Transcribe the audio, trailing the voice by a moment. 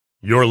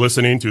You're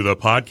listening to the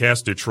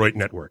Podcast Detroit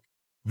Network.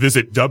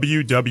 Visit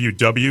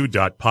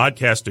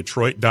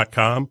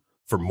www.podcastdetroit.com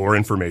for more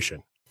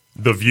information.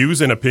 The views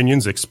and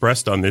opinions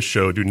expressed on this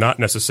show do not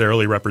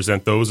necessarily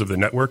represent those of the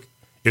network,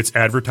 its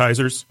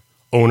advertisers,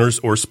 owners,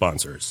 or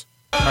sponsors.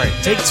 All right,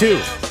 take two.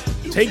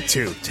 Take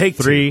two. Take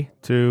 3,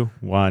 2,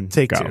 1.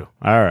 Take go. two.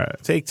 All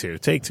right. Take two.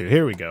 Take two.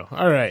 Here we go.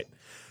 All right.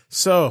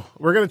 So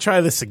we're going to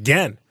try this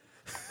again.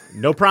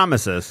 No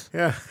promises.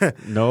 Yeah.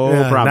 No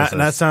Yeah, promises.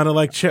 Not sounding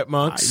like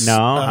chipmunks.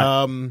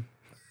 No.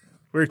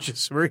 We're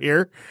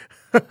here.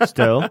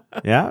 Still.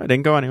 Yeah, it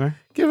didn't go anywhere.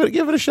 Give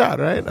it a shot,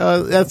 right?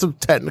 Had some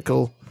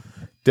technical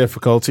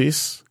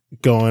difficulties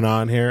going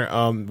on here,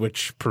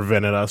 which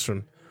prevented us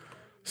from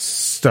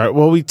start.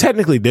 Well, we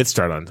technically did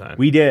start on time.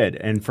 We did.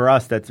 And for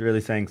us, that's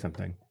really saying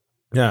something.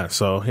 Yeah.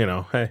 So,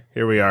 hey,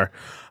 here we are.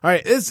 All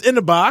right. It's in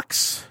the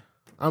box.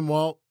 I'm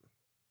Walt.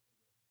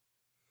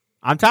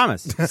 I'm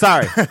Thomas.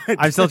 Sorry.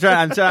 I'm still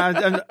trying.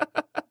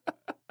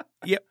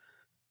 Yep.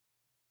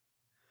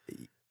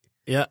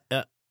 Yeah.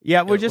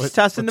 Yeah, we're just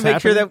testing to make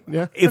sure that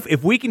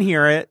if we can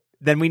hear it,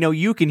 then we know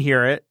you can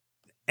hear it.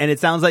 And it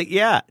sounds like,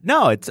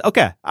 it's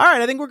okay. All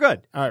right, I think we're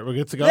good. All right, we're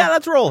good to go? Yeah,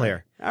 let's roll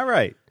here. All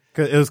right.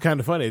 It was kind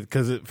of funny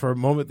because for a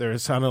moment there, it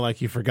sounded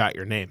like you forgot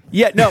your name.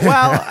 Yeah, no,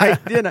 well,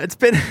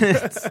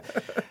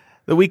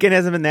 the weekend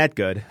hasn't been that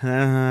good.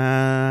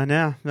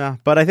 No.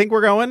 But I think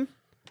we're going.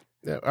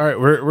 Yeah, all right,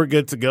 we're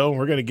good to go.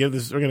 We're gonna give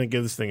this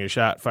thing a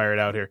shot. Fire it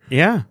out here.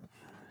 Yeah.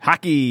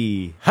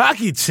 Hockey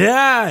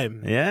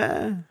time.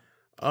 Yeah.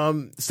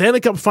 Stanley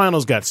Cup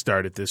Finals got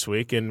started this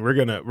week, and we're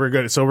gonna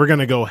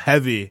go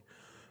heavy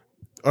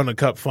on the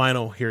Cup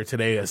Final here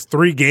today as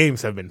 3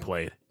 games have been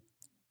played.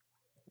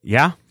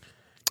 Yeah.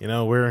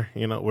 We're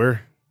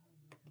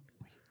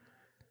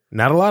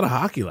not a lot of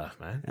hockey left,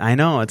 man. I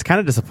know, it's kind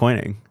of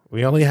disappointing.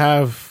 We only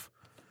have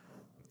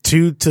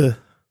 2 to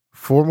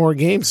 4 more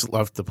games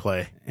left to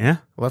play. Yeah.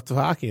 Left of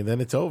hockey, and then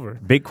it's over.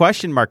 Big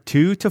question mark,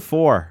 2 to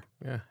 4.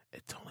 Yeah.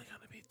 It's only going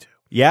to be 2.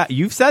 Yeah,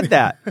 you've said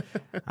that.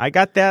 I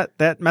got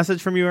that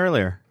message from you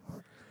earlier.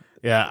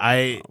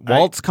 Yeah,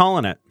 Walt's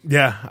calling it.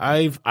 Yeah,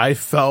 I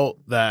felt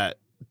that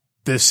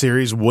this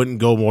series wouldn't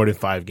go more than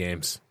 5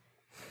 games.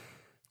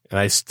 And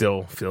I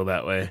still feel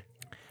that way.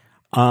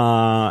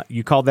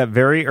 You called that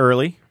very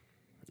early.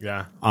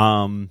 Yeah.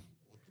 I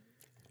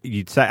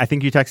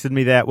think you texted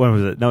me that. When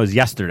was it? No, it was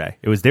yesterday.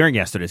 It was during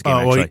yesterday's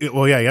game.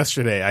 Well, yeah.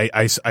 Yesterday,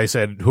 I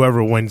said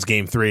whoever wins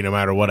Game 3, no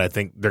matter what, I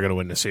think they're going to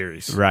win the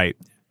series. Right.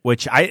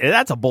 Which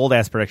that's a bold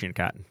ass prediction,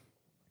 Cotton.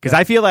 Because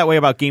I feel that way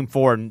about Game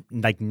 4 and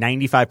like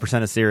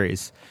 95% of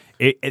series.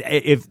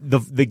 If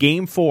the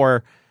Game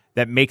 4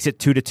 that makes it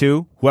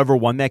 2-2, whoever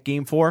won that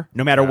Game 4,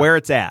 no matter where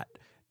it's at,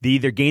 they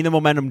either gain the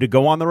momentum to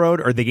go on the road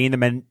or they gain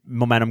the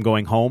momentum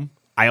going home.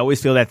 I always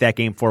feel that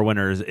Game 4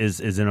 winner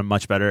is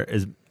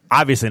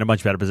obviously in a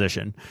much better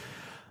position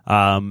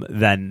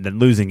than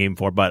losing Game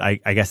 4. But I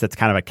guess that's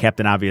kind of a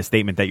Captain Obvious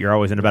statement that you're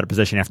always in a better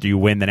position after you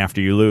win than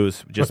after you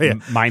lose, just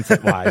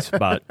mindset wise.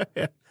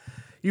 But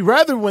you'd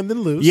rather win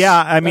than lose. Yeah,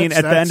 I mean,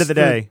 at the end of the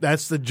day,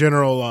 that's the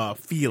general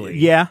feeling.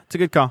 Yeah, it's a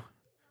good call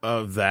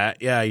of that.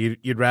 Yeah,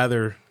 you'd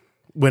rather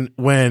when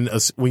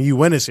you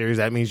win a series,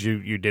 that means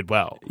you did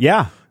well.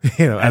 Yeah,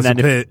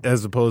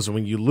 as opposed to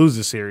when you lose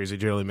a series, it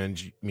generally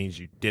means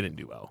you didn't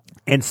do well.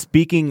 And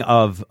speaking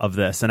of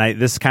this, and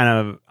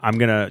I'm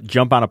gonna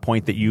jump on a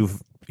point that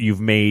you've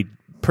made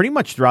pretty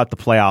much throughout the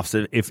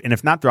playoffs,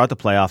 if not throughout the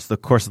playoffs, the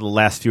course of the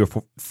last 3 or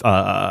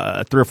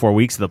 4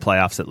 weeks of the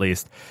playoffs at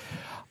least.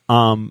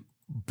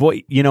 But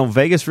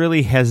Vegas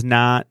really has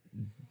not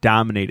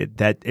dominated.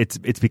 That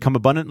it's become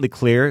abundantly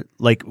clear.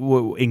 Like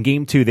in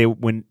Game 2,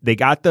 when they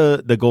got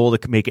the goal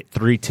to make it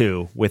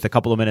 3-2 with a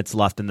couple of minutes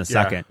left in the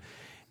second.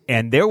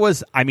 And there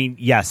was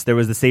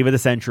the save of the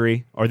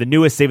century, or the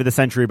newest save of the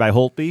century by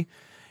Holtby,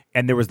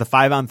 and there was the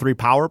 5-on-3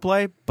 power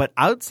play. But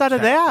outside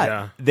of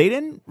that, they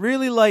didn't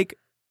really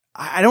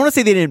I don't want to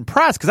say they didn't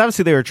press, because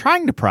obviously they were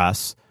trying to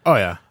press. Oh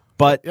yeah,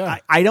 but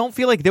I don't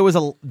feel like there was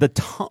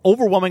the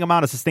overwhelming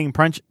amount of sustained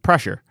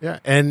pressure. Yeah,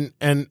 and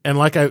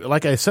like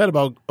I said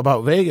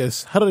about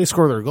Vegas, how do they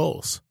score their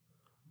goals?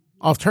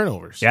 Off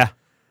turnovers. Yeah.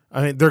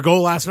 I mean, their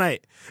goal last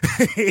night.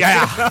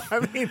 Yeah,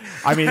 I mean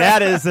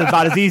that is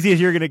about as easy as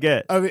you're gonna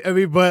get. I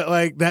mean, but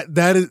like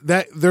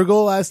that their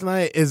goal last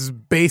night was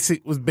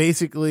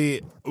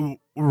basically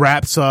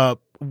wraps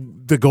up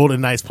the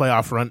Golden Knights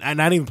playoff run, and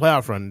not even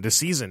playoff run, the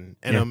season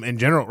and in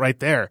general, right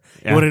there.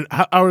 Yeah.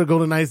 How are the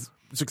Golden Knights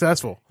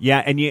successful?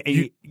 Yeah, and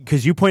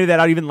because you pointed that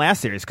out even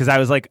last series, because I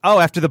was like,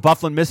 after the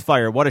Bufflin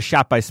misfire, what a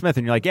shot by Smith,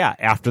 and you're like,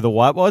 after the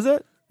what was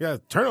it? Yeah,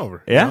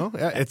 turnover. Yeah,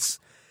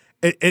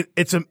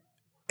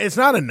 It's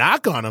not a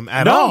knock on them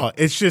at all.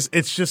 It's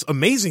just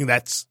amazing.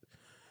 That's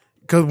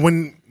because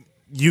when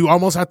you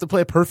almost have to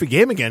play a perfect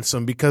game against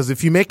them, because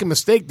if you make a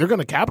mistake, they're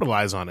going to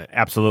capitalize on it.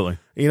 Absolutely.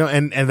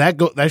 And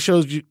that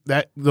shows you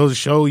those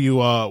show you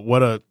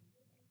what a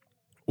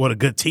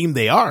good team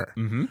they are.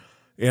 Mm-hmm.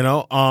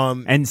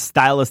 And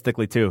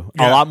stylistically too.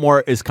 A lot more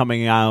is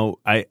coming out.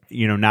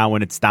 Now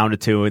when it's down to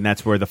 2, and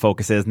that's where the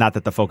focus is. Not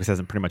that the focus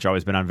hasn't pretty much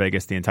always been on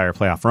Vegas the entire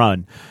playoff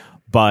run,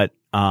 but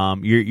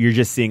You're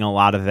just seeing a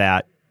lot of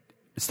that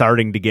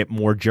starting to get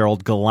more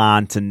Gerald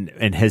Gallant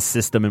and his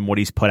system and what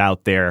he's put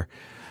out there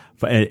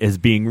as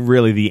being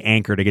really the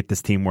anchor to get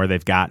this team where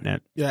they've gotten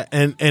it. Yeah,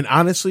 and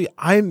honestly,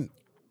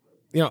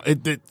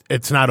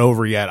 it's not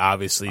over yet.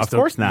 Obviously, of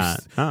course not.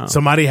 Oh.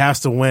 Somebody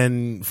has to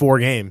win 4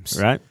 games,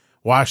 right?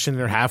 Washington,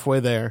 they're halfway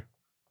there.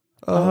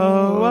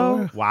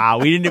 Oh, wow!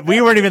 We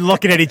weren't even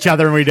looking at each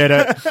other when we did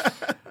it.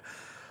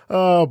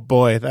 Oh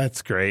boy,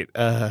 that's great.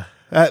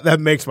 That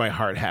makes my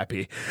heart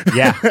happy.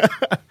 Yeah.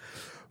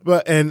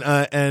 But and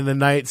the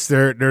Knights,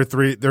 they're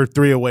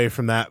 3 away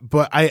from that.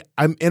 But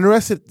I'm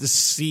interested to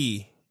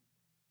see.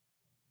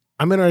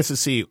 I'm interested to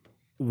see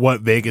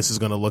what Vegas is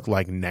going to look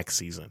like next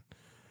season.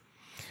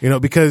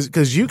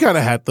 Because you kind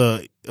of had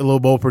a little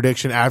bold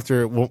prediction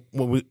after we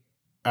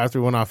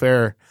went off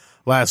air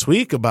last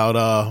week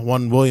about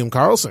one William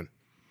Karlsson.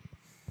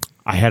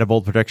 I had a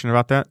bold prediction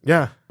about that.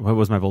 Yeah. What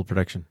was my bold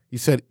prediction? You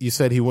said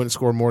he wouldn't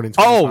score more than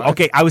 25. Oh,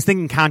 okay. I was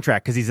thinking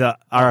contract because he's a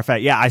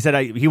RFA. Yeah, I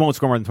said he won't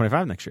score more than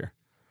 25 next year.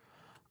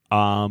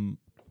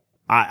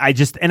 I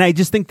just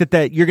think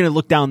that you're going to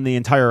look down the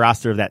entire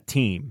roster of that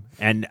team,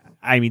 and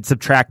I mean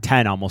subtract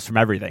 10 almost from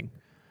everything.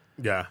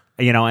 Yeah,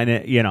 and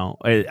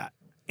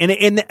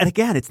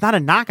again, it's not a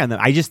knock on them.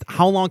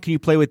 How long can you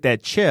play with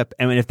that chip?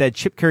 And if that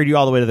chip carried you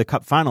all the way to the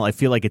Cup final, I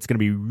feel like it's going to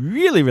be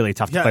really, really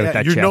tough to play with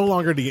that you're chip. No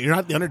longer you're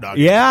not the underdog.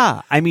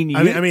 Yeah, I mean,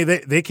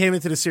 they came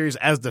into the series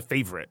as the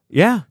favorite.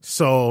 Yeah,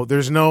 so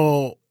there's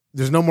no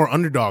more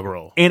underdog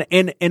role.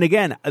 And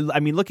again, I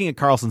mean, looking at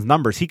Karlsson's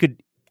numbers, he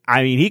could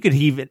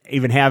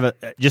even have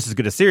just as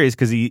good a series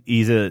because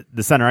he's the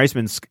center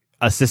iceman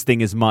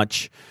assisting as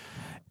much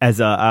as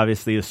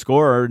obviously a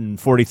scorer, and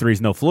 43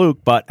 is no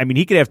fluke. But I mean,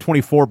 he could have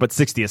 24 but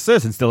 60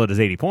 assists and still at his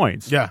 80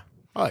 points. Yeah.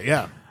 Oh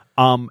yeah.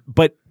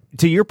 But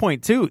to your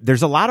point too,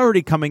 there's a lot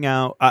already coming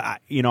out. I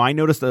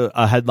noticed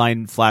a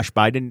headline flash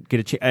by. I didn't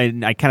get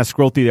and I kind of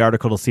scrolled through the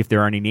article to see if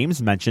there are any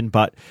names mentioned,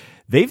 but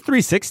they've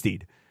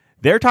 360'd.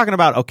 They're talking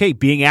about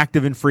being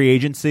active in free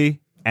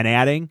agency and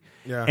adding.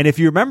 Yeah. And if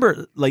you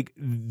remember, like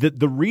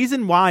the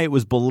reason why it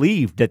was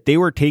believed that they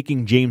were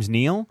taking James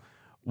Neal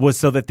was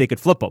so that they could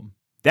flip him.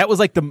 That was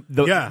like the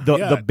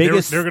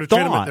biggest they're going to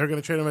thought. They're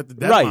going to trade him at the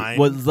deadline. Right.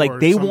 Was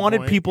like they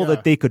wanted people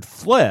that they could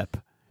flip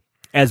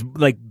as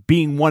like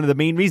being one of the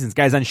main reasons,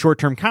 guys on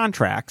short-term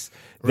contracts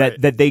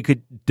that they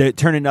could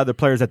turn into other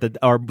players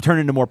or turn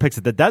into more picks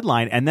at the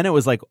deadline. And then it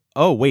was like,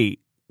 oh wait,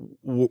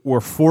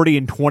 we're 40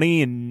 and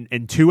 20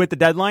 and 2 at the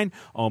deadline.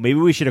 Oh, maybe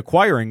we should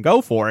acquire and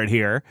go for it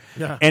here.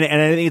 Yeah. And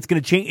I think it's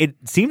going to change. It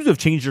seems to have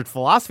changed their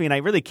philosophy, and I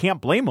really can't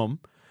blame them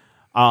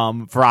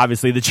for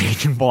obviously the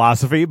change in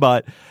philosophy.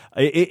 But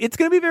it's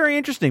going to be very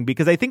interesting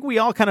because I think we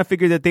all kind of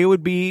figured that they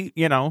would be,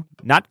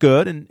 not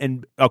good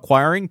and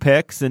acquiring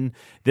picks, and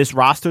this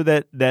roster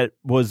that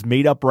was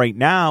made up right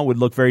now would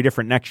look very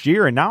different next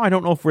year. And now I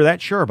don't know if we're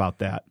that sure about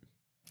that.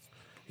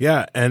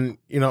 Yeah, and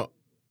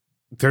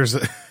there's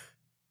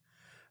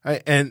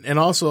and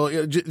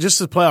also just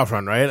the playoff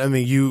run, right? I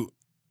mean,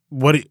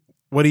 what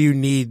do you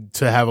need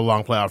to have a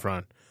long playoff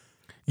run?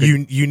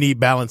 You need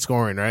balanced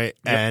scoring, right?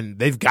 Yep. And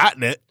they've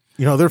gotten it.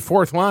 Their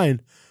fourth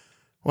line.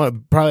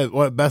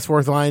 Probably best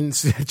fourth line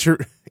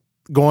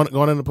going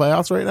into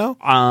playoffs right now?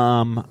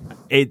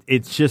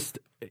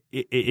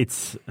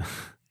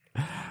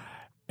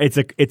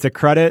 It's a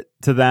credit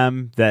to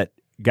them that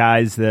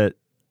guys that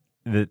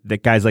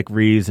guys like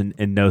Reeves and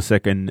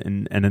Nosek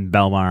and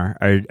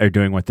Belmar are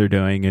doing what they're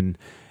doing, and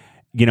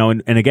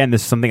and again,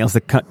 this is something else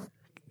that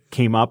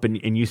came up,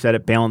 and you said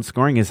it. Balanced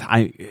scoring is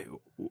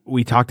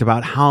we talked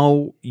about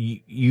how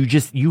you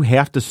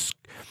have to.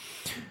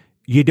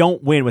 You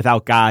don't win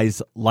without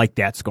guys like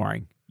that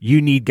scoring.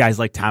 You need guys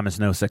like Thomas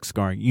Nosek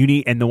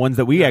scoring. And the ones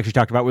that we actually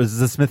talked about was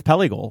the Smith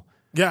Pelly goal.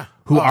 Yeah,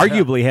 who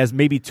arguably has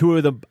maybe 2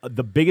 of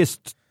the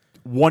biggest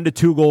 1 to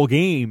 2 goal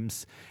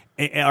games,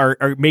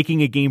 are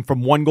making a game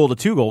from 1 goal to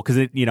 2 goal because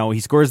he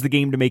scores the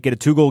game to make it a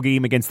 2 goal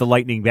game against the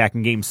Lightning back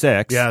in Game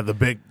 6. Yeah, the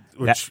big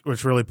which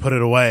really put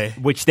it away.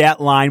 Which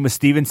that line with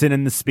Stevenson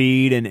and the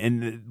speed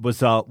and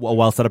was a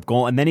well set up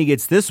goal, and then he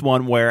gets this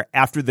one where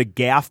after the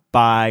gaff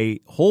by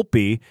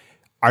Holtby.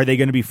 Are they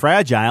going to be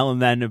fragile?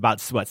 And then about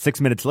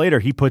 6 minutes later,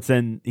 he puts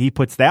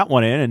that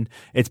one in, and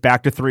it's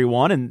back to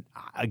 3-1. And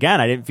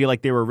again, I didn't feel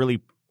like they were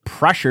really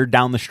pressured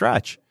down the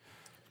stretch.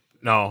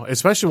 No,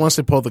 especially once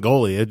they pulled the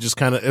goalie, it just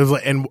kind of was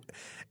like, and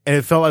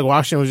it felt like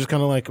Washington was just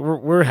kind of like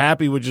we're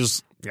happy with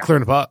just clearing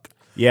the puck.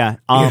 Yeah,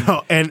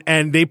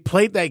 and they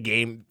played that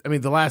game. I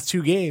mean, the last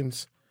 2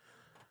 games.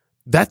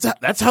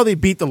 That's how they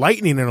beat the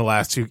Lightning in the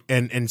last 2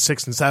 in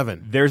 6 and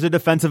 7. There's a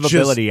defensive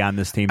ability on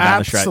this team down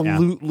the stretch.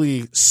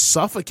 Absolutely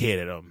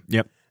suffocated them.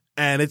 Yep.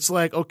 And it's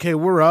like, okay,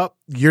 we're up.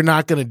 You're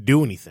not going to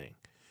do anything.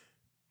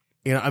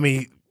 I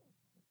mean,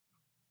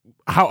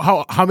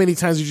 how many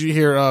times did you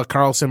hear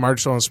Karlsson,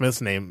 Marchessault, and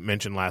Smith's name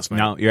mentioned last night?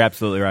 No, you're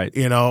absolutely right.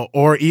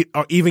 Or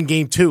even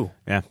Game 2.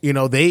 Yeah.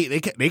 They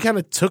kind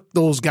of took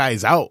those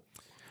guys out.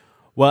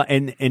 Well,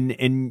 and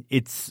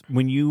it's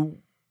when you.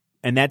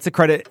 And that's a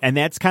credit, and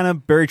that's kind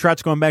of Barry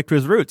Trotz going back to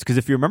his roots. Because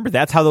if you remember,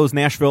 that's how those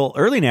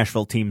early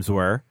Nashville teams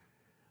were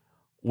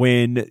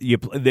when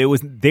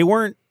they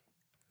weren't.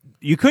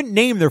 You couldn't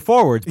name their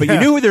forwards, but you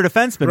knew who their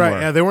defensemen right. were.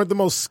 Yeah, they weren't the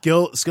most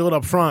skilled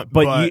up front,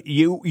 but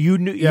you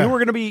knew you were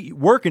going to be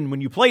working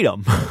when you played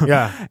them.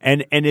 Yeah,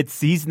 and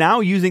he's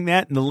now using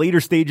that in the later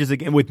stages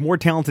again with more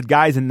talented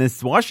guys in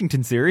this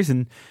Washington series,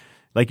 and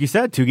like you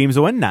said, 2 games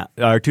away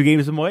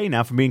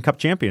now from being Cup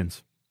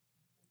champions.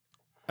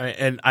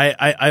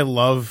 I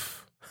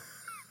love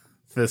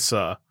this.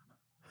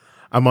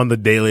 I'm on the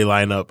daily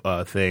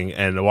lineup thing,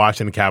 and the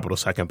Washington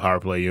Capitals second power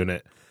play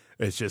unit.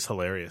 It's just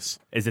hilarious.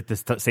 Is it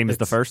the same as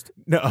the first?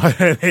 No,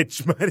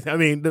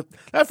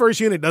 that first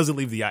unit doesn't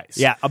leave the ice.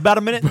 Yeah, about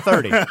a minute and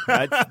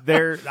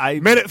 30.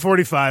 Minute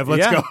 45.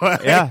 Let's go.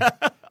 Yeah.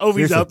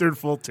 Ovi's out there in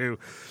full too.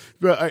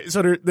 But,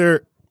 so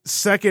their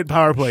second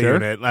power play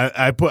unit.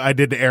 I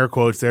did the air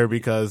quotes there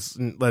because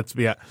let's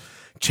be honest.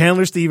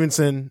 Chandler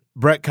Stevenson,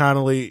 Brett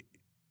Connolly,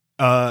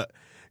 Jakub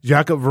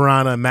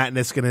Vrana, Matt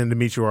Niskanen, and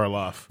Dmitry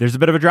Orlov. There's a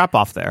bit of a drop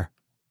off there.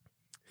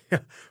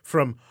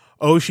 From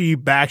Oshie,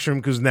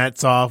 Backstrom,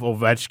 Kuznetsov,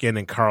 Ovechkin,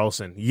 and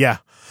Carlson. Yeah.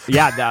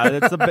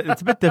 It's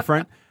a bit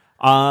different.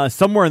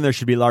 Somewhere in there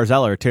should be Lars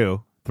Eller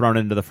too thrown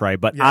into the fray.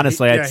 But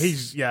honestly,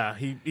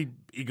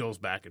 he goes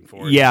back and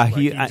forth. Yeah,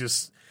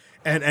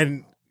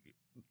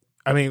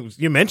 I mean,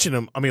 you mentioned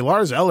him. I mean,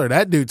 Lars Eller,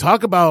 that dude.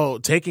 Talk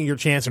about taking your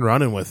chance and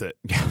running with it.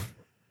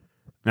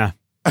 Yeah.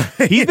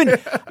 He's been,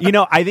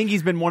 I think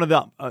he's been one of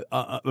the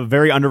a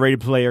very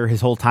underrated player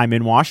his whole time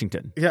in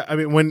Washington. Yeah, I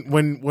mean,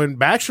 when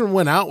Backstrom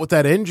went out with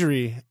that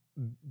injury,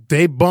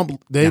 they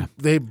bumped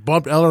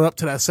Eller up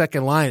to that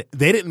second line.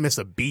 They didn't miss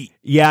a beat.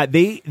 Yeah,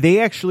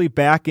 they actually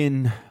back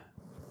in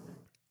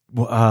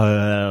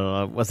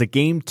was it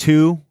game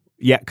 2?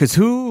 Yeah, because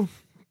who?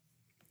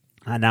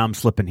 Now I'm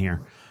slipping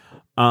here.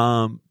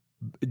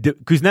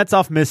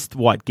 Kuznetsov missed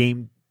what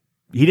game?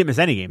 He didn't miss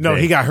any game. No,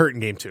 he got hurt in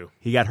game 2.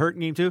 He got hurt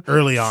in game 2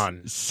 early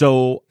on.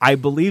 So I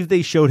believe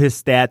they showed his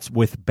stats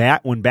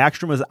when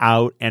Backstrom was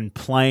out and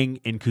playing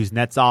in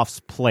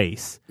Kuznetsov's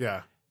place.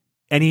 Yeah,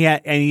 and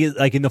he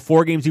like in the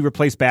 4 games he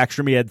replaced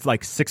Backstrom, he had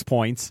like 6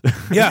 points.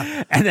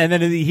 Yeah, and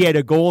then he had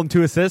a goal and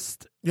 2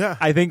 assists. Yeah,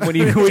 I think when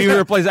he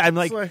replaced, I'm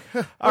like, all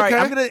right,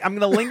 okay. I'm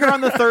gonna linger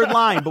on the third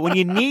line, but when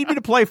you need me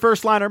to play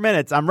first liner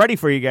minutes, I'm ready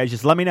for you guys.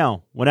 Just let me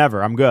know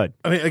whenever. I'm good.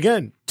 I mean,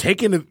 again,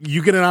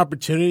 you get an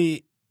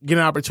opportunity. Get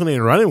an opportunity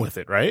and running with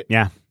it, right?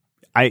 Yeah.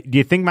 Do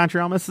you think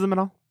Montreal misses him at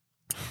all?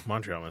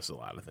 Montreal misses a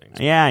lot of things.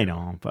 Yeah, I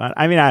know, but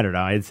I mean, I don't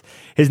know.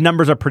 His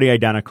numbers are pretty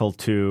identical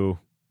to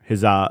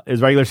his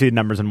regular season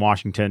numbers in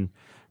Washington.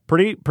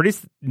 Pretty,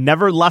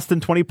 never less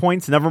than 20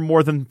 points, never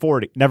more than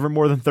 40, never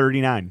more than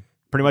 39.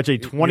 Pretty much a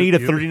 20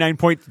 to 39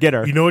 point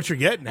getter. You know what you're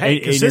getting. Hey,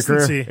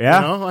 consistency.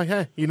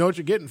 Yeah. You know what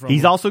you're getting from him.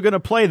 He's him. also going to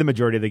play the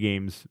majority of the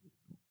games.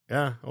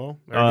 Yeah, well,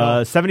 there you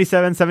go.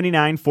 77,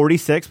 79,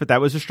 46, but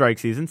that was a strike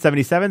season.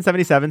 77,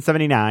 77,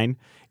 79,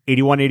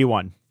 81,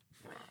 81.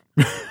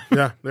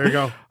 Yeah, there you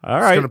go.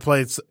 All right. Going to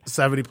play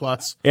 70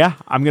 plus. Yeah,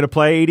 I'm going to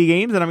play 80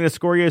 games, and I'm going to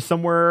score you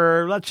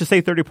somewhere, let's just say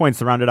 30 points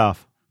to round it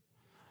off.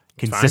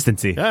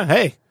 Consistency. Yeah,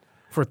 hey,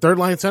 for third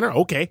line center,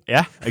 okay.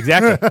 Yeah,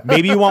 exactly.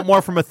 Maybe you want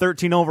more from a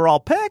 13 overall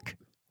pick,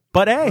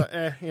 but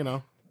hey.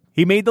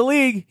 He made the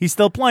league. He's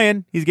still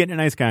playing. He's getting a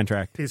nice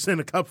contract. He's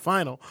in a cup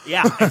final.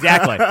 Yeah,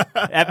 exactly.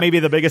 That may be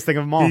the biggest thing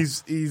of them all.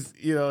 He's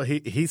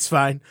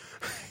fine.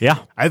 Yeah,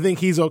 I think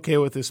he's okay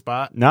with his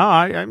spot. No,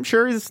 I'm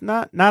sure he's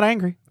not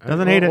angry.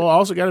 Doesn't hate it. Well,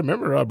 also got to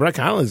remember Brett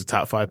Connolly's a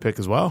top 5 pick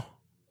as well.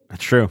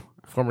 That's true.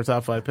 Former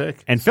top 5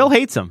 pick. And Phil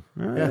hates him.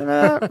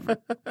 Yeah.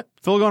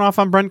 Phil going off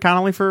on Brent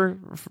Connolly for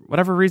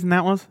whatever reason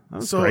that was. That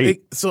was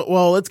great.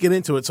 Let's get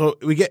into it. So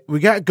we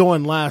got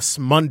going last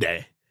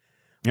Monday.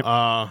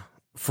 Yep.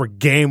 For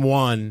game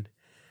 1,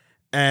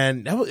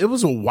 and it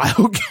was a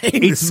wild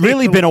game. It's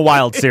really been a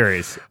wild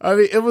series. I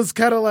mean, it was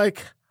kind of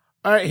like,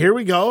 all right, here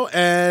we go,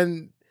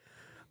 and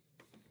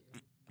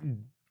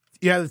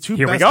the two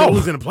best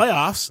goalies in the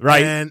playoffs,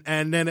 right?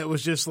 And then it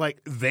was just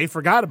like they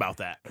forgot about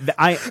that.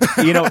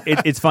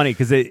 It's funny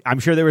because I'm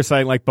sure they were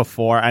saying like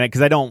before,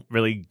 because I don't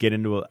really get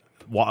into a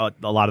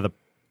lot of the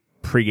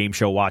pregame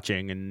show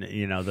watching and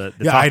the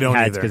I don't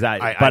heads either.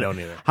 I don't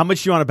either. How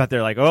much do you want to bet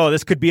they're like, oh,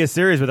 this could be a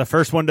series where the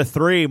first 1 to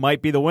 3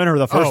 might be the winner,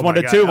 the first 1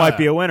 to 2 might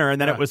be a winner, and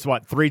then it was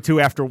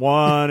 3-2 after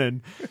 1,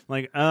 and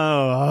like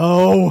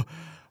oh,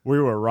 we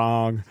were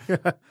wrong.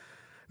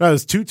 No, it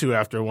was 2-2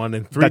 after 1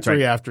 and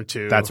 3-3 after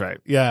 2. That's right.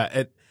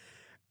 Yeah,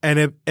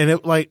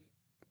 it like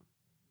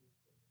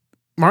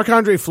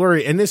Marc-Andre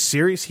Fleury in this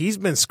series, he's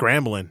been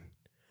scrambling.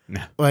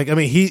 Like, I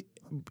mean,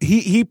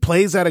 he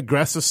plays that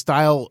aggressive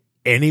style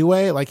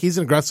anyway. Like, he's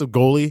an aggressive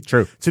goalie,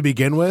 true, to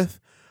begin with.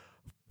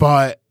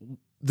 But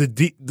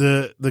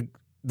the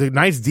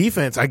nice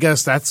defense, I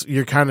guess that's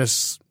you're kind of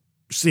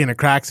seeing the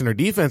cracks in their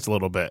defense a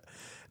little bit.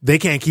 They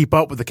can't keep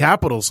up with the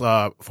Capitals'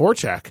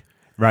 forecheck,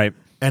 right?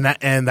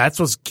 And that's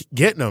what's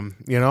getting them.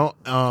 So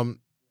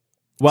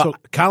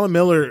Colin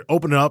Miller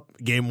opened up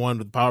game 1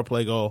 with the power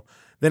play goal.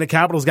 Then the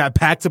Capitals got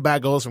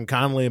back-to-back goals from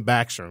Connolly and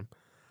Backstrom.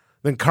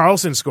 Then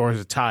Carlson scores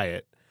to tie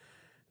it.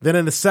 Then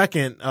in the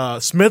second,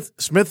 Smith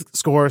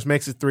scores,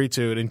 makes it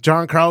 3-2. Then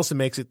John Carlson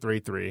makes it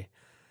 3-3.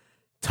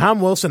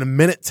 Tom Wilson, a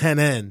minute 10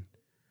 in,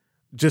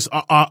 just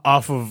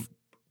off of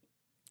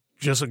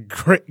just a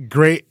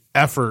great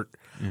effort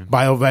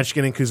by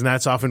Ovechkin and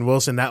Kuznetsov and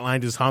Wilson. That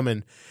line just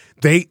humming.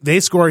 They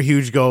score a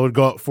huge goal,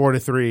 go up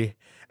 4-3,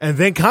 and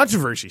then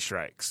controversy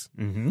strikes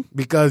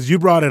because you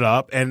brought it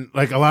up, and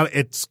like a lot of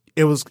it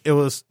was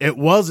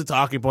a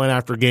talking point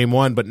after game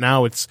one, but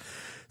now it's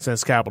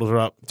since Capitals are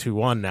up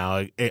 2-1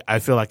 now. I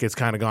feel like it's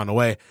kind of gone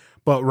away.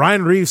 But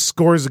Ryan Reeves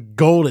scores a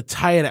goal to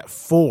tie it at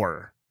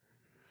 4.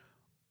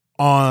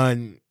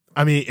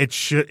 It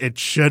should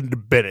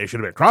have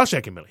been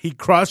cross-checking. He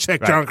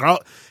cross-checked John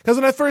Carlson. Because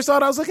when I first saw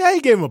it, I was like, hey,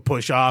 he gave him a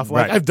push-off.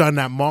 Like, I've done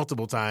that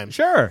multiple times.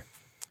 Sure.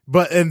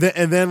 But and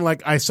then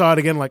like I saw it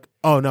again, like,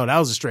 oh no, that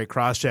was a straight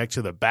cross-check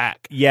to the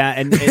back. Yeah,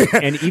 and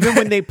even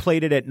when they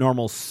played it at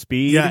normal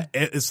speed,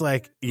 it's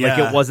like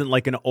it wasn't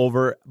like an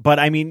over. But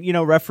I mean,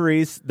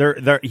 referees,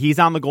 he's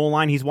on the goal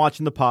line, he's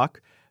watching the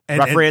puck.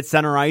 Referee at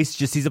center ice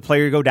just sees a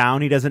player go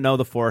down. He doesn't know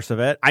the force of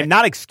it. I'm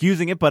not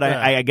excusing it, but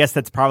I guess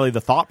that's probably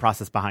the thought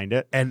process behind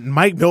it. And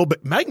Mike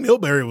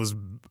Milbury was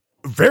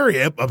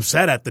very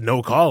upset at the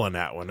no call on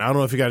that one. I don't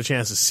know if you got a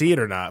chance to see it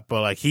or not,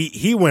 but like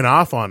he went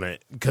off on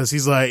it because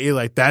he's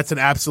like that's an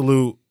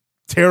absolute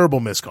terrible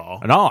miscall.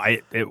 No,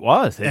 it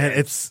was,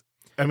 and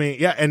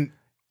and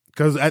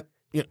because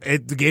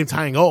the game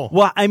tying goal.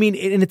 Well, I mean,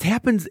 and it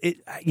happens.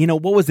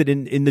 What was it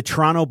in the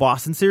Toronto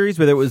Boston series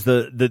where there was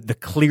the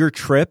clear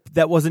trip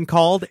that wasn't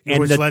called, and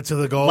which led to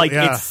the goal. Like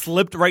it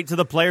slipped right to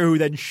the player who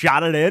then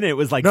shot it in. It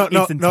was like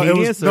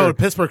instantaneous. No,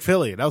 Pittsburgh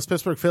Philly. That was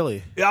Pittsburgh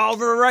Philly. Oh,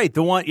 right,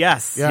 the one.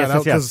 Yes,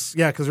 because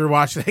we were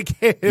watching that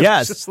game. It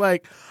was just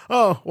like,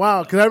 oh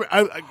wow,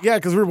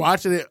 because we were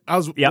watching it. I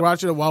was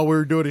watching it while we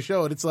were doing a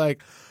show, and it's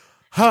like,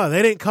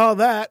 they didn't call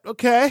that.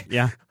 Okay,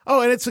 yeah.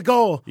 Oh, and it's a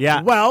goal.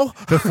 Yeah. Well,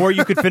 before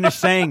you could finish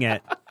saying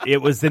it,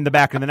 it was in the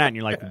back of the net, and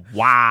you're like,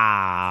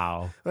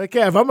 wow. Like,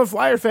 if I'm a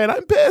Flyer fan,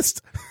 I'm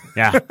pissed.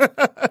 Yeah.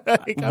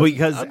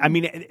 Because,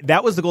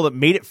 that was the goal that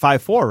made it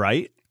 5-4,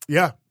 right?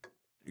 Yeah.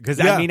 Because,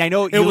 I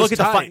know you look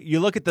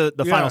at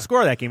the final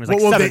score of that game, it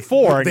was like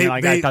 7-4, and you're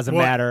like, it doesn't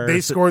matter.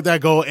 They scored that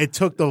goal. It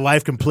took the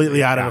life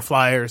completely out of the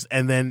Flyers,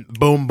 and then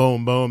boom,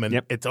 boom, boom,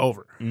 and it's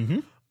over. Mm-hmm.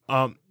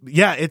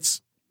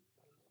 It's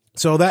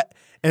so that,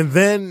 and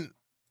then,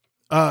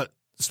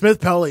 Smith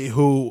Pelly,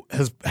 who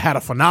has had a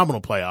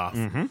phenomenal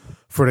playoff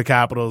for the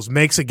Capitals,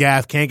 makes a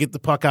gaffe, can't get the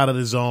puck out of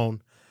the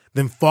zone,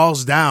 then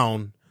falls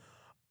down,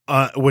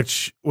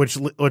 which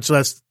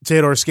lets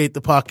Theodore skate the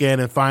puck in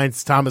and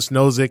finds Thomas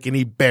Nozick, and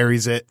he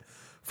buries it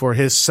for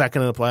his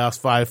second in the playoffs,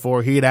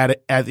 5-4. He had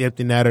it at the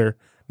empty netter.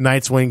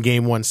 Knights win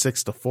game 1,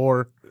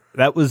 6-4.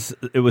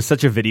 It was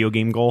such a video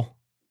game goal.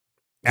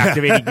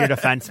 Activating your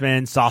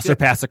defenseman, saucer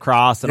pass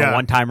across, and a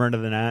one-timer into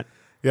the net.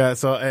 Yeah,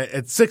 so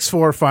at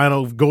 6-4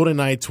 final, Golden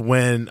Knights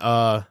win.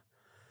 They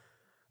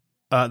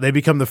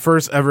become the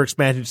first ever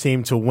expansion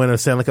team to win a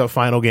Stanley Cup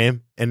final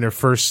game in their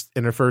first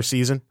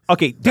season.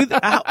 Okay, dude,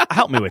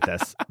 help me with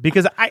this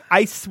because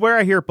I swear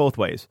I hear it both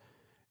ways.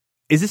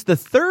 Is this the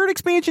third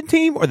expansion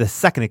team or the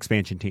second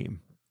expansion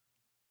team?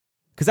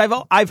 Because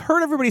I've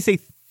heard everybody say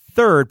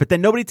third, but then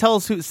nobody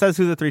says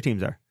who the 3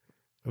 teams are.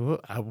 I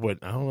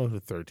don't know who the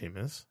third team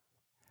is.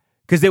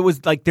 Because there was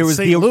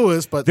St.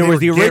 Louis, but there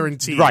was the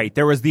guaranteed. Right,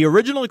 there was the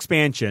original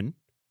expansion,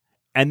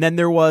 and then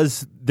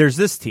there's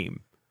this team.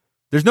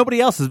 There's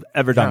nobody else has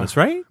ever done this,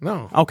 right?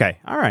 No. Okay,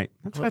 all right,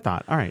 that's what I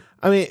thought. All right.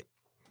 I mean,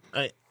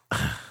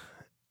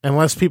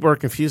 unless people are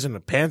confusing the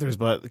Panthers,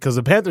 but because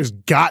the Panthers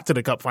got to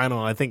the Cup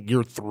final, I think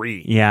year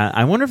 3. Yeah,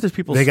 I wonder if there's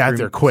people got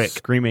there quick,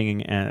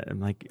 screaming, and I'm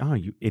like, oh,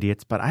 you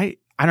idiots! But I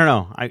don't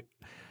know.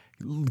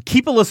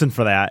 Keep a listen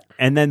for that,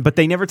 but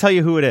they never tell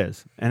you who it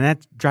is, and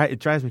it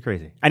drives me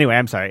crazy. Anyway,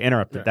 I'm sorry, I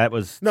interrupted. Yeah. That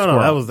was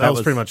that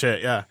was pretty much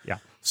it. Yeah.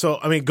 So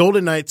I mean,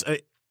 Golden Knights,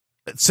 a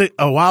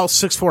wild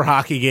 6-4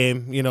 hockey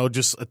game.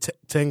 Just a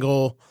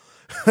 10-goal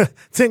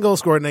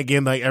scored in that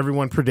game, like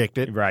everyone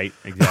predicted. Right,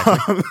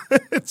 exactly.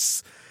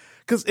 It's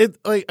because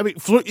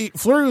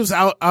Fleury was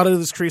out of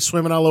this crease,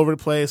 swimming all over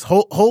the place.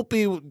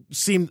 Holtby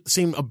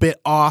seemed a bit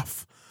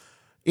off.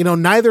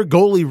 Neither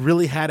goalie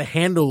really had a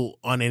handle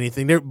on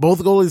anything. Both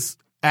goalies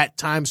at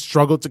times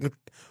struggled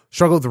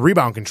with the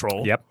rebound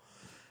control. Yep.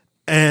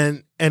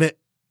 And it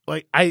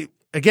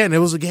it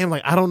was a game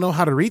like I don't know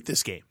how to read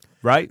this game.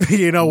 Right.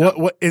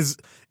 What is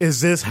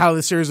this how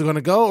the series is going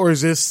to go, or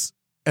is this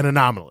an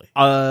anomaly?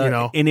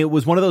 And it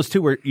was one of those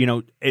two where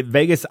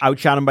Vegas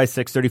outshot him by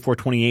 6,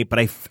 34-28. But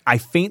I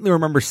faintly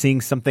remember seeing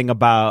something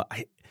about.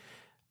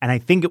 And I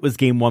think it was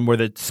game 1 where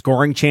the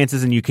scoring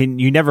chances, and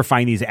you never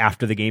find these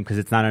after the game because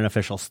it's not an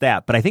official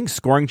stat, but I think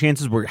scoring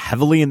chances were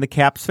heavily in the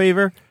Caps'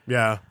 favor.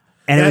 Yeah.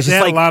 And it was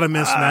just a lot of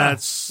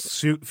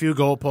mismatches, few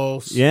goal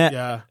posts.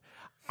 Yeah.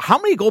 How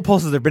many goal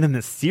posts has there been in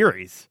this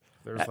series?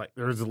 There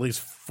was at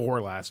least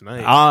 4 last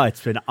night.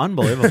 It's been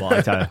unbelievable,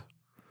 I tell you.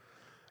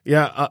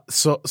 Yeah,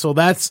 so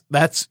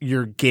that's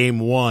your game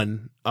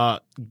 1.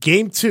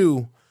 Game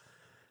 2,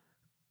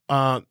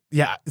 so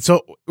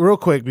real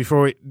quick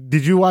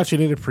did you watch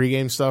any of the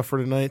pregame stuff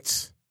for the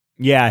Knights?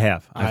 Yeah, I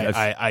have.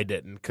 I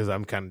didn't because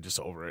I'm kind of just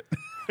over it.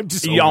 I'm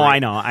just I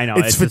know.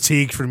 It's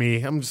fatigue for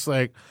me. I'm just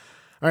like,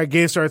 All right,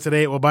 game starts at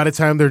 8. Well, by the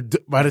time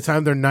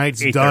their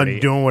night's done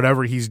doing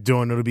whatever he's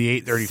doing, it'll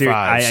be 8:35.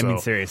 I mean,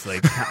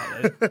 seriously,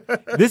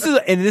 this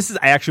is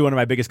actually one of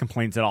my biggest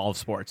complaints in all of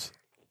sports.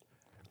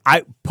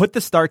 I put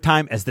the start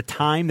time as the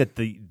time that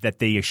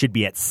they should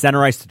be at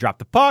center ice to drop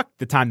the puck,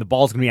 the time the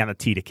ball's going to be on the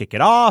tee to kick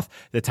it off,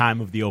 the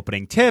time of the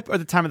opening tip, or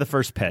the time of the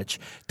first pitch.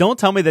 Don't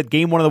tell me that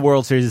game 1 of the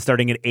World Series is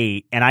starting at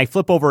 8, and I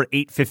flip over at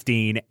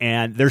 8:15,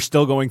 and they're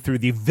still going through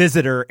the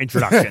visitor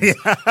introductions.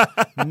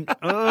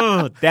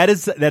 That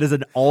is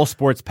an all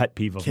sports pet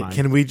peeve of mine.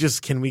 Can we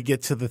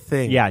get to the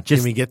thing? Yeah,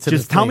 can we get to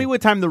just the tell thing? me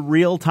what time the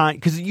real time,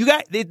 because you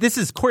got this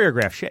is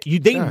choreographed shit.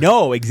 They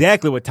know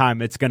exactly what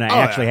time it's going to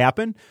actually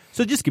happen.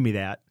 So just give me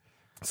that.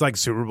 It's like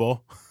Super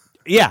Bowl.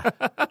 Yeah,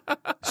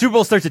 Super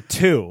Bowl starts at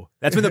 2.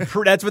 That's when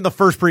the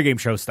first pregame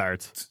show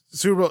starts.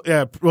 Super Bowl,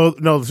 yeah. Well,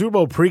 no, the Super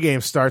Bowl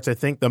pregame starts, I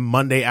think, the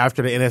Monday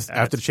after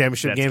the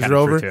championship games are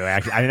over. Too,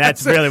 actually. I mean,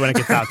 that's really when it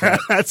gets out to it.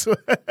 That's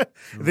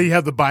then you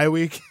have the bye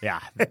week.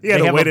 Yeah,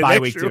 they have a bye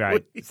week too,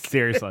 right?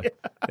 Seriously,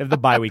 they have the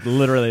bye week.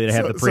 Literally, they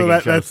have the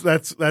pregame shows.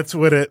 That's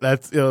what it.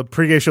 That's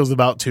pregame show's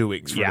about 2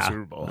 weeks for the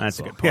Super Bowl. That's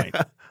a good point.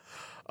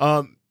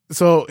 Yeah.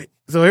 So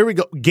here we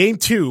go. Game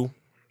 2.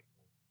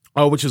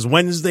 Which is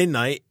Wednesday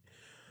night.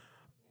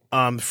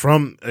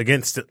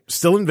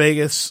 Still in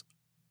Vegas.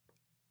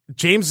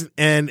 James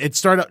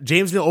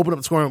didn't open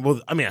up scoring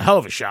with, a hell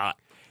of a shot.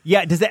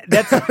 Yeah,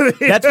 that's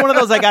one of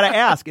those I gotta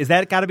ask. Is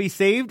that gotta be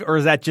saved, or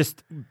is that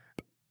just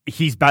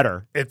he's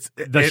better?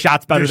 The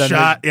shot's better than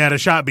the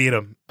shot beat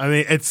him. I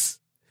mean,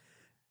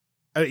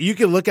 you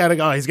can look at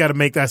it, he's got to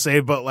make that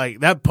save, but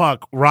like that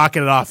puck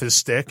rocketed off his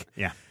stick.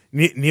 Yeah.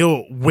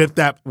 Neil whipped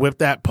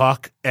that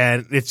puck,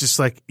 and it's just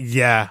like,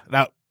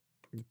 that.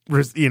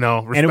 Respect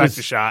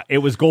the shot. It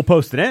was goal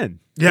posted in.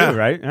 Yeah. Too,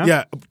 right?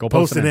 Yeah. Goal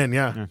posted in.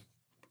 Yeah.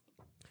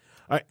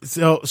 All right.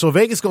 So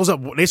Vegas goes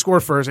up. They score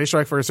first. They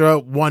strike first. They're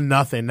up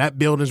 1-0. That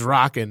building's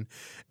rocking.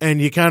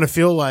 And you kind of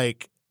feel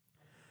like,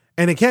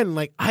 and again,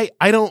 like, I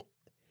don't,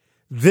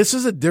 this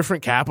is a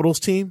different Capitals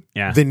team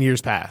than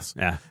years past.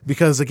 Yeah.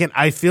 Because again,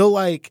 I feel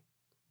like,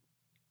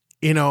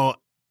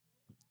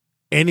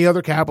 any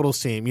other Capitals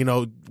team,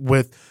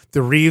 with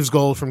the Reeves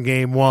goal from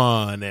game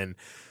 1 and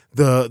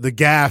the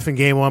gaff in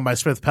game 1 by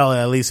Smith Pellet,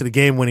 at least at a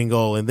game-winning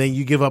goal, and then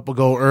you give up a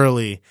goal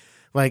early.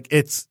 Like,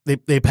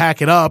 they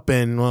pack it up,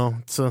 and,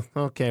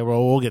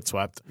 we'll get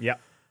swept. Yeah.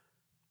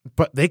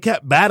 But they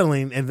kept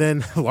battling, and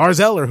then Lars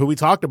Eller, who we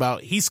talked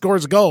about, he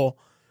scores a goal.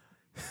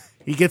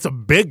 He gets a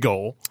big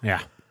goal.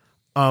 Yeah.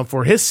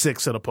 For his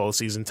 6th of the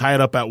postseason, tie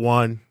it up at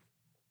 1.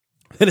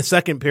 In the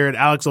second period,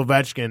 Alex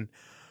Ovechkin,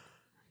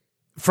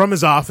 from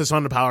his office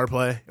on the power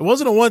play. It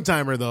wasn't a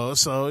one-timer, though,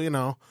 so,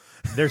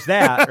 There's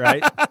that,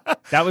 right?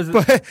 That was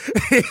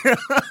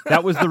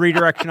the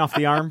redirection off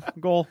the arm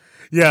goal.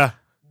 Yeah.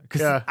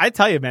 Because I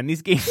tell you, man,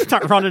 these games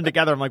start running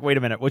together. I'm like, wait a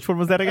minute, which one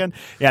was that again?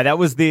 Yeah, that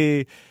was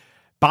the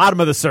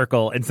bottom of the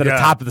circle instead of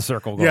top of the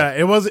circle goal. Yeah,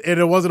 it wasn't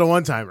a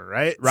one-timer,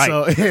 right? Right.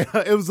 So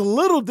it was a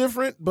little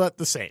different, but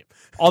the same.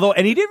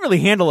 And he didn't really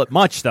handle it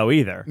much, though,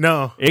 either.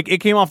 No. It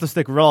came off the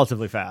stick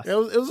relatively fast. It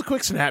was a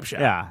quick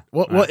snapshot. Yeah.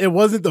 Well, it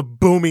wasn't the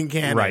booming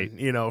cannon,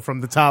 right. From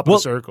the top of the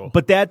circle.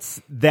 But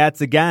that's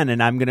again,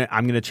 and I'm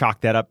gonna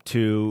chalk that up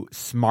to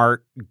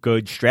smart,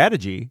 good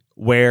strategy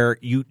where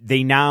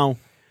they now.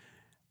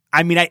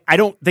 I mean, I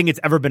don't think it's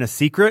ever been a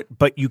secret,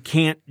 but you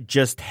can't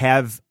just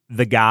have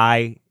the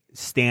guy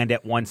stand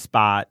at one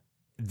spot.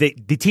 The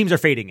teams are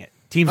fading it.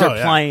 Teams are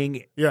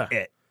playing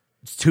it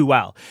too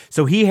well.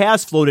 So he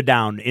has floated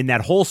down in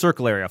that whole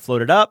circle area.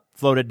 Floated up,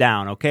 floated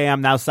down. Okay,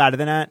 I'm now side of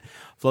the net.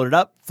 Floated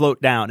up,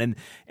 float down.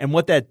 And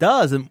what that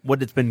does, and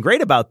what it's been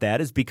great about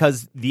that, is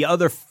because the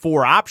other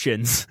 4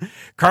 options,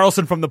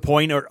 Carlson from the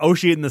point or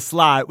Oshie in the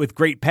slot with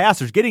great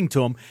passers getting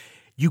to him,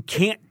 you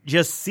can't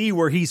just see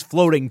where he's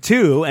floating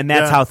to, and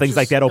that's how things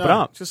like that open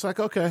up. Just like,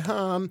 okay,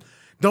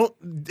 don't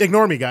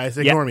ignore me, guys.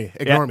 Ignore me.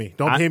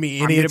 Don't pay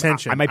me any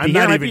attention. I might be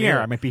here. I might be here.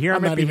 I might be here.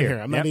 I'm not even here.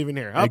 I'm not even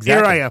here. Exactly.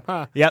 Here I am.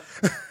 Huh? Yep.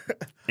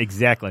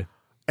 Exactly.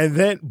 And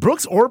then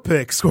Brooks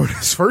Orpik scored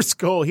his first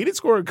goal. He didn't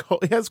score a goal.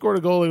 He had scored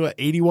a goal in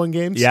 81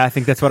 games. Yeah, I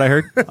think that's what I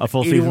heard. A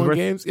full 81 season worth.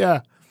 games.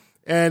 Yeah,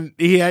 and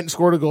he hadn't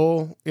scored a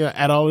goal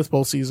at all this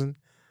postseason.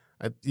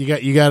 You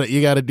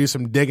got to do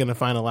some digging to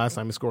find the last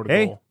time he scored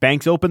a goal.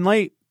 Banks open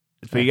late.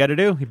 That's what you got to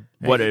do.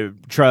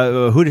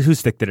 Whose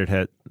stick did it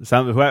hit?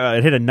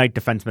 It hit a Knight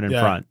defenseman in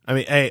front. I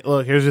mean, hey,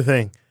 look. Here's the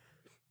thing.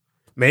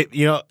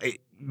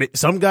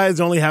 Some guys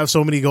only have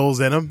so many goals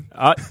in them.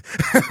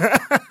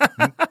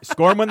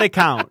 Score them when they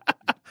count.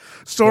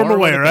 Storm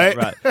away,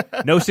 right?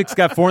 No 6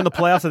 got 4 in the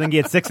playoffs. I think he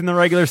had 6 in the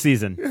regular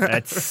season.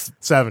 That's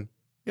 7.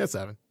 Yeah,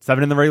 7.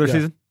 7 in the regular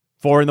season.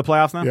 4 in the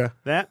playoffs now. Yeah,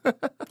 that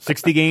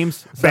 60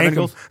 games, 7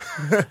 goals.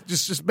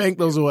 just bank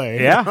those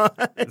away. Yeah,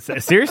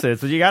 seriously,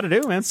 that's what you got to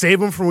do, man.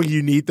 Save them for when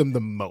you need them the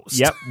most.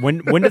 Yep.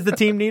 When does the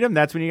team need them?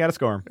 That's when you got to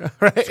score them.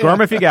 Right? Score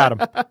them if you got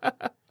them.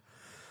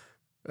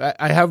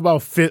 I have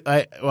about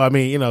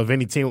if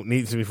any team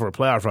needs me for a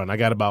playoff run, I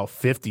got about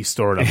 50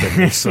 stored up in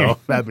me, so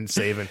I've been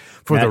saving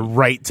for the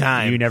right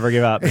time. You never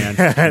give up, man.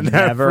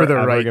 Never for the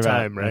right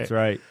time, right? That's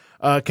right.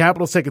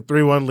 Capitals take a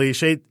 3-1 lead.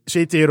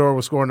 Shea Theodore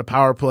was scoring a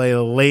power play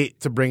late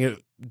to bring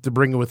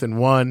it within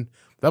one.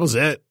 That was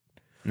it.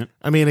 Yep.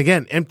 I mean,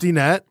 again, empty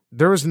net.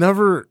 There was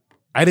never.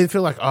 I didn't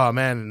feel like, oh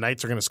man, the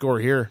Knights are going to score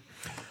here.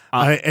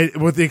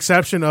 With the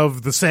exception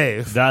of the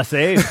save. The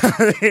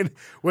save.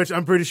 Which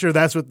I'm pretty sure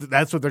that's what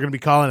they're going to be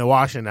calling in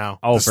Washington now.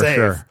 Oh, the for save.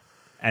 sure.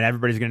 And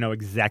everybody's going to know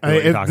exactly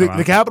what you're talking about.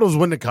 The Capitals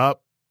win the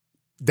cup.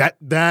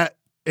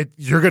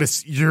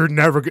 You're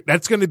never.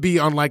 That's going to be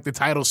on like the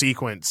title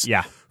sequence.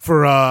 Yeah.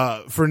 For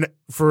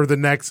the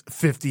next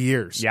 50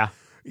 years. Yeah.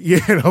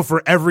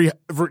 For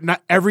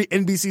not every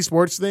NBC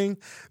Sports thing,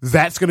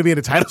 that's going to be in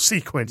a title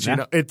sequence. Yeah. You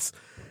know,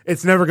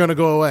 it's never going to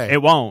go away.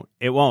 It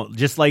won't.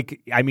 Just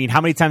like, I mean, how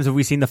many times have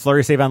we seen the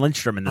flurry save on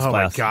Lindstrom in this playoffs?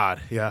 Oh my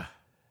God, yeah.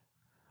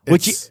 You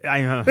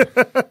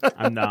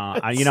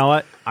know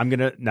what? I'm not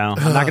going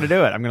to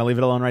do it. I'm going to leave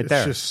it alone right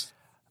there.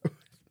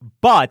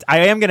 But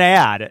I am going to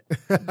add,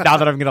 now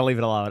that I'm going to leave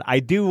it alone, I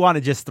do want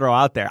to just throw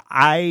out there,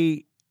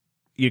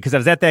 because I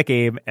was at that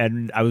game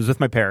and I was with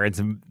my parents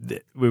and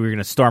we were going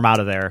to storm out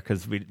of there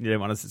because we didn't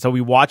want to. So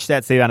we watched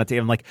that save on a team.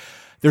 I'm like,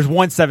 there's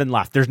 1-7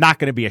 left. There's not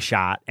going to be a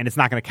shot and it's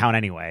not going to count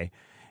anyway.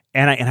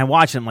 And I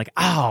watched it. I'm like,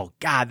 oh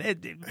God,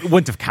 it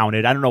wouldn't have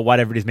counted. I don't know what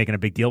everybody's making a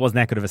big deal. It wasn't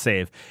that good of a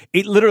save.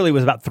 It literally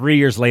was about 3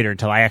 years later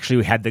until I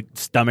actually had the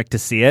stomach to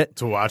see it.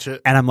 To watch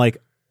it. And I'm like,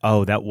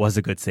 oh, that was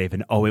a good save.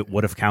 And it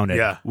would have counted.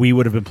 Yeah. We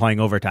would have been playing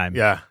overtime.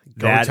 Yeah.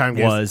 That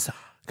was.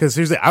 Because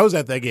seriously, I was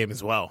at that game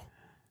as well.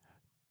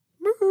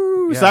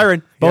 Yeah.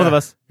 Siren, both of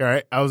us. All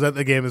right. I was at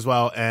the game as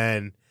well,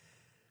 and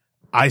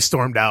I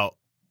stormed out.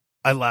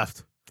 I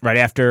left. Right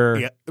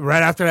after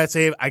that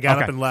save, I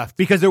got up and left.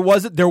 Because there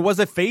was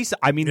a face.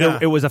 I mean,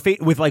 it was a face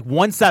with like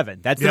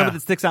 1-7. That's the number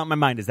that sticks out in my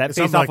mind. Is that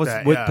face off was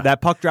with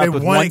that puck drop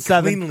with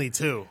 1-7 cleanly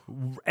too.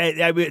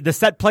 The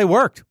set play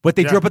worked. What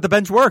they drew up at the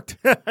bench worked.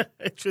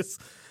 It's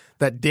just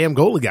that damn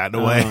goalie got in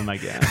the way. Oh my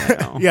God!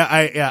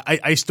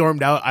 I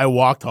stormed out. I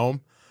walked home.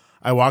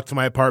 I walked to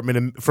my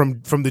apartment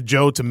from the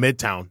Joe to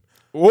Midtown.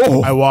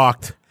 Oh, I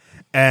walked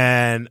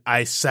and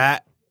I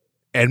sat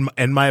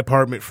in my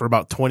apartment for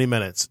about 20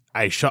 minutes.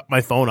 I shut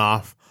my phone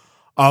off.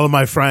 All of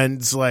my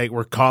friends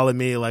were calling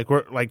me,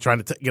 we're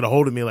trying to get a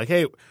hold of me,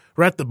 hey,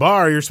 we're at the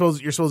bar. You're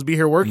supposed to be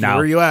here working. No. Where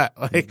are you at?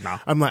 No.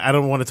 I'm like, I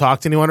don't want to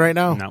talk to anyone right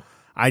now. No.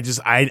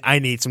 I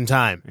need some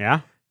time.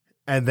 Yeah.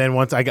 And then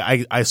once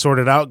I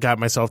sorted out, got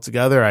myself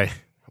together, I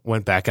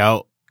went back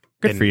out.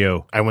 Good for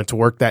you. I went to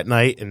work that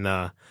night,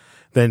 and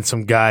then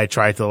some guy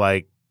tried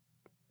to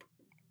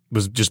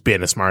was just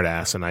being a smart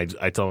ass, and I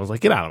told him, I was like,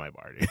 get out of my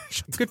bar, dude.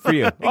 Good for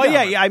you. Oh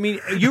yeah. I mean,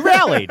 you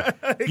rallied.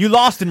 You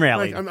lost and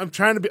rallied. I'm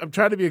trying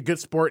to be a good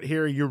sport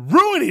here. You're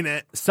ruining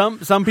it. Some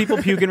people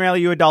puke and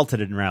rally. You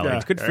adulted and rallied.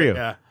 Yeah, good for you.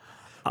 Yeah.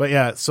 But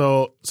yeah,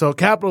 so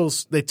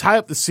Capitals, they tie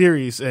up the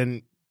series,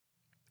 and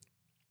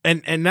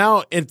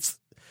now it's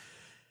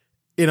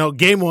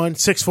game 1,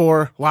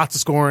 6-4, lots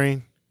of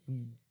scoring.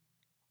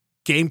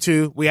 Game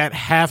 2, we had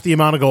half the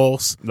amount of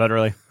goals.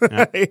 Literally.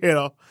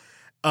 Yeah.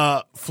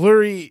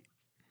 Fleury.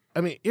 I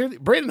mean,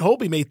 Braden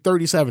Holtby made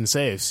 37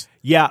 saves.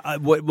 Yeah,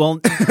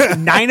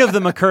 9 of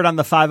them occurred on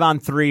the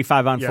 5-on-3,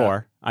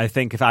 5-on-4. I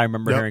think, if I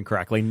remember hearing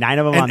correctly, 9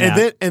 of them on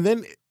that. And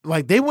then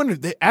they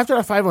went after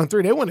that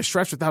 5-on-3. They went a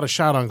stretch without a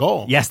shot on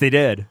goal. Yes, they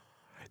did.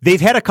 They've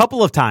had a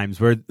couple of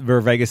times where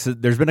Vegas.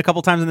 There's been a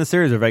couple times in the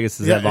series where Vegas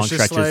has had long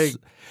stretches.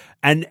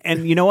 And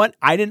you know what?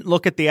 I didn't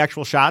look at the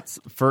actual shots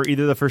for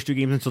either of the first 2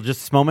 games until just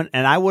this moment.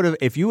 And I would have,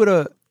 if you would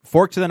have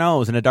fork to the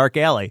nose in a dark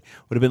alley,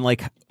 would have been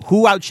like,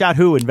 who outshot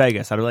who in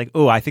Vegas? I'd be like,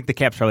 oh, I think the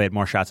Caps probably had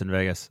more shots in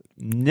Vegas.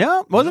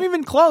 No, wasn't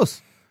even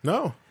close.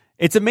 No.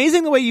 It's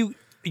amazing the way you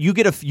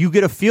get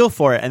a feel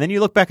for it, and then you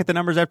look back at the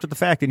numbers after the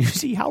fact, and you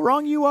see how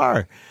wrong you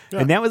are. Yeah.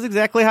 And that was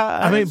exactly how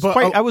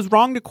I was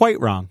wrong to quite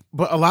wrong.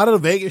 But a lot of the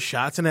Vegas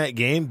shots in that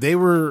game, they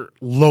were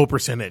low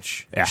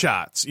percentage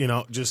shots.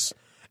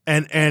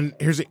 And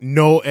here's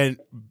and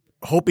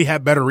Holtby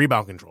had better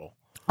rebound control.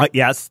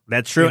 Yes,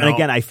 that's true. And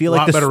again, I feel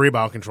like better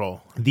rebound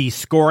control. The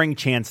scoring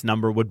chance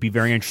number would be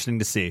very interesting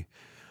to see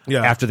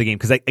after the game,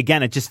 because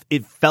again,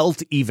 it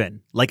felt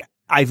even. Like,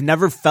 I've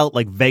never felt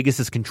like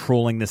Vegas is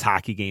controlling this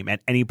hockey game at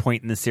any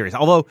point in the series.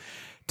 Although,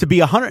 to be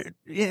 100,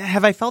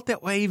 have I felt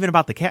that way even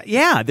about the Caps?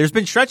 Yeah, there's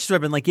been stretches where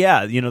I've been like,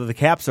 the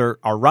Caps are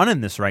running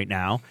this right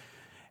now,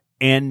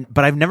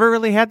 but I've never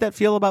really had that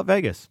feel about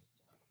Vegas.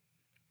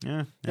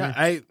 Yeah.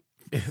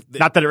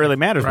 Not that it really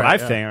matters what I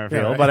think or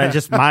feel, but I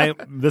just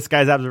this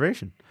guy's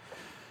observation.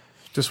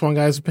 Just one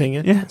guy's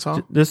opinion. Yeah, that's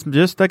all.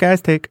 Just the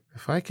guy's take.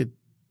 If I could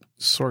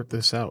sort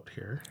this out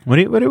here, what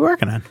are you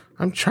working on?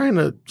 I'm trying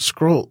to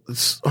scroll.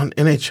 It's on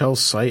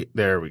NHL's site.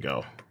 There we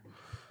go.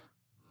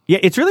 Yeah,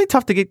 it's really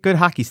tough to get good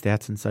hockey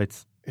stats and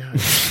sites. Yeah,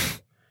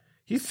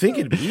 you think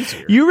it'd be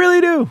easier? You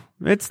really do.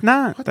 It's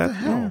not. What the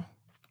hell? Yeah.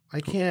 I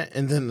can't.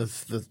 And then the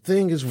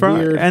thing is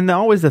weird. And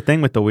always the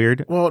thing with the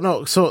weird. Well,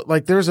 no. So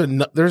there's a.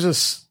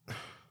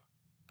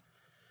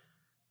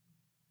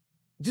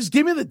 Just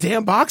give me the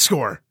damn box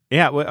score.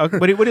 Yeah. What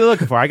are you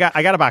looking for? I got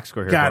a box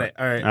score here. Got it.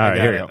 All right.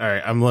 Here we go. All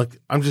right.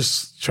 I'm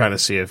just trying to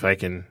see if I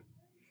can.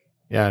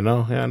 Yeah.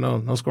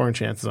 No scoring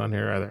chances on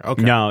here either.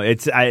 Okay. No.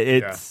 It's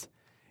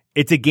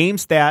It's a game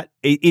stat.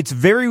 It's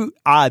very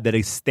odd that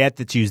a stat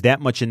that's used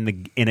that much in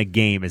a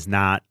game is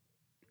not.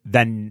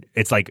 Then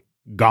it's like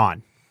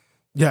gone.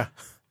 Yeah.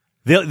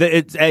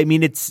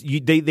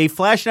 They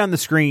flash it on the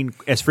screen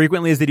as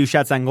frequently as they do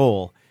shots on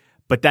goal,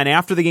 but then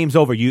after the game's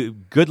over,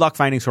 good luck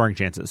finding scoring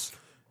chances.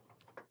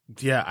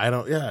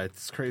 Yeah,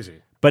 it's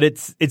crazy. But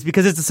it's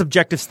because it's a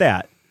subjective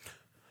stat.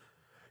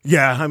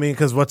 Yeah, I mean,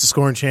 because what's a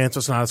scoring chance?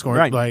 What's not a scoring?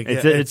 Right. Like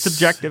It's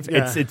subjective.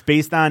 Yeah. It's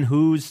based on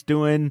who's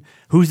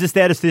the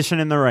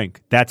statistician in the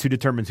rink. That's who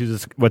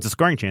determines what's a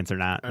scoring chance or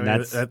not. And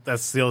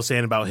that's the old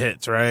saying about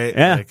hits, right?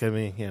 Yeah. Like, I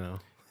mean,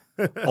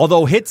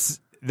 Although hits,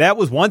 that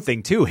was one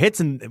thing too. Hits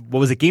in what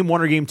was it, game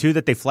 1 or game 2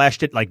 that they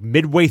flashed it like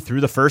midway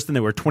through the first and they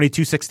were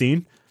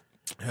 22-16.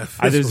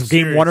 Either it was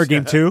game 1 or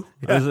game 2.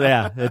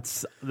 That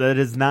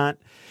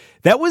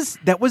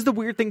was the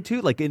weird thing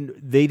too. Like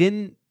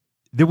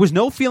there was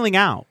no feeling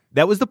out.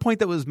 That was the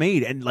point that was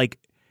made, and like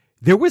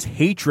there was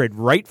hatred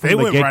right from the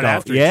get-go. Right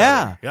after each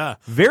other. Yeah,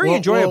 very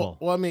enjoyable.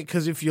 Well, I mean,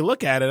 because if you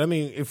look at it, I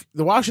mean, if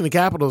the Washington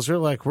Capitals are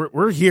like,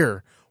 we're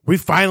here, we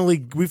finally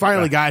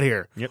got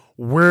here. Yep.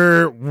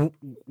 We're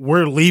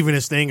leaving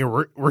this thing,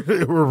 or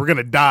we're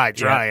gonna die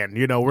trying.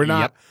 Yep.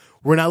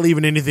 We're not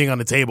leaving anything on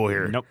the table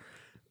here. Nope.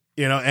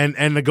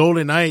 And the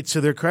Golden Knights, to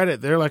their credit,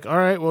 they're like, all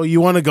right, well,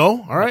 you want to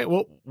go? All right,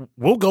 well,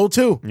 we'll go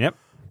too. Yep.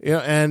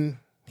 And.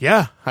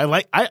 Yeah, I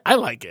like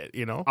it,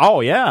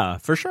 Oh, yeah,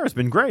 for sure. It's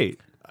been great.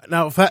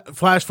 Now,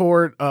 flash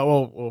forward,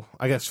 I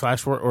guess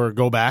flash forward or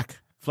go back.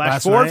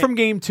 Flash forward from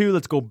game 2.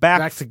 Let's go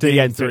back to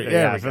game 3.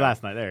 Yeah, for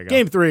last night. There you go.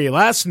 Game 3,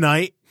 last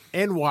night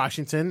in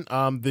Washington,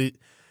 the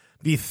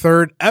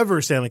third ever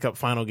Stanley Cup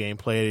final game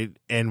played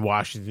in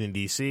Washington,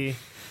 D.C.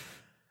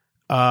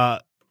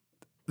 The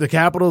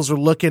Capitals are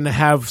looking to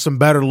have some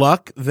better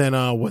luck than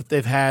what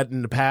they've had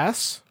in the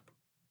past.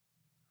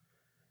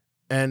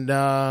 And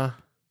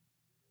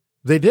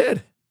they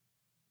did.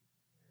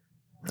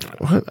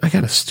 What? I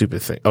got a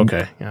stupid thing.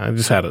 Okay. Yeah, I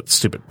just had a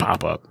stupid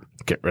pop-up.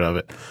 Get rid of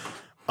it.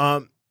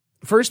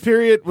 First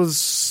period had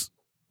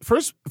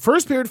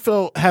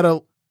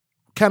a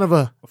kind of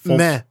a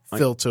meh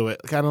feel to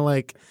it. Kind of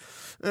like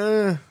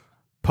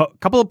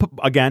couple of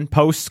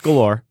posts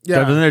galore.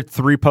 Yeah. Wasn't there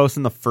 3 posts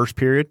in the first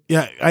period?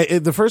 Yeah,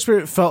 the first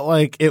period felt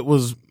like it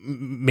was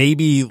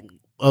maybe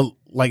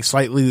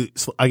slightly.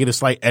 I get a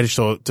slight edge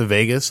to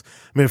Vegas.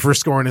 I mean, for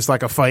scoring, it's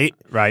like a fight,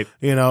 right?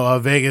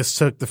 Vegas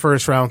took the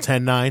first round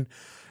 10-9,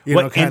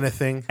 kind of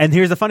thing. And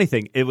here's the funny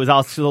thing: it was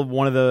also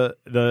one of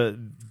the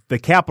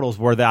Capitals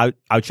where they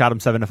outshot them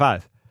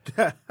 7-5.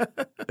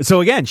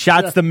 So again,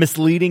 shots the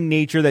misleading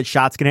nature that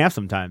shots can have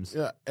sometimes.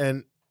 Yeah,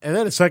 and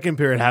then the second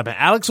period happened.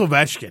 Alex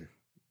Ovechkin,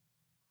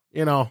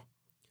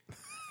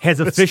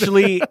 has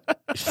officially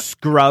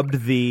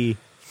scrubbed the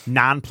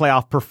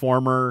non-playoff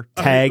performer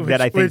tag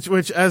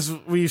which as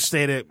we've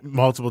stated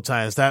multiple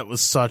times, that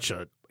was such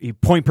a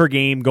point per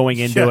game going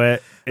into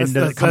it and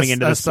coming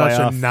into the playoff.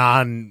 Such a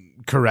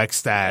non-correct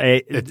stat.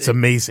 It's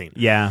amazing.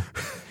 Yeah.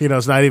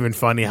 It's not even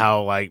funny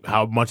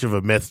how much of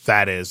a myth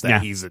that is,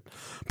 that he's a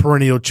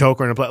perennial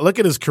choker in a play. Look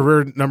at his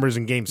career numbers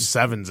in game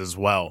 7s as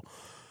well.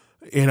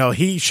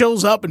 He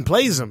shows up and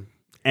plays them.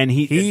 And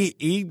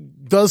he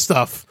does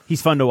stuff.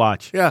 He's fun to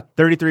watch. Yeah.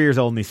 33 years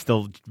old and he's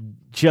still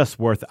just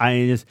worth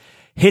just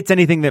hits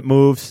anything that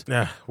moves.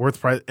 Yeah,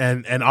 worth price.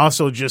 And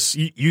also just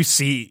you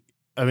see,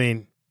 I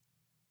mean,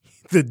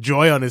 the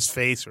joy on his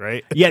face,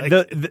 right? Yeah,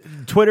 the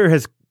Twitter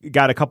has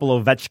got a couple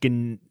of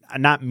Ovechkin,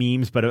 not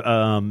memes, but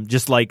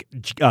just like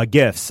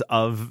gifs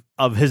of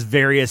his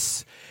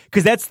various,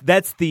 because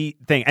that's the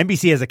thing.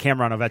 NBC has a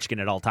camera on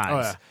Ovechkin at all times. Oh,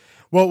 yeah.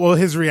 Well,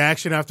 his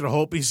reaction after the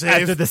Holtby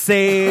save. After the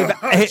save.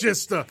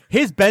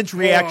 His bench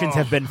reactions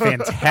have been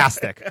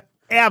fantastic.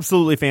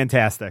 Absolutely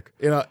fantastic.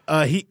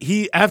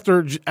 He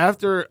after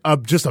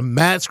just a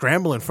mad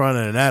scramble in front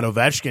of the net,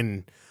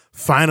 Ovechkin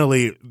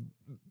finally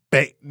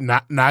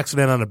knocks it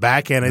in on the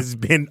backhand. Has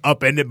been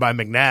upended by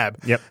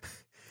McNabb. Yep,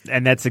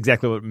 and that's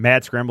exactly what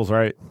mad scrambles,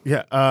 right?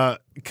 Yeah,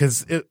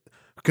 because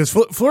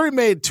Fleury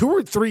made 2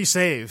 or 3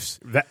 saves.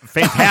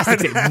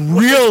 Fantastic,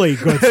 really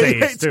good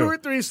saves too. 2 or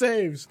 3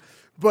 saves,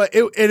 but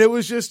it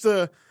was just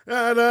we're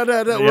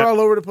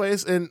all over the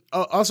place. And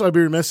also, I'd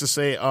be remiss to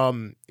say,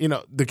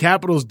 the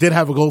Capitals did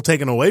have a goal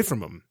taken away from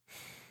them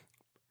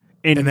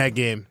in that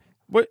game.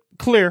 What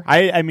clear?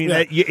 I mean,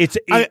 I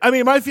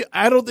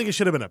don't think it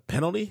should have been a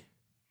penalty.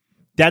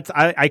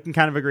 I can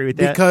kind of agree with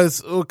that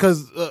because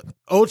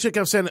Oshie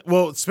kept saying,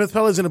 "Well, Smith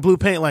Pelly's in the blue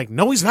paint." Like,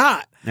 no, he's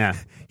not. Yeah,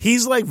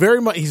 he's like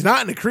very much. He's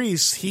not in the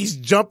crease. He's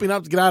jumping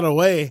up to get out of the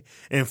way,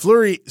 and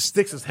Fleury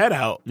sticks his head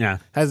out. Yeah,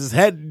 has his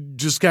head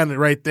just kind of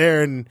right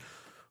there, and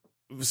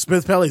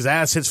Smith Pelly's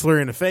ass hits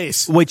Fleury in the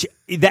face.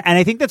 And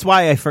I think that's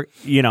why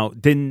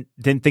didn't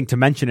think to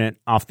mention it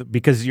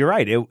because you're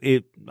right.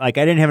 It like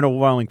I didn't have an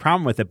overwhelming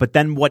problem with it, but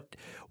then what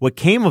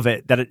came of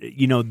it that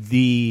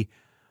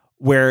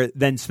where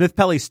then Smith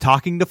Pelly's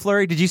talking to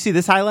Fleury. Did you see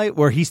this highlight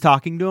where he's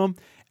talking to him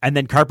and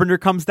then Carpenter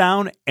comes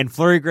down and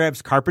Fleury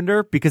grabs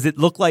Carpenter because it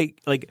looked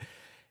like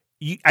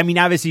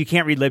obviously you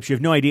can't read lips. You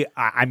have no idea.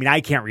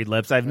 I can't read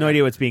lips. I have no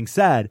idea what's being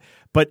said.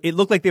 But it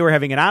looked like they were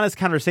having an honest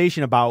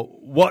conversation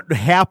about what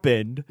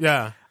happened.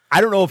 Yeah.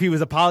 I don't know if he was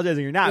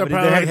apologizing or not. Yeah, but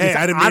probably they had hey,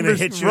 I didn't mean to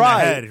hit you in the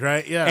head,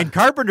 right? Yeah. And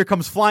Carpenter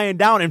comes flying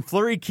down, and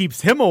Fleury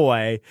keeps him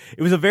away.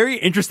 It was a very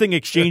interesting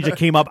exchange that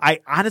came up.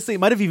 I honestly, it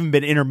might have even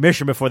been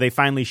intermission before they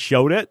finally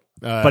showed it.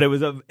 But it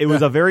was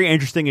a very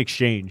interesting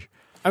exchange.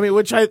 I mean,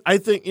 which I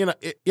think,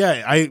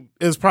 it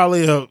was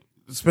probably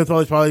Smith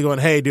Pelly's probably going,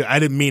 hey, dude, I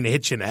didn't mean to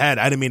hit you in the head.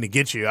 I didn't mean to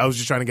get you. I was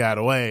just trying to get out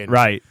of the way. And,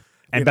 right.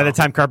 And by the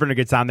time Carpenter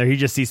gets on there, he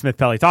just sees Smith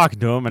Pelly talking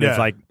to him, and it's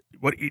like,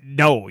 "What?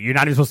 No, you're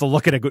not even supposed to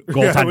look at a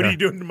goaltender. Yeah, what are you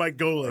doing to my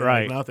goalie?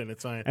 Right. Nothing.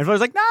 It's fine. And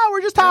Fleury's like, "No,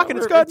 we're just talking.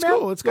 It's good, man.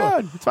 Cool. It's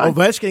good. It's fine."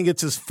 Ovechkin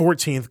gets his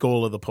 14th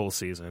goal of the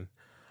postseason.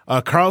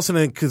 Carlson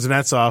and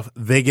Kuznetsov,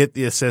 they get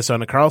the assist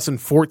on it. Carlson,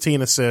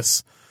 14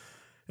 assists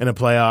in the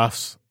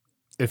playoffs,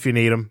 if you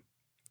need them.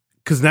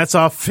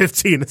 Kuznetsov,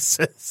 15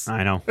 assists.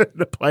 I know. In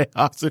the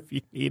playoffs, if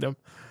you need them.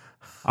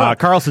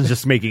 Carlson's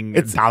just making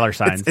dollar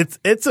signs.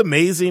 It's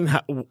amazing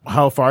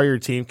how far your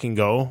team can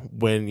go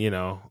when,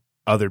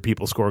 other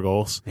people score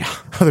goals. Yeah.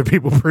 Other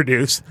people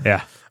produce.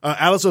 Yeah.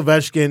 Alex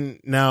Ovechkin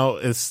now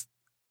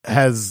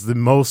has the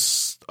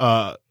most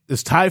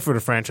is tied for the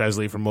franchise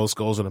lead for most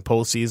goals in a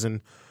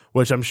postseason,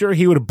 which I'm sure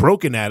he would have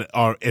broken that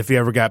if he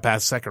ever got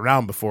past the second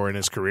round before in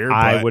his career.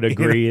 I would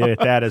agree with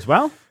that as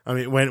well. I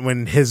mean,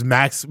 when his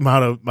max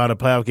amount of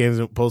playoff games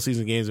and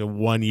postseason games in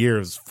 1 year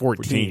is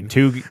 14.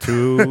 Two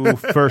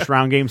first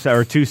round games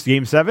or 2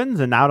 game sevens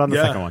and out on the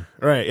second one.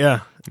 Right. Yeah.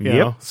 You Yep.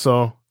 know,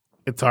 so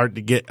it's hard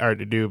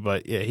to do,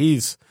 but yeah,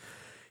 he's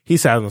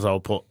having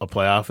himself a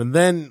playoff. And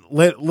then a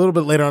little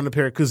bit later on in the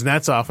period,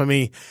 Kuznetsov. I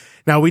mean,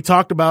 now we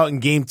talked about in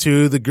game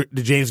 2 the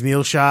James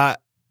Neal shot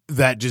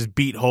that just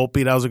beat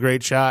Holtby. That was a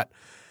great shot.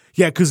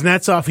 Yeah,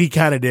 Kuznetsov, he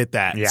kind of did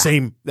that. Yeah.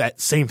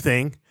 Same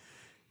thing.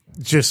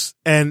 Just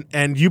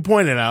and you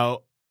pointed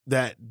out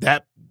that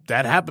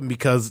happened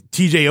because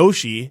TJ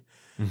Oshie,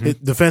 his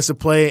defensive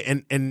play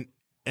and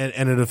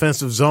a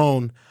defensive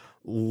zone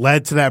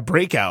led to that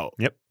breakout.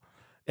 Yep.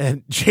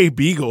 And Jay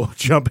Beagle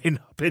jumping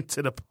up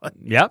into the play.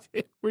 Yep.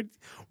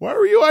 Why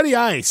were you on the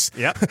ice?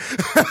 Yep.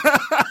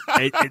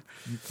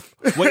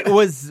 it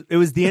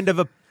was the end of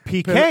a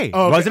PK,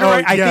 wasn't it?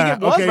 Right? I think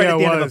it was right at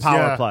the end of a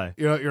power play.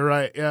 You're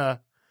right. Yeah.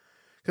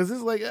 Because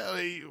it's like,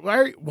 why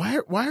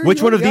are which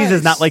you one on of the these ice?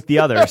 is not like the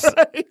others?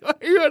 Why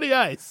are you on the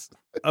ice?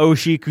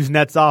 Oshie,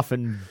 Kuznetsov,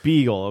 and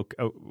Beagle.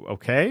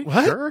 Okay,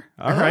 What? Sure,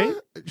 all right,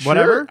 Sure,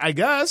 whatever. I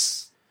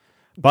guess.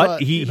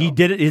 But he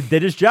did it. He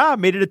did his job.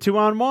 Made it a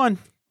 2-on-1.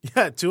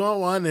 Yeah,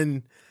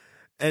 2-on-1,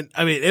 and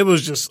I mean it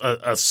was just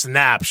a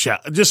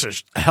snapshot, just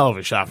a hell of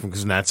a shot from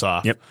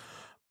Kuznetsov.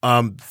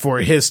 Yep. For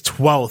his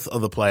 12th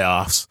of the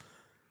playoffs,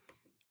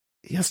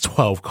 he has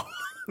 12 goals.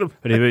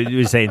 But he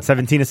was saying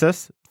 17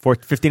 assists,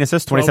 15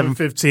 assists, 27,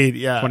 15,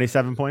 yeah,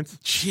 27 points.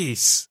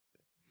 Jeez.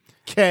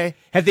 Okay.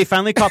 Have they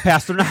finally caught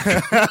Pasternak?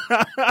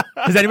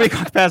 Has anybody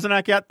caught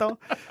Pasternak yet, though?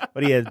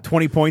 But he had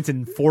 20 points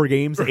in 4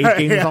 games, 8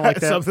 games, something like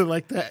that. Something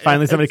like that.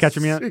 Finally, somebody catch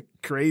him yet?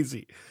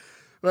 Crazy.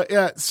 But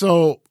yeah,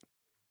 so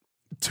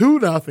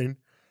 2-0.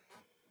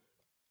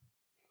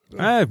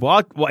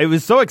 Well, it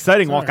was so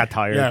exciting. Walt got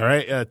tired. Yeah,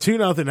 right.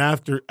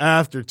 2-0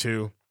 after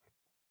 2.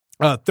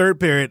 Third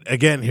period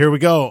again. Here we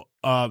go.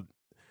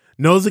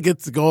 Noza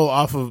gets the goal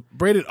off of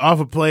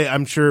play.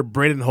 I'm sure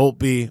Braden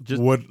Holtby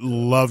would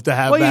love to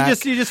have. Well,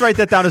 back. you just write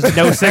that down as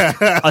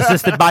Nosek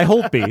assisted by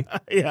Holtby.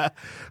 Yeah,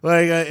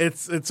 like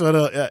it's sort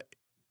of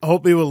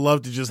Holtby would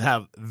love to just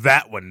have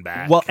that one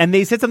back. Well, and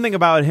they said something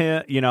about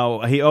him.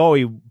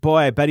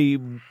 I bet he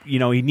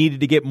needed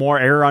to get more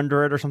air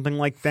under it or something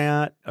like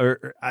that,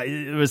 or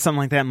it was something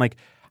like that. I'm like,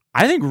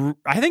 I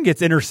think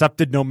it's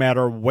intercepted no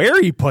matter where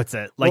he puts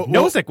it. Like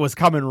Nosek was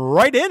coming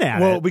right in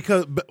at it.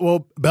 Because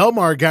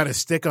Belmar got a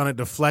stick on it,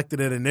 deflected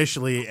it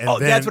initially, and then,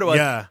 that's what it was.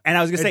 Yeah, and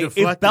I was gonna say, if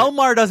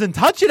Belmar doesn't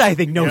touch it, I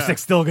think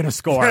Nosek's still gonna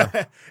score.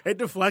 It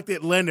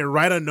deflected, landed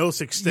right on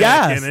Nosek's stick,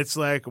 yes. And it's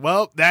like,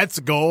 well, that's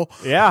a goal.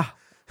 Yeah,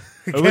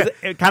 it was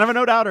kind of a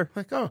no doubter.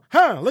 Like,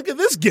 look at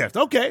this gift.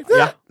 Okay,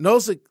 yeah.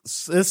 Nosek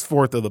is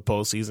 4th of the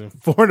postseason,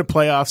 4 in the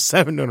playoffs,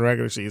 7 in the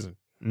regular season.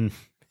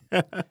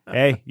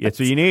 Hey, that's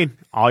what you need.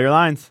 All your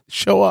lines.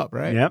 Show up,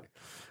 right? Yep.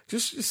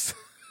 Just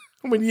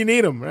when you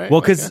need them, right? Well,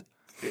 because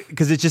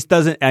it just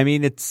doesn't. I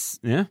mean, it's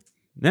yeah.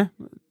 I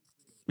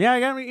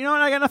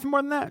got nothing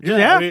more than that.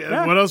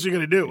 Yeah. What else are you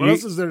gonna do? What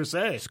else is there to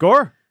say?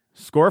 Score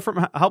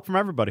from help from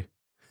everybody.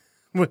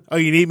 Oh,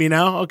 you need me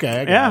now?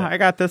 Okay. I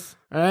got this.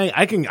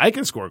 I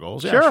can score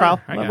goals. Yeah, sure.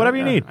 Whatever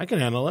you need. I can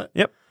handle it.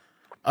 Yep.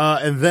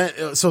 And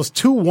then so it's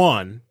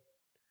 2-1,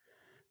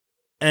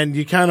 and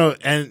you kind of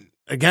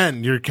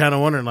Again, you're kind of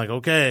wondering, like,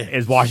 okay,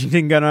 is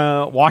Washington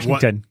gonna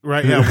Washington?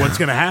 Right? Yeah. What's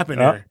gonna happen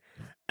here?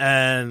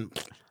 And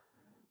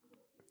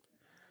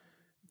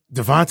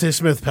Devontae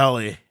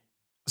Smith-Pelly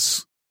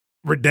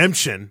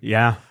redemption.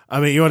 Yeah. I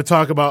mean, you want to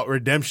talk about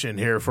redemption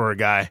here for a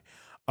guy?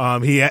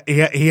 He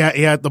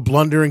had the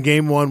blunder in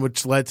game 1,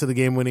 which led to the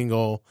game-winning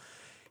goal.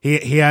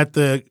 He had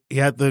the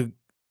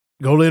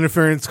goal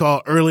interference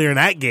call earlier in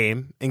that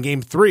game, in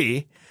game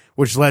 3,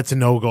 which led to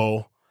no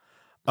goal.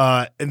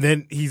 And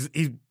then he's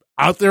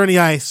out there on the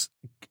ice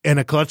in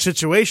a clutch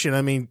situation.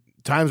 I mean,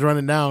 time's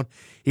running down.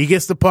 He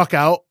gets the puck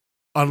out,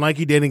 unlike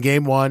he did in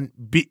game one.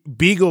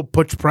 Beagle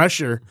puts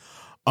pressure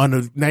on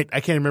the night.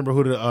 I can't remember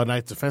who the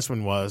Knights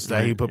defenseman was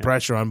that he put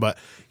pressure on, but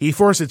he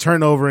forced a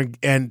turnover,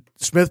 and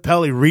Smith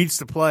Pelly reads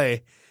the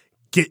play,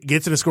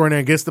 gets in the scoring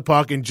area, gets the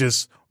puck, and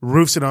just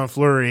roofs it on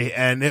Fleury,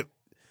 and it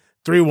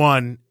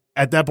 3-1.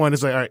 At that point,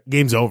 it's like, all right,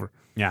 game's over.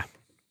 Yeah.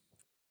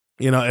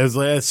 You know, it was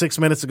like 6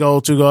 minutes ago,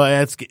 2 go,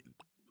 it's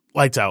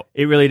lights out.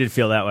 It really did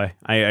feel that way.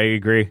 I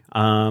agree.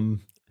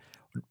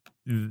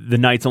 The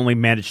Knights only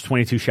managed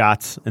 22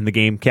 shots in the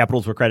game.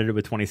 Capitals were credited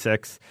with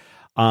 26.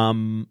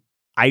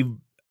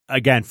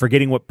 Again,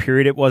 forgetting what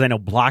period it was, I know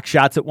block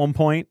shots at one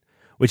point,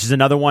 which is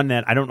another one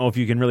that I don't know if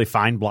you can really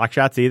find block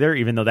shots either,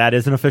 even though that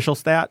is an official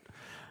stat.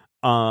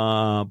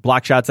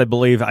 Block shots,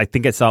 I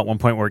think I saw at one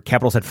point where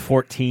Capitals had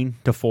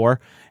 14-4.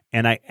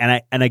 And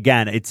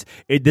again,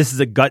 this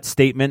is a gut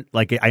statement.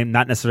 Like, I'm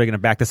not necessarily going to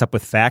back this up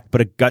with fact, but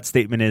a gut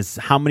statement is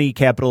how many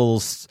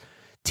Capitals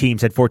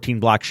teams had 14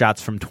 block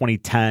shots from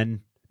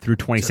 2010 through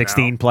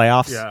 2016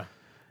 playoffs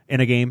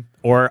in a game,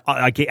 or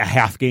a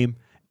half game.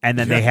 And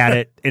then they had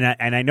it,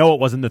 and I know it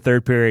wasn't the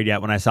third period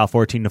yet when I saw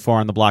 14-4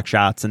 on the block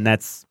shots, and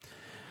that's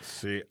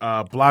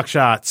block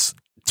shots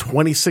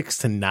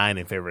 26-9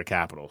 in favor of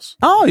Capitals.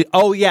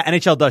 Oh yeah,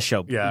 NHL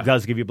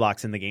does give you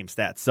blocks in the game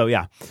stats. So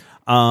yeah,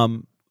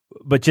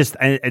 but just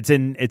it's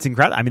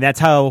incredible. I mean,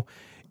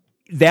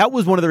 that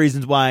was one of the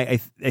reasons why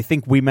I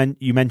think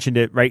you mentioned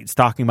it, right? It's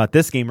talking about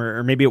this game,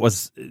 or maybe it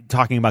was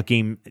talking about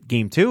game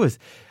 2 is.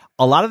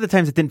 A lot of the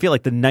times it didn't feel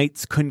like the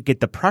Knights couldn't get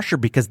the pressure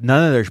because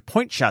none of their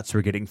point shots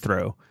were getting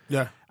through.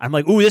 Yeah. I'm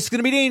like, ooh, this is going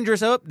to be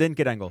dangerous. Oh, didn't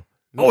get angle.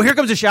 Oh, here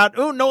comes a shot.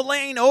 Oh, no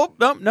lane. Oh,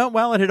 no.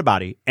 Well, it hit a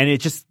body. And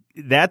it just,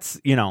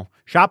 that's,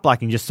 shot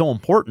blocking just so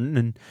important.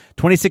 And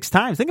 26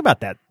 times, think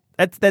about that.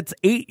 That's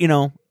 8,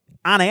 on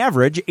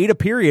average, 8 a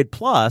period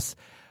plus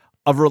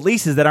of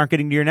releases that aren't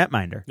getting to your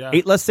netminder. Yeah.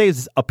 8 less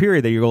saves a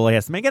period that your goalie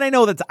has to make. And I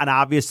know that's an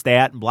obvious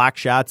stat, and block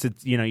shots,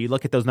 it's, you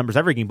look at those numbers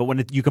every game. But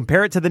when you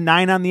compare it to the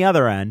 9 on the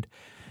other end,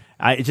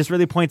 it just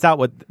really points out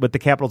what the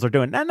Capitals are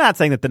doing. I'm not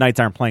saying that the Knights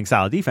aren't playing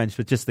solid defense,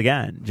 but just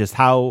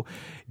how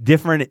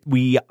different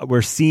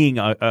we're seeing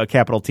a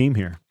Capital team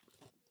here.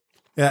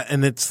 Yeah,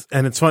 and it's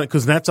funny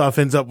because Netsov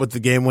ends up with the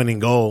game-winning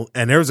goal,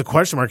 and there was a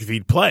question mark if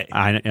he'd play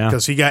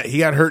because he got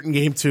hurt in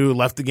game 2,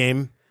 left the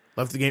game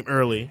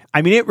early.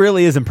 I mean, it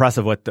really is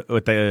impressive what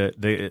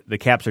the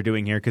Caps are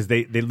doing here because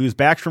they lose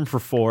Backstrom for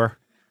 4,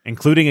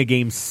 including a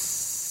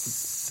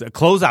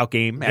closeout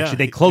game. Actually,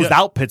 they closed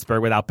out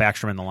Pittsburgh without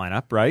Backstrom in the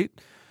lineup, right?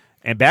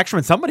 And Backstrom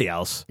and somebody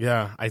else.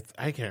 Yeah, I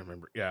can't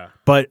remember. Yeah.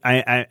 But,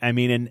 I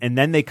mean, and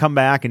then they come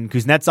back, and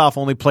Kuznetsov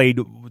only played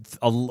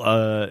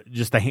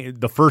just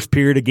the first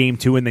period of game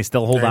 2, and they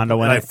still hold on to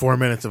win. Like 4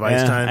 minutes of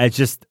ice time. It's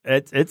just,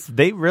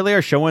 they really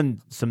are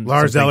showing some.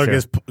 Lars Eller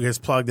gets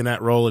plugged in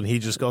that role, and he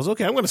just goes,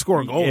 okay, I'm going to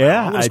score a goal.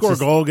 Yeah. I'm going to score a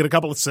goal, get a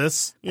couple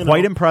assists.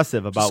 Quite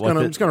impressive about I'm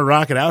just going to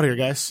rock it out here,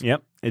 guys.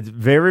 Yep. It's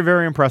very,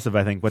 very impressive,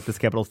 I think, what this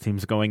Capitals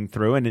team's going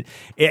through. And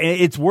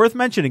it's worth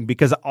mentioning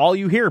because all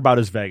you hear about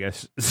is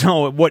Vegas.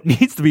 So what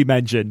needs to be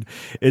mentioned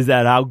is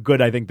that how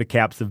good I think the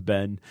Caps have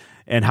been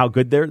and how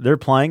good they're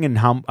playing and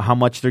how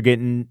much they're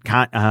getting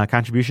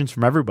contributions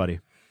from everybody.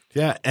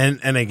 Yeah,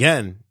 and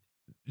again,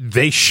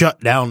 they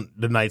shut down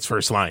the Knights'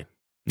 first line.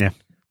 Yeah.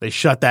 They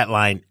shut that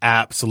line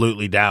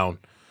absolutely down.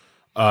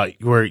 Where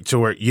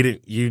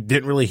you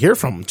didn't really hear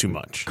from them too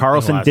much.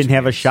 Carlson didn't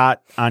have a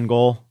shot on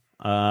goal.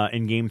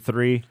 In game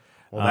 3.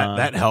 Well,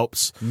 that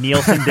helps.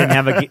 Nielsen didn't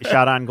have a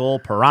shot on goal.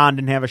 Perron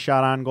didn't have a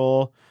shot on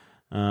goal.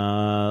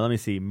 Let me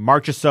see.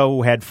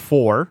 Marchessault had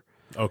 4.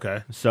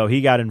 Okay. So he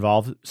got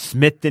involved.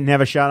 Smith didn't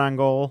have a shot on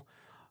goal.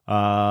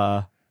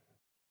 Halla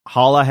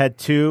had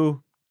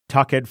 2.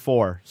 Tuck had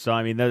 4. So,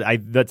 I mean,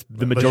 that's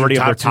the majority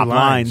of their top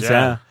lines.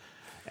 Yeah.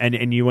 And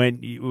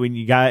when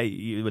you got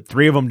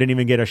 3 of them didn't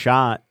even get a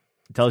shot.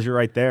 It tells you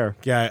right there.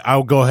 Yeah,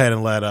 I'll go ahead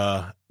and let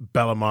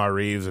Bellemare,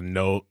 Reeves, and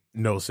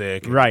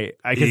Nosek, right?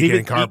 Because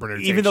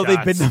even though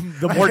they've been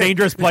the more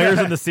dangerous players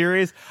in the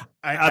series,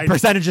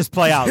 percentages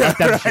play out. Let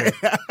them shoot.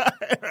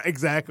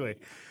 Exactly.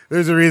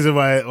 There's a reason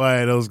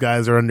why those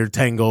guys are under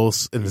 10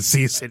 goals in the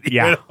season.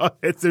 Yeah,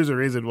 there's a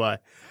reason why.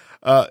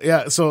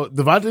 So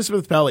Devontae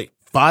Smith-Pelly,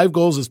 5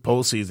 goals this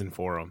postseason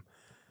for him.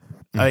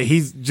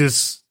 He's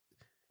just.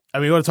 I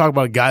mean, you want to talk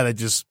about a guy that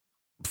just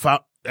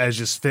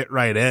fit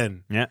right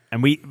in. Yeah,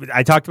 and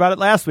I talked about it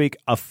last week.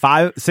 A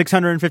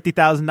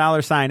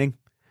 $650,000 signing.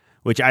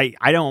 Which I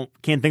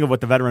can't think of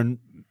what the veteran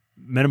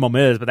minimum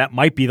is, but that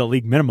might be the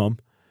league minimum.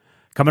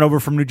 Coming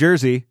over from New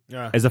Jersey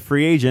as a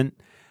free agent,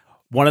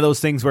 one of those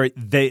things where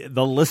the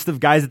list of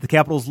guys that the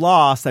Capitals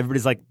lost,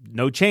 everybody's like,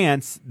 no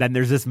chance. Then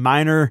there's this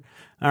minor,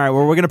 all right,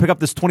 well, we're going to pick up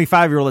this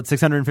 25-year-old at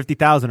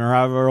 $650,000 or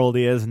however old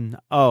he is, and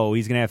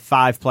he's going to have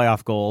 5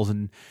 playoff goals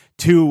and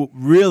 2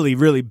 really,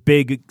 really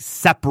big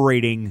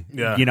separating,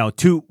 1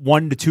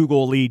 to 2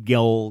 goal lead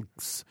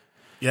goals.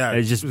 Yeah,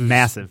 it's just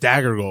massive.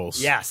 Dagger goals.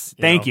 Yes,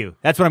 thank you.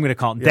 That's what I'm going to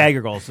call them,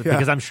 dagger goals,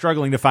 because I'm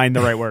struggling to find the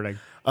right wording.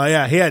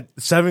 Yeah, he had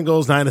 7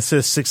 goals, 9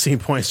 assists, 16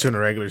 points during the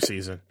regular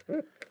season.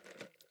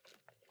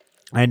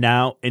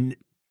 And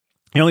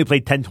he only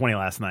played 10-20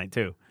 last night,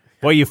 too.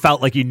 Boy, you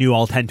felt like you knew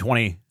all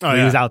 10-20 when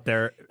he was out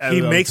there.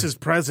 He makes his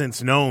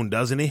presence known,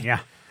 doesn't he? Yeah.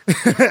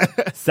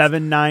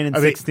 7, 9, and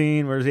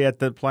 16. Where's he at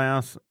the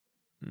playoffs?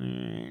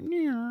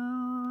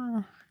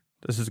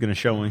 This is going to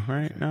show me,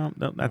 right? No,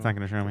 that's not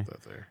going to show me.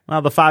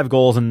 Well, the 5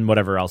 goals and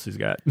whatever else he's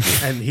got.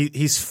 And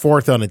he's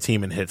 4th on the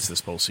team in hits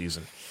this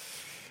postseason.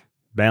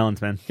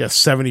 Balance, man. He has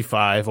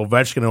 75.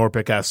 Ovechkin and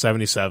Orpik has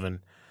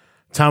 77.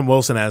 Tom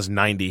Wilson has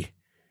 90.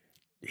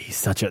 He's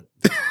such a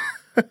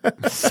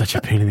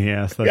pain in the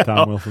ass, that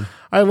Tom Wilson.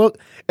 I look,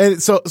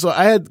 and so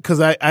I had, because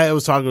I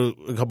was talking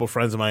to a couple of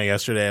friends of mine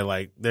yesterday, and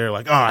like they're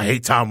like, "Oh, I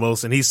hate Tom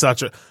Wilson. He's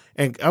such a,"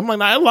 and I'm like,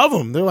 "I love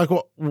him." They're like,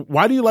 "Well,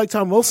 why do you like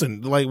Tom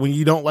Wilson? Like when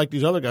you don't like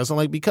these other guys?" I'm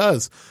like,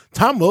 "Because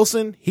Tom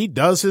Wilson, he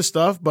does his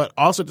stuff, but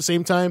also at the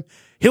same time,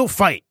 he'll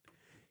fight.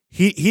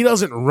 He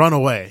doesn't run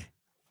away."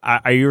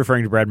 Are you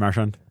referring to Brad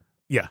Marchand?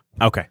 Yeah.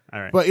 Okay.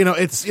 All right. But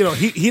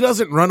he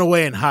doesn't run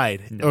away and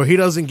hide, or he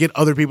doesn't get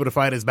other people to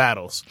fight his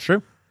battles.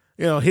 True.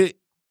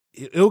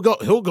 He'll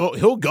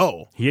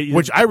go.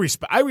 Which I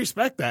respect. I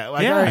respect that.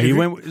 Like, yeah, he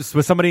went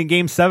with somebody in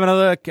Game 7 of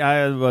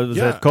the was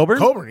it Coburn?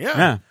 Coburn,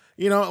 yeah.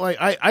 Like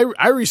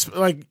I respect.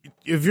 Like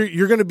if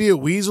you're going to be a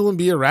weasel and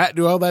be a rat,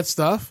 do all that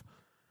stuff,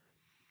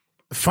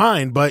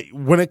 fine. But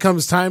when it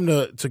comes time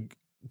to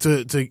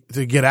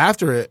get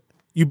after it,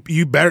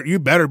 you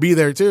better be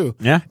there too.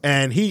 Yeah.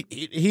 And he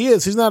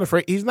is. He's not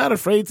afraid. He's not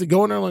afraid to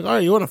go in there like, all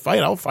right, you want to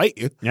fight? I'll fight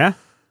you. Yeah.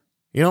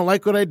 You don't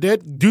like what I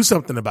did? Do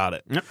something about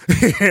it. Yep.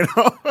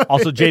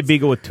 Also, Jay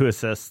Beagle with 2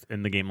 assists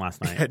in the game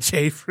last night.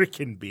 Jay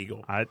freaking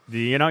Beagle.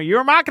 You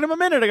were mocking him a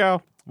minute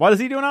ago. What is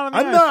he doing on the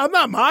ice? I'm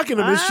not mocking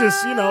him. It's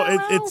just,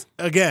 it's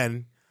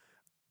again.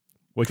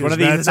 Which one of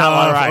these is not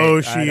all right?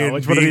 Oshie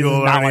and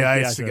Beagle on the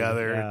ice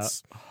together. Yeah.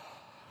 It's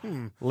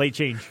late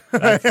change.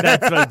 That's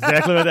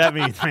exactly what that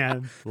means,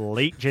 man.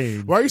 Late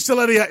change. Why are you still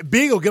on the ice?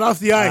 Beagle, get off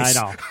the ice.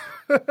 I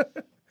know.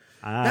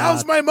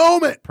 Now's my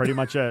moment. Pretty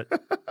much it.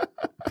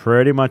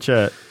 Where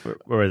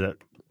is it?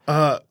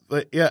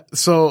 But yeah.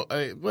 So,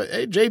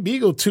 hey, Jay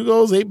Beagle, 2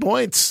 goals, 8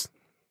 points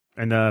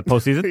in the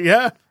postseason.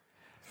 Yeah.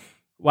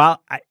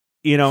 Well,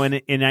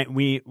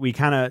 we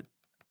kind of,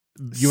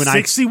 you and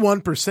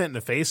 61% in the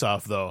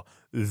faceoff though.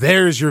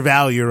 There's your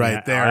value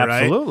right there.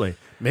 Absolutely.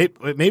 Right?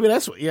 Maybe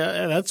that's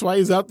why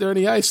he's out there on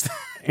the ice.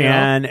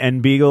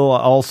 And Beagle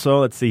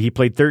also, let's see, he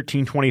played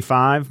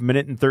 13-25,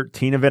 minute and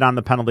 13 of it on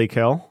the penalty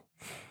kill.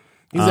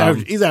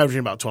 He's averaging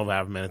about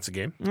 12.5 minutes a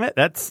game.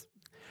 That's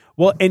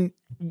well, and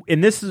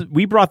this is,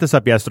 we brought this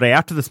up yesterday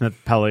after the Smith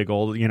Pelly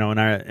goal. In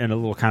a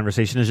little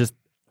conversation, is just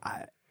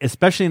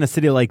especially in a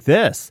city like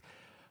this,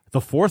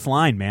 the fourth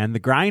line, man, the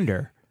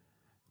grinder.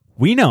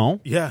 We know,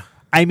 yeah.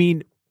 I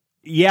mean,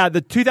 yeah,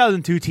 the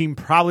 2002 team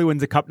probably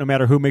wins the cup no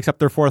matter who makes up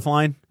their fourth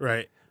line,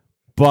 right?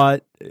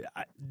 But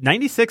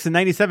 96 and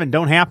 97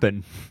 don't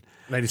happen.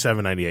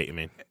 97, 98, you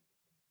mean?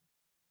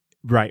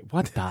 Right.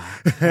 What the?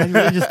 Did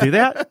you just do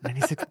that?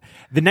 96.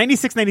 The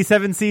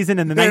 96-97 season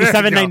and the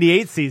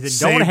 97-98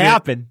 season don't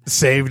happen.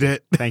 Saved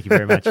it. Thank you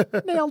very much.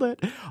 Nailed it.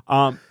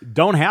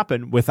 Don't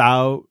happen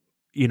without,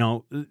 yeah.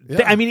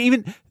 I mean,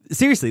 even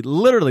seriously,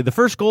 literally the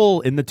first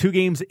goal in the 2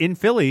 games in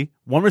Philly,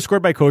 one was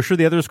scored by Kosher,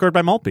 the other was scored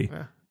by Maltby.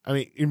 Yeah. I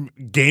mean, in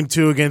Game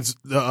 2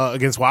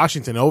 against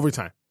Washington,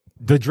 overtime.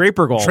 The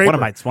Draper goal, one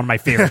of my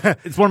favorite.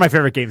 It's one of my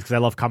favorite games because I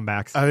love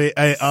comebacks. I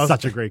mean,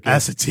 such a great game.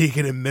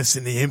 Asatikin and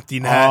missing the empty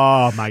net.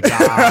 Oh my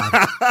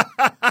god,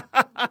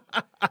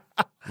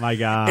 my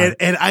god!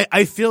 And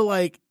I feel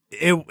like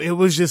it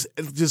was just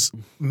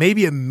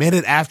maybe a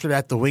minute after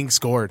that the Wings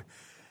scored,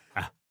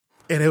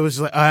 and it was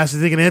like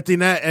Asatikin empty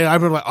net, and I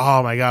was like,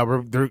 oh my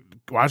god,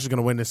 Washington's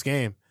gonna win this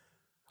game.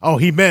 Oh,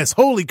 he missed!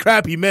 Holy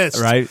crap, he missed!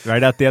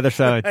 Right out the other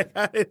side.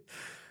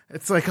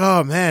 It's like,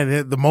 oh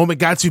man, the moment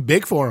got too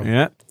big for him.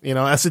 Yeah.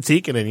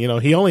 Esatikin, and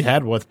he only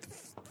had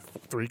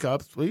 3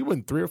 cups. Well, he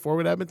won 3 or 4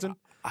 with Edmonton.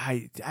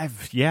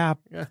 Yeah,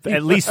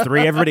 at least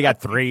 3. Everybody got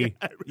 3.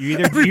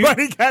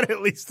 Everybody got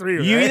at least 3.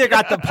 Right? You either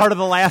got the part of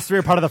the last 3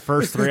 or part of the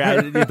first 3.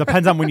 It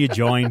depends on when you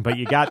join, but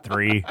you got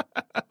 3.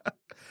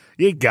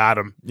 You got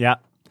them. Yeah.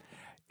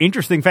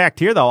 Interesting fact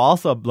here, though.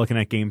 Also looking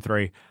at Game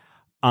 3,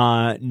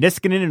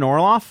 Niskanen and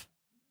Orlov.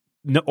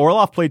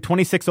 Orlov played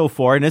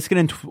 26-04,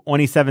 Niskanen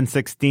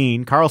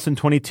 27-16, Carlson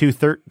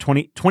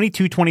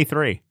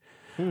 22-23.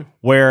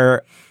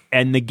 Where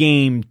in the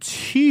Game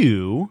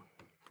 2,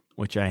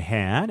 which I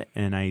had,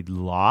 and I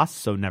lost,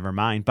 so never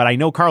mind. But I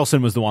know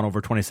Carlson was the one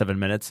over 27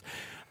 minutes.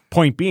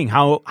 Point being,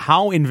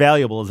 how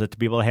invaluable is it to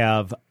be able to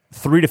have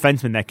 3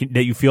 defensemen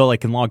that you feel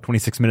like can log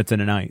 26 minutes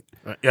in a night?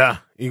 Yeah,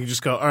 you can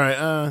just go, all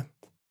right,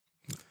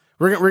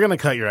 we're gonna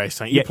cut your ice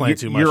time. You playing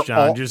too much,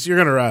 John. You're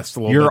gonna rest a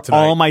little bit tonight.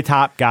 You're all my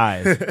top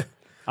guys.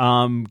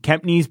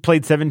 Kempney's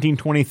played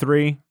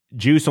 17-23.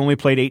 Juice only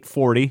played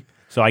 8-40.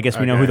 So I guess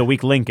we know who the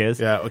weak link is.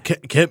 Yeah,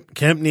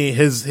 Kempney,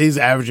 he's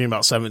averaging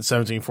about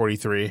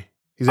 17-43.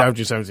 He's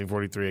averaging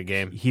 17-43 a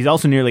game. He's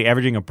also nearly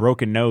averaging a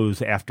broken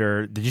nose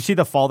after. Did you see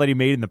the fall that he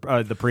made in the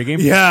pregame?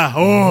 Yeah,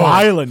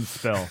 violent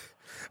spill.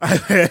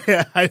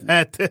 I've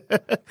had to.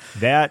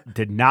 That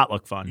did not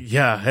look fun.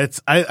 Yeah,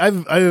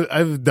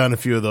 I've done a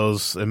few of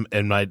those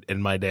in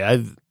my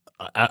day.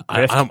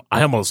 I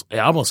almost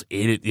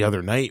ate it the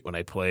other night when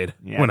I played.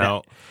 Went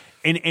out.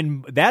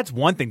 And that's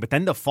one thing, but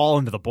then to fall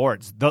into the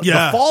boards. The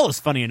fall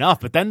is funny enough,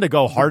 but then to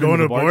go hard into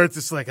the boards,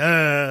 it's like,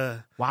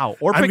 wow.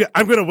 I'm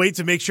going to wait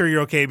to make sure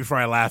you're okay before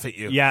I laugh at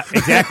you. Yeah,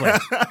 exactly.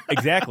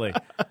 Exactly.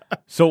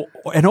 So,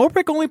 and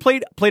Orpik only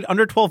played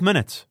under 12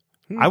 minutes.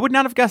 I would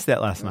not have guessed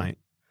that last night.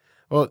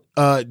 Well,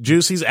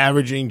 Juicy's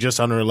averaging just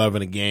under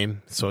 11 a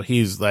game. So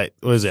he's like,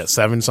 what is that,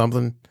 7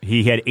 something?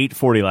 He had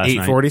 840 last night.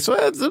 840,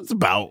 so that's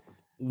about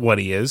what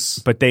he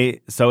is. But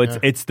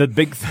it's the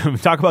big,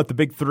 talk about the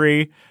big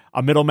three,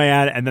 a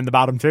middleman, and then the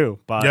bottom two.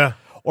 But yeah.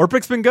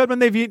 Orpik's been good when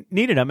they've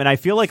needed him, and I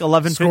feel like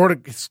 11 scored a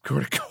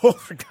goal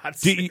for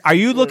God's sake. Are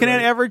you looking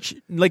at average?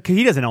 Like,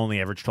 he doesn't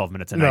only average 12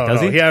 minutes a night,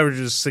 does he? He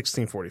averages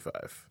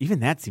 16:45.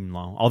 Even that seemed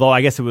low. Although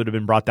I guess it would have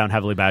been brought down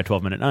heavily by a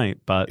 12-minute night.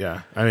 But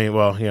yeah, I mean,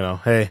 well,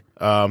 hey,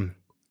 and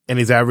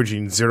he's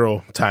averaging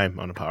 0 time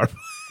on a power play.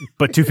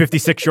 But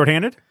 256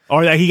 shorthanded?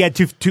 Or he had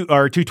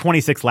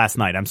 226 last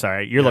night. I'm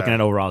sorry. You're looking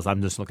at overalls.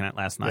 I'm just looking at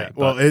last night. Yeah.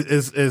 Well,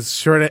 is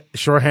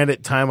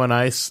shorthanded time on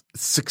ice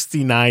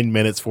 69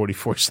 minutes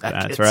 44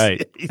 seconds. That's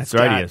right. That's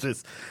right. He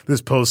is.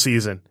 This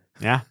postseason.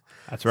 Yeah,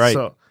 that's right.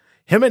 So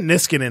him and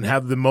Niskanen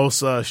have the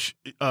most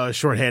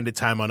shorthanded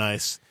time on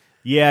ice.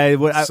 Yeah.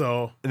 That's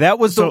what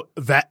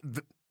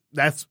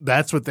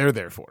they're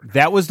there for.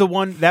 That was the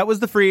one. That was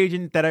the free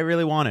agent that I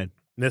really wanted.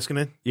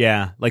 Niskanen.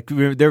 Yeah, like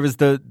there was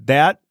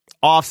that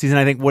offseason,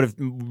 I think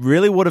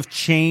would have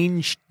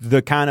changed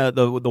the kind of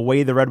the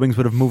way the Red Wings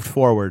would have moved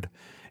forward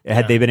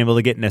had they been able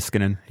to get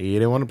Niskanen. He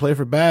didn't want to play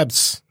for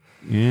Babs.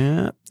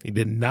 Yeah, he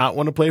did not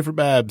want to play for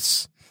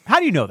Babs. How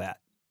do you know that?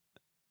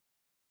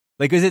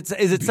 Like, is it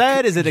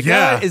said? Is it a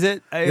guy? Is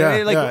it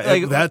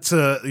like that's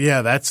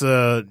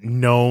a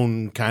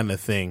known kind of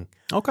thing.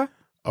 Okay,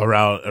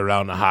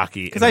 around the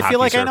hockey, because I feel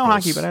like circles. I know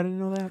hockey, but I didn't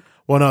know that.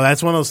 Well, no,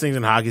 that's one of those things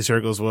in hockey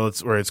circles.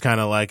 Where it's kind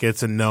of like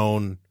it's a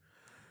known.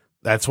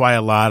 That's why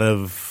a lot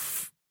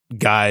of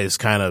guys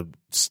kind of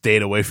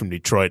stayed away from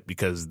Detroit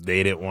because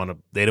they didn't want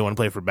to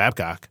play for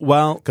Babcock.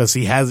 Well, because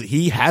he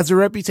has a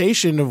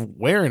reputation of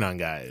wearing on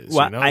guys.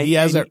 Well, he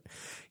has a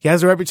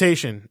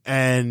reputation,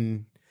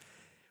 and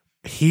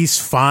he's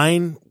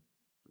fine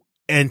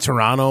in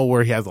Toronto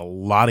where he has a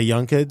lot of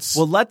young kids.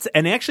 Well,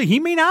 actually he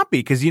may not be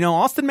because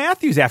Austin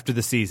Matthews after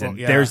the season. Well,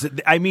 yeah. There's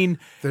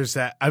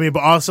that. But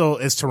also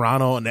it's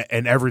Toronto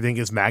and everything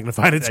is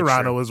magnified in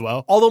Toronto as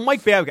well. Although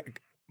Mike Babcock,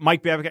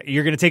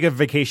 you're going to take a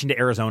vacation to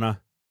Arizona,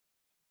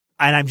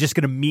 and I'm just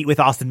going to meet with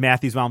Austin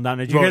Matthews while I'm down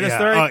there. Did you hear this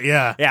story?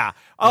 Yeah.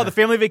 The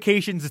family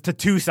vacations to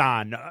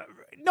Tucson.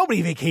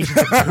 Nobody vacations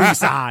to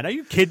Tucson. Are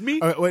you kidding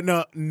me? Wait,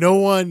 no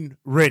one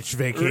rich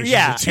vacations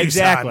to Tucson.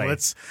 Exactly.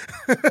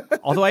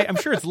 Although I'm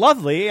sure it's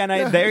lovely. And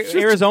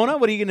Arizona,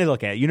 what are you going to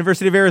look at?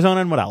 University of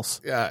Arizona and what else?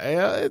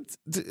 Yeah.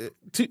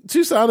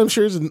 Tucson, I'm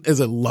sure,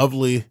 is a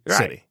lovely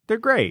city. They're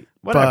great.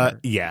 Whatever. But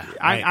yeah,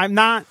 I'm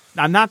not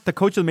the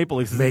coach of the Maple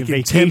Leafs.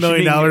 Making $10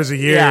 million a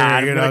year. Yeah,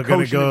 you're not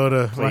going to go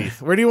to.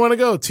 Where do you want to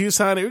go?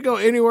 Tucson. We go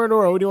anywhere in the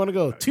world. Where do you want to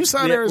go?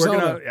 Tucson,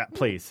 Arizona.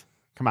 Please.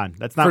 Come on,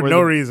 that's not for where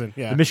no reason.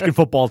 Yeah. The Michigan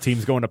football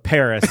team's going to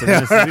Paris,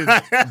 and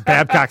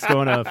Babcock's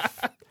going to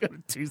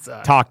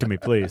Tucson. Talk to me,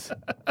 please.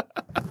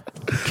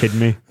 Kidding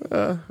me?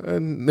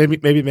 And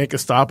maybe make a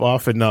stop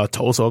off in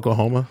Tulsa,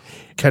 Oklahoma.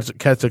 Catch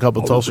a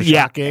couple Tulsa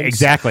Shock games.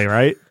 Exactly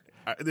right.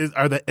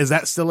 Is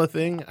that still a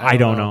thing? I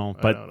don't know,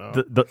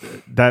 but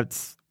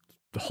that's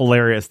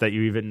hilarious that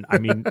you even.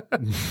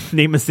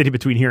 Name a city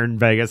between here and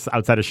Vegas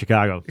outside of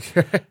Chicago.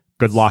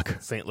 Good luck.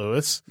 St.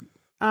 Louis.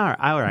 All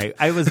right.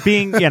 I was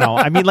being,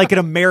 like an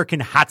American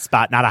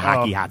hotspot, not a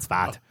hockey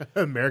hotspot.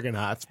 American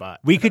hotspot.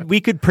 We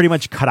could pretty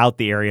much cut out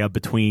the area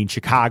between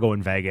Chicago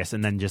and Vegas,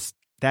 and then just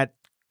that.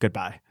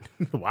 Goodbye.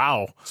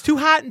 Wow. It's too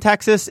hot in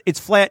Texas. It's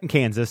flat in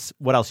Kansas.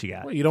 What else you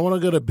got? Well, you don't want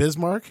to go to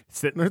Bismarck?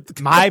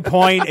 My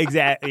point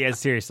exactly. Yeah,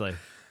 seriously.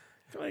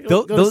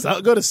 Go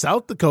to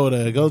South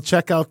Dakota. Go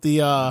check out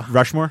the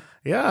Rushmore.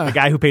 Yeah, the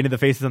guy who painted the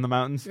faces on the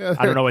mountains. Yeah,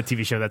 I don't know what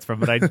TV show that's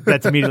from, but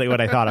that's immediately what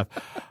I thought of.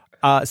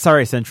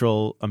 Sorry,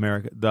 Central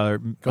America,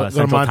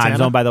 Central Time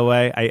Zone. By the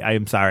way, I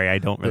am sorry. I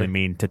don't really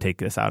mean to take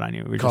this out on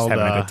you. We're just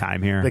having a good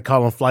time here. They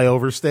call them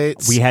flyover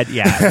states. We had,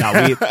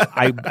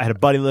 I had a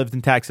buddy who lived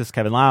in Texas,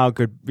 Kevin Lau.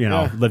 Good,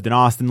 lived in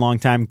Austin a long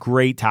time.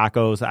 Great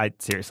tacos. I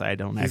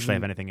don't actually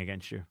have anything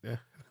against you. Yeah,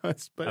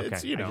 but okay.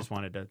 It's, I just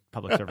wanted a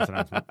public service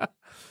announcement.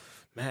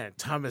 Man,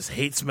 Thomas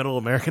hates Middle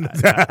America.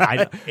 That's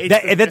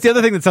the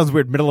other thing that sounds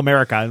weird. Middle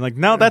America. I'm like,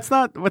 no, that's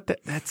not what.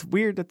 That's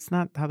weird. That's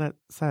not how that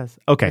says.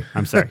 Okay,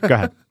 I'm sorry. Go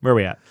ahead. Where are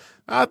we at?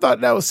 I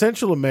thought that was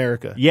Central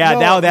America. Yeah,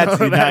 now that's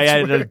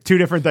two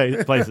different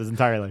places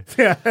entirely.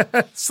 Yeah,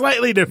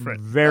 slightly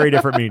different. Very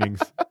different meanings.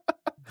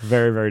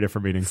 Very, very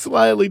different meanings.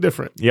 Slightly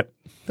different. Yep.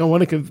 Don't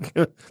want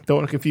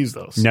to confuse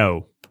those.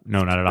 No,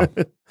 not at all.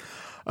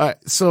 All right.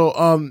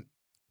 So,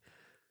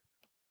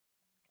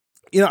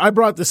 I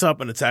brought this up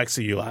in a text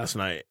to you last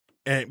night,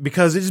 and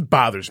because it just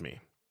bothers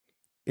me.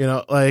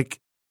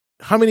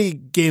 how many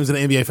games in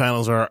the NBA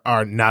Finals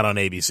are not on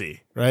ABC,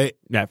 right?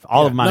 Yeah,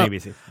 all of them on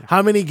ABC.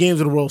 How many games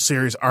in the World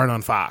Series aren't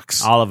on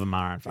Fox? All of them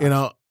are on Fox. You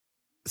know,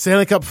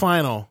 Stanley Cup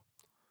Final.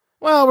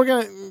 Well, we're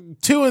gonna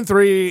 2 and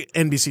 3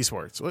 NBC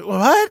Sports.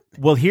 What?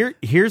 Well,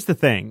 here's the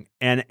thing,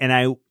 and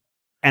I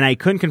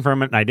couldn't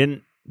confirm it, and I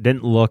didn't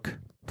look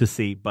to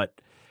see, but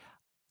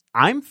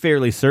I'm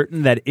fairly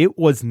certain that it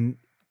was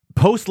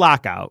post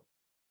lockout.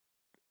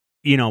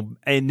 You know,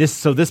 and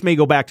this may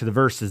go back to the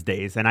Versus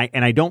days, and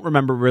I don't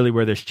remember really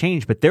where this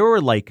changed, but there were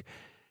like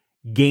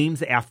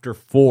games after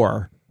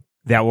 4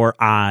 that were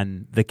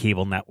on the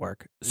cable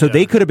network, so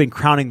they could have been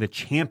crowning the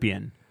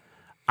champion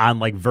on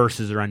like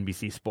Versus or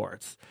NBC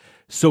Sports.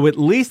 So at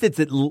least it's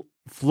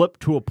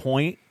flipped to a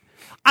point.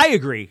 I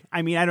agree.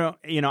 I mean, I don't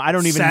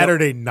even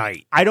Saturday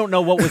night. I don't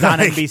know what was on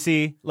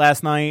NBC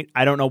last night.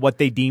 I don't know what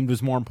they deemed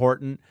was more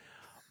important,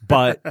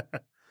 but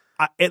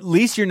at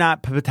least you're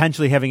not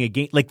potentially having a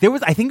game. Like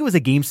I think it was a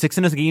game 6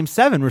 and a game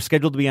 7 were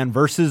scheduled to be on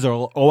Versus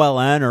or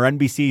OLN or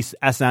NBC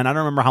SN. I don't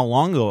remember how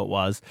long ago it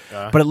was,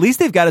 but at least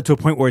they've got it to a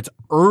point where it's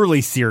early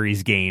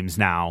series games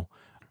now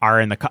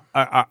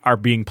are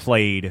being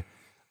played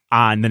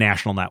on the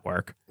national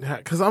network. Yeah,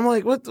 because I'm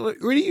like, what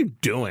are you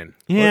doing?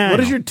 Yeah, what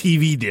does your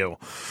TV do?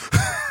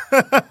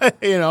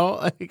 You know,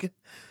 like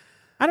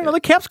I don't know. The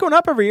cap's going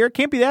up every year. It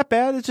can't be that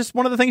bad. It's just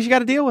one of the things you got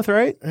to deal with,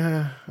 right?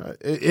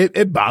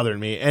 It bothered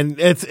me,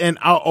 and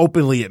I'll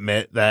openly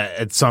admit that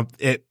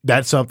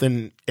that's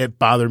something it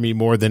bothered me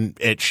more than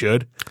it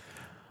should.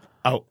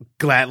 I'll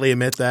gladly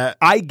admit that.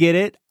 I get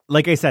it.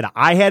 Like I said,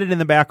 I had it in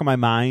the back of my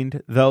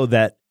mind though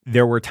that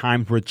there were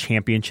times where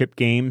championship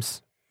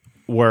games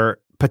were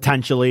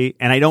potentially,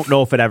 and I don't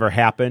know if it ever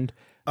happened.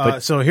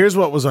 But so here's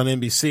what was on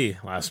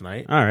NBC last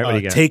night. All right, what do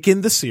you got?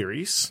 Taken the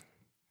series,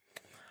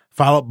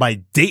 followed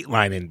by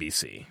Dateline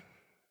NBC.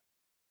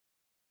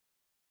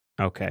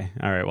 Okay,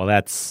 all right. Well,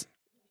 that's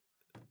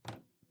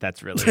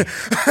really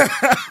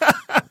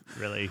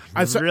really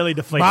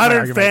deflated.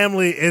 Modern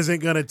Family isn't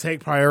going to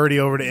take priority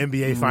over the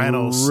NBA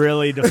Finals.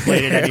 Really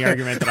deflated any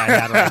argument that I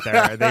had right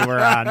there. They were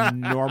on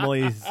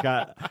normally.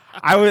 I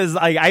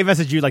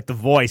messaged you like The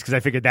Voice because I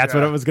figured that's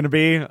what it was going to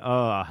be.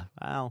 Oh,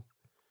 well.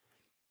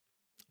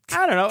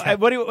 I don't know.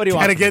 What do you want?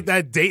 Gotta get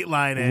that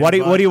Dateline in. What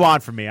do you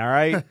want from me? All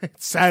right,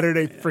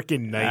 Saturday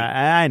freaking night.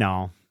 I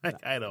know.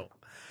 I know.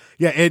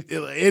 Yeah,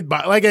 it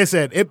like I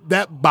said,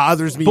 that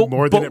bothers me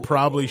more than it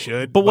probably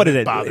should. But what is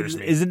it? It bothers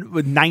me. Isn't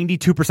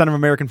 92% of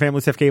American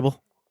families have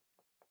cable?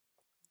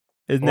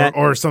 Isn't that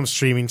or some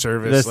streaming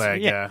service?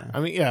 Yeah.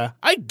 I mean, yeah,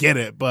 I get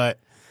it, but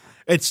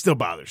it still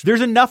bothers me. There's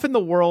enough in the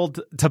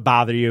world to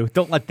bother you.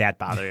 Don't let that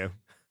bother you.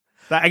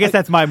 I guess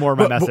that's my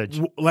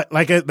message.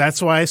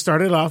 That's why I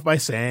started off by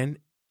saying,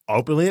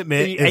 openly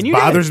admit, And it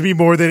bothers me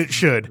more than it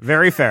should.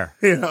 Very fair.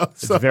 You know,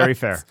 it's very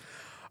fair.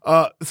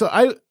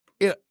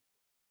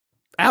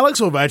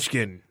 Alex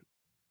Ovechkin,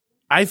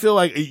 I feel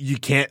like you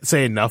can't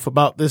say enough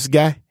about this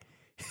guy.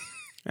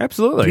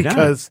 Absolutely,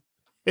 because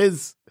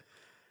his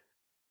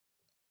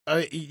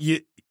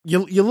you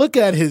look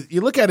at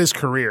his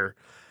career,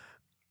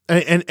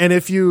 and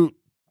if you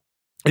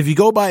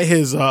go by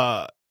his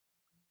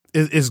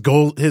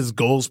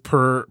goals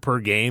per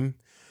game,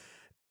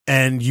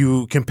 and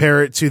you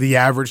compare it to the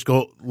average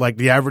goal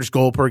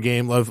per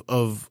game of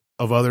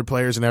other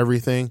players and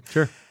everything,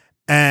 sure,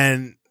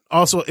 and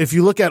also, if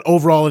you look at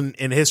overall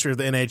in history of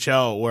the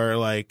NHL, where in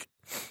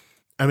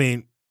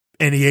the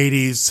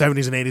 80s,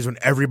 70s, and 80s when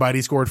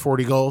everybody scored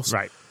 40 goals,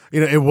 right?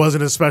 You know, it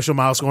wasn't a special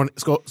milestone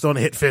to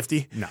hit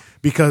 50. No,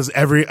 because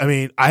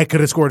I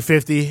could have scored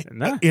 50.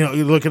 No. You know,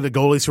 you look at the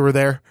goalies who were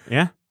there.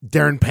 Yeah,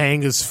 Darren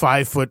Pang is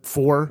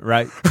 5'4",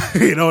 right?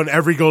 You know, and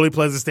every goalie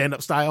plays a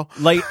stand-up style.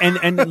 Like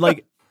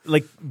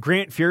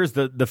Grant Fuhr is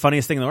the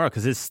funniest thing in the world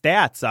because his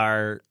stats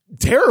are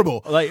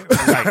terrible. Right.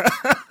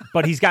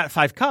 But he's got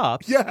 5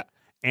 cups. Yeah.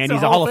 And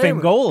he's a Hall of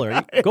Fame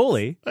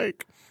goalie.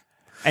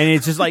 And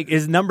it's just like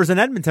his numbers in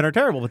Edmonton are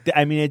terrible. But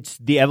it's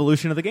the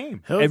evolution of the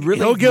game.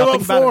 He'll give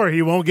up 4.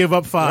 He won't give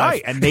up 5.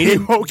 Right. And they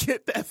didn't won't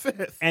get that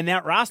 5th. And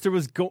that roster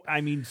was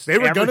they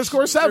were going to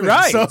score 7.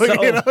 Right. So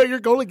your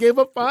goalie gave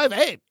up 5.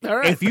 Hey, all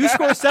right. If you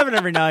score 7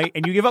 every night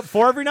and you give up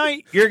 4 every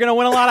night, you're going to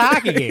win a lot of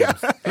hockey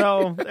games.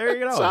 So there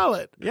you go.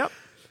 Solid. Yep.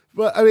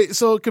 But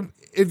so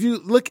if you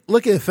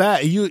look at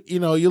that, you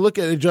look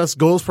at just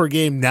goals per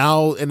game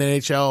now in the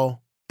NHL.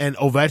 And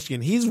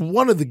Ovechkin, he's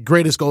one of the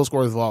greatest goal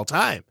scorers of all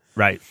time.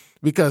 Right.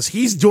 Because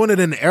he's doing it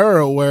in an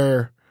era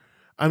where,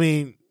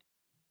 if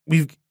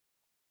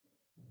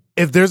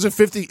there's a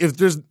 50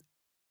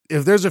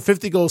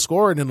 goal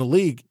scorer in the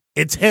league,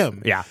 it's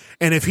him. Yeah.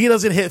 And if he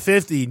doesn't hit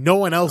 50, no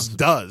one else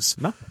does.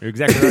 No, you're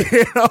exactly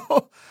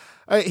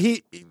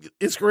right.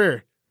 His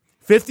career,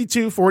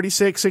 52,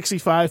 46,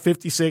 65,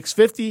 56,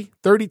 50,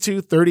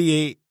 32,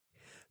 38,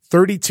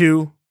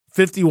 32,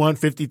 51,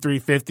 53,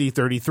 50,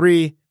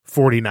 33,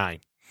 49.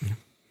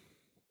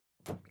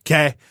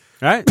 Okay.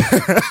 All right.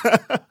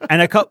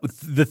 And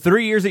the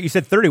 3 years that you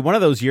said 30, one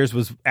of those years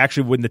was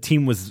actually when the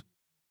team was,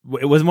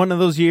 it was one of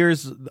those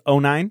years,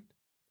 09?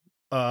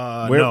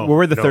 Where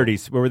were the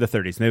 30s? Where were the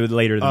 30s? They were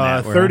later than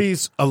that.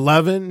 30s,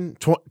 11,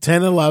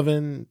 10,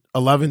 11,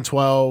 11,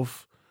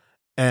 12,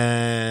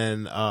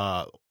 and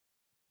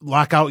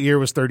lockout year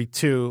was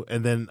 32,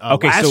 and then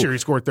last year he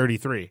scored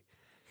 33.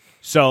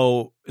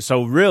 So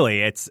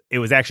really, it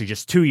was actually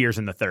just 2 years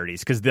in the 30s,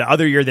 because the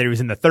other year that he was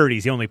in the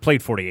 30s, he only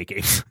played 48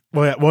 games.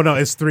 Well, no,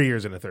 it's 3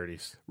 years in the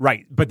 30s.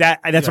 Right, but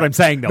that's what I'm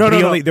saying, though.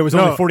 There was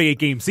only 48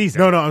 game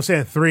season. No, I'm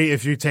saying 3.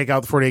 If you take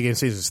out the 48 game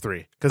season, it's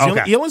 3.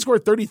 Because he only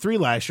scored 33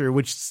 last year,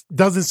 which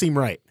doesn't seem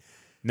right.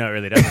 No, it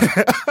really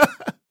doesn't.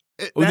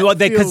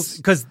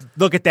 Because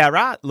look at that,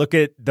 right? Look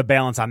at the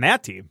balance on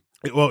that team.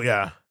 Well,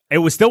 yeah. It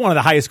was still one of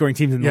the highest scoring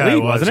teams in the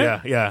league, wasn't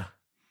it? Yeah.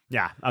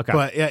 Okay.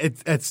 But yeah,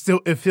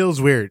 it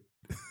feels weird.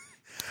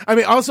 I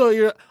mean, also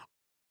you're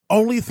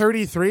only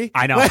 33.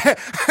 I know.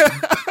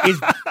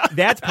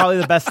 That's probably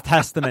the best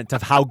testament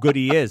of how good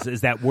he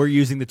is that we're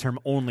using the term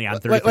only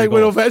on 33 like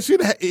goals. When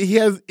Ovechkin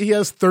he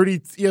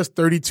has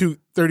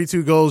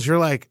 32 goals. You're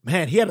like,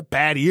 man, he had a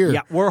bad year.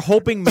 Yeah, we're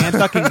hoping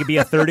Mantha can be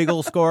a 30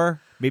 goal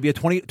scorer, maybe a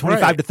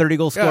 25 to 30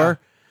 goal scorer.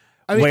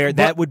 I mean,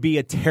 that would be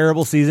a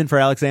terrible season for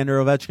Alexander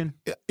Ovechkin.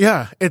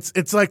 Yeah,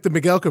 it's like the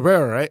Miguel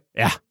Cabrera, right?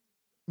 Yeah.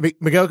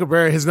 Miguel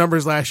Cabrera, his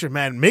numbers last year,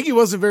 man, Miggy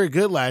wasn't very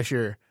good last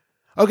year.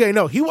 Okay,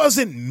 no, he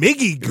wasn't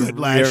Miggy good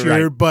last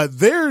year, but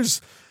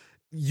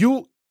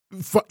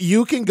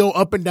you can go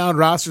up and down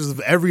rosters of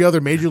every other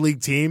major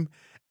league team,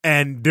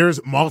 and there's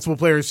multiple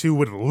players who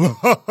would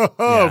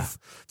love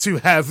to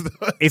have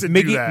if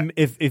Miggy,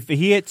 if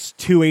he hits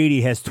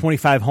 280, has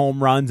 25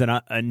 home runs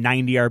and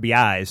 90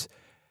 RBIs,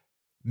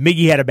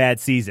 Miggy had a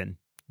bad season.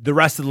 The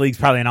rest of the league's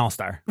probably an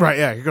all-star. Right,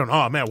 yeah. You're going,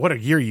 oh, man, what a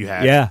year you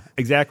had. Yeah,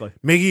 exactly.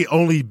 Miggy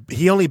only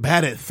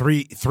batted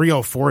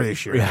 304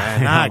 this year.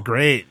 Man. Not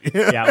great.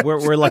 Yeah,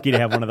 we're lucky to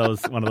have one of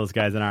those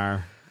guys in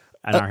our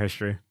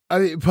history. I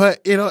mean,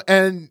 but,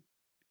 and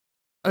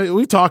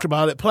we talked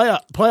about it.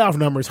 Playoff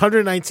numbers,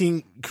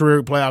 119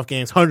 career playoff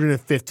games,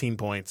 115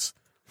 points.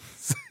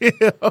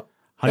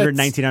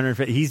 119,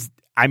 150.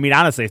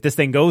 Honestly, if this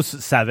thing goes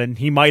 7,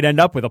 he might end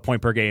up with a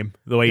point per game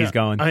the way he's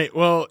going. He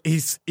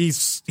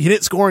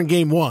didn't score in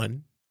game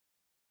 1,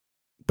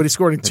 but he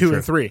scored in 2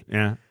 and 3.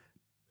 Yeah.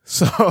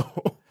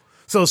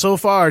 So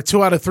far,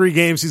 2 out of 3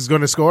 games he's going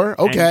to score.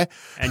 Okay.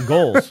 And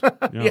goals.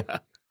 Yeah.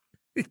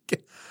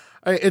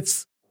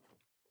 It's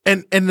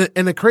and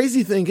the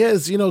crazy thing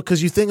is,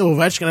 because you think of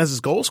Ovechkin as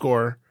his goal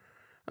scorer.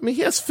 I mean,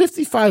 he has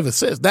 55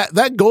 assists.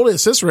 That goal to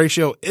assist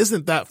ratio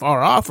isn't that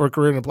far off for a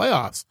career in the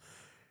playoffs.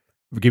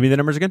 Give me the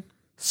numbers again.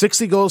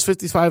 60 goals,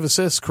 55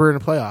 assists, career in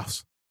the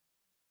playoffs.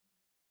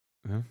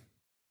 Yeah.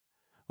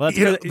 Well,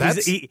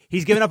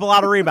 he's given up a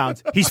lot of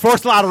rebounds. He's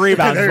forced a lot of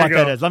rebounds. Is what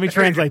that is. Let me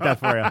translate that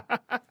for you.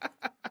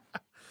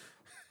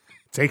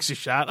 Takes a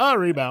shot. Oh,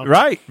 rebound.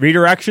 Right.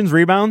 Redirections,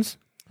 rebounds.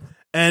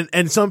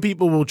 And some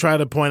people will try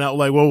to point out,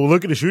 like, well,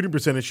 look at the shooting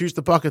percentage. Shoots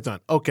the puck a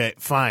ton. Okay,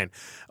 fine.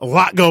 A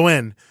lot go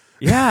in.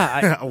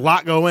 Yeah. A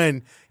lot go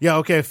in. Yeah,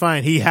 okay,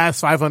 fine. He has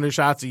 500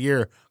 shots a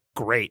year.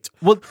 Great.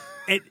 Well,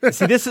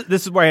 see, this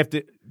is where I have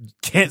to.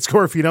 Can't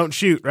score if you don't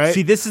shoot, right?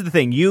 See, this is the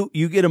thing. You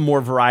get a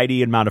more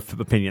variety amount of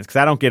opinions, because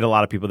I don't get a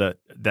lot of people that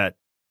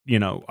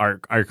are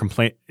I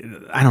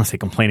don't say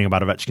complaining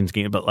about Ovechkin's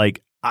game, but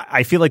like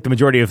I feel like the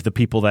majority of the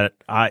people that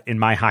in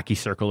my hockey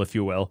circle, if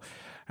you will,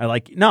 are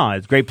like, no,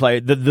 it's a great play.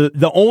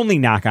 The only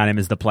knock on him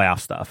is the playoff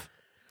stuff,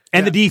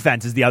 and the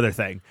defense is the other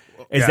thing.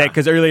 Is that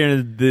because earlier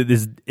in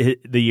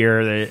the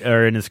year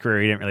or in his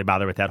career, he didn't really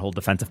bother with that whole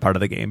defensive part of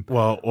the game.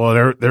 Well,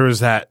 there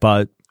was that,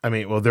 but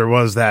there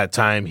was that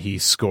time he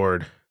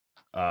scored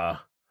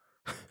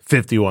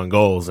 51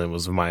 goals and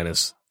was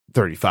minus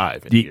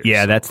 35.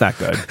 That's not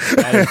good.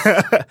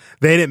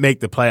 They didn't make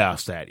the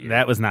playoffs that year.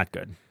 That was not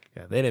good.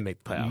 Yeah, they didn't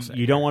make the playoffs.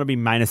 You don't want to be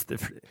minus.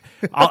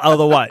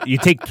 Although what you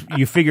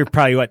figure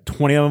probably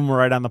 20 of them were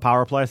right on the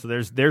power play. So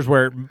there's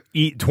where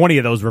 20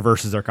 of those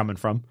reverses are coming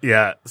from.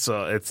 Yeah,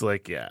 so it's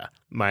like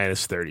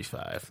minus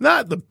 35.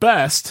 Not the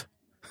best.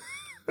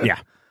 Yeah,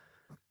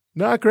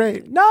 not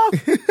great. No.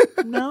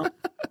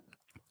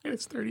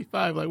 It's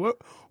 35. Like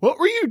what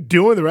were you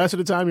doing the rest of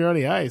the time you're on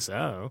the ice?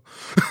 I don't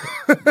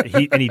know.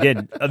 He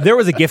did. There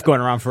was a GIF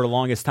going around for the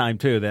longest time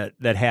too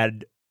that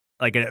had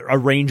like a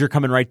Ranger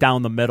coming right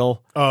down the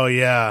middle. Oh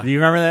yeah. Do you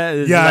remember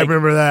that? Yeah, I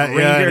remember that.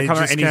 Ranger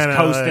coming and he's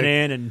coasting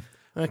in and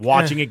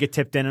watching it get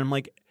tipped in. And I'm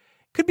like,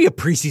 could be a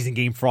preseason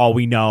game for all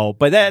we know.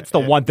 But that's the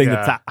one thing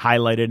that's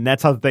highlighted, and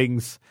that's how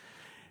things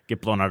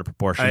get blown out of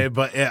proportion.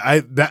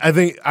 I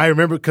think I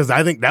remember, because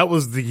I think that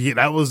was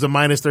the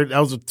minus 30. That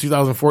was the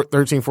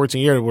 2013-14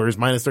 year where it was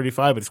minus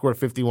 35, but he scored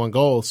 51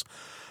 goals.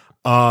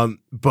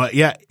 But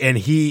yeah, and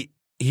he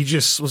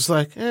just was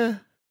like, yeah.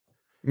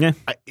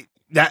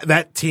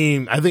 That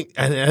team, I think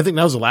that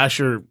was the last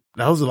year.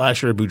 That was the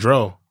last year of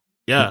Boudreau.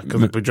 Yeah,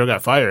 because Boudreau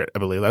got fired, I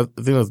believe. I think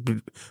that was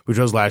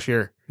Boudreau's last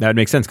year. That would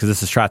make sense, because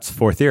this is Trott's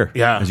 4th year.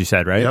 Yeah, as you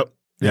said, right? Yep.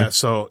 Yeah.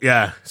 So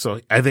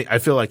I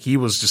feel like he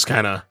was just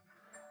kind of,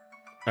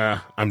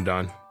 I'm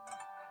done.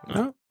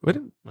 Oh,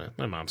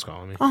 my mom's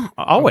calling me. Oh,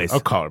 always. I'll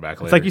call her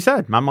back later. It's like you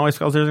said, Mom always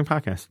calls her in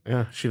podcast.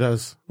 Yeah, she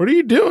does. What are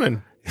you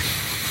doing?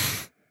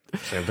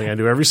 Same thing I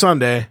do every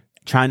Sunday.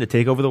 trying to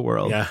take over the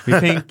world. Yeah. The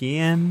pinky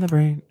and the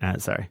brain.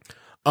 Sorry.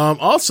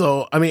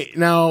 Also, I mean,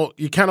 now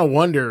you kind of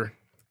wonder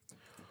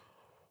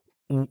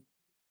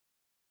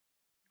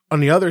on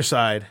the other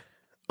side,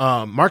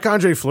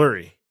 Marc-Andre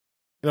Fleury.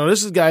 You know,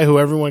 this is a guy who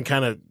everyone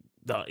kind of,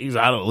 he was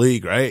out of the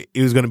league, right?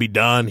 He was going to be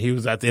done. He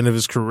was at the end of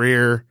his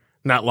career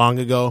not long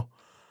ago.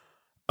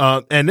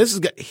 And this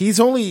is, he's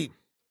only,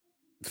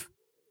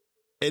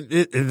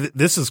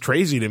 this is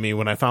crazy to me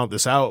when I found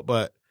this out,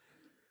 but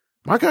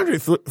Marc-Andre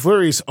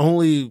Fleury's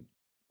only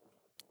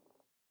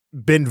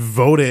been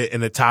voted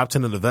in the top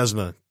 10 of the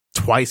Vezina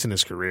twice in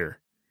his career.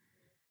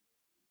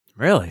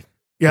 Really?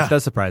 Yeah. That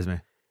does surprise me.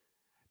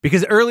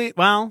 Because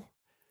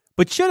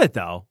but should it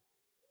though?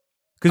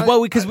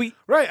 Because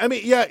right. I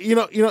mean, yeah,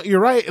 you're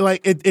right.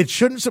 Like it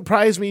shouldn't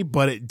surprise me,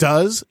 but it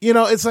does. You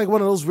know, it's like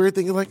one of those weird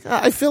things. Like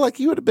I feel like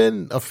he would have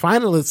been a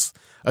finalist,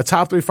 a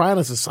top 3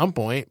 finalist at some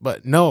point,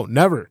 but no,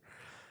 never.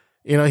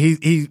 You know,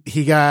 he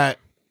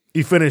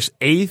finished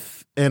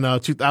 8th in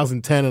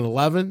 2010 and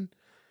 11,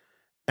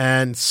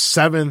 and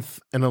 7th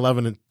in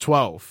 11 and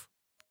 12.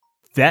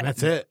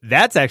 That's it.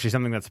 That's actually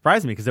something that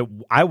surprised me because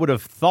I would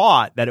have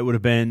thought that it would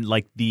have been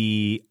like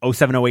the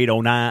 07, 08,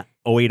 09,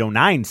 08,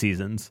 09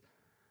 seasons.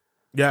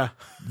 Yeah.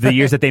 The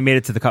years that they made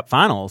it to the Cup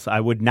Finals. I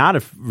would not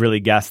have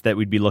really guessed that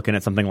we'd be looking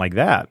at something like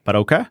that. But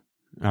okay.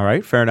 All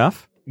right. Fair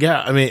enough.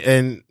 Yeah. I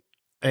mean,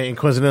 and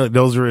coincidentally,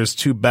 those were his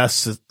 2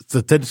 best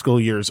statistical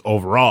years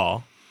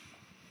overall.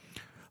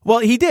 Well,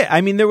 he did.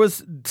 I mean, there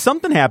was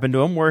something happened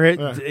to him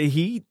where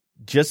he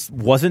just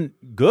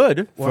wasn't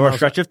good for a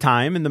stretch of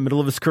time in the middle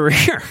of his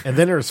career. And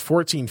then there was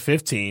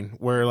 14-15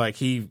 where like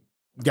he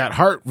got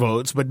Hart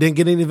votes but didn't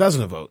get any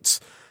Vezina votes.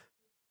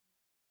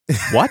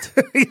 What?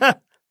 Yeah,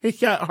 he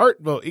got Hart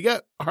vote. He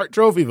got Hart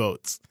Trophy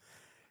votes.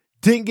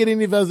 Didn't get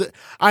any Vezina.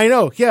 I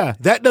know. Yeah,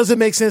 that doesn't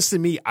make sense to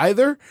me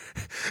either.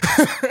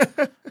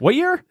 What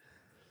year?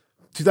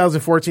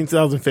 2014,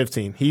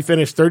 2015. He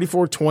finished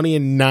 34, 20,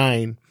 and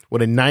 9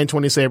 with a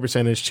 920 save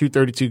percentage,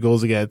 232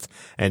 goals against,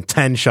 and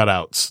 10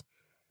 shutouts.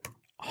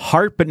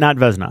 Hart, but not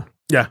Vezina.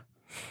 Yeah.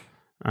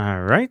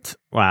 All right.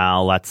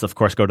 Well, let's, of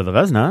course, go to the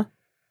Vezina.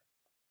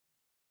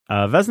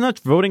 Vezina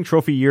voting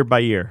trophy year by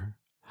year.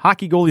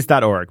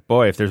 HockeyGoalies.org.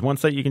 Boy, if there's one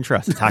site you can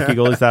trust, it's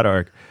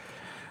HockeyGoalies.org.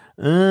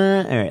 All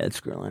right, let's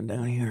scroll on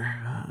down here.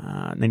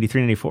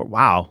 93, 94.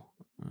 Wow.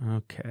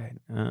 Okay.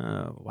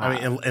 Wow.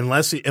 I mean,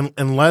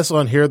 unless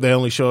on here they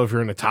only show if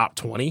you're in the top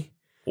 20.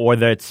 Or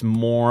that's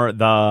more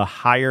the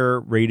higher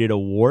rated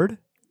award.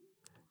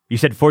 You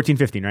said 14,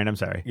 15, right? I'm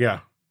sorry. Yeah.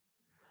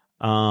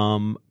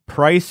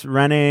 Price,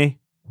 Rene,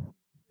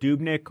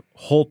 Dubnyk,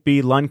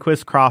 Holtby,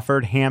 Lundqvist,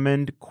 Crawford,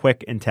 Hammond,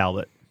 Quick, and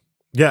Talbot.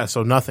 Yeah,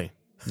 so nothing.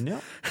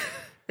 No.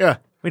 Yeah.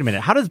 Wait a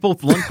minute. How does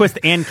both Lundqvist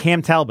and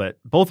Cam Talbot,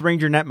 both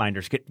Ranger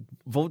netminders, get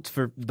votes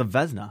for the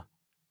Vezina?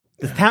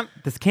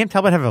 Does Cam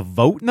Talbot have a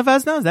vote in the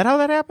Vezina? Is that how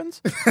that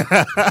happens?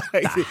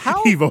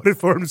 He voted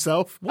for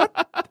himself. What?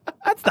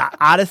 That's the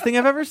oddest thing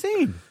I've ever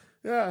seen.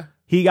 Yeah.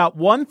 He got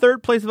 1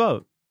 third-place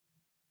vote,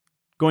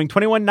 going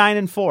 21, 9,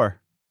 and 4.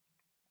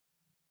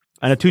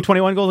 And a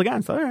 221 goals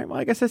against. All right. Well,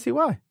 I guess I see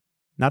why.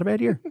 Not a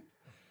bad year.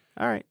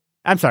 All right.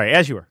 I'm sorry.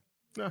 As you were.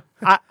 No.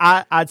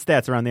 Odd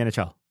stats around the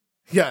NHL.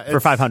 Yeah. For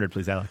 500,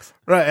 please, Alex.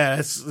 Right. Yeah,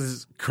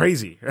 it's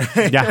crazy.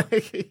 Right? Yeah.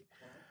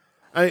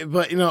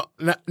 But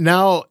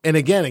now and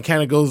again, it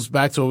kind of goes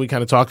back to what we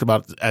kind of talked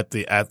about at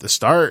the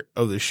start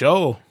of the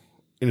show.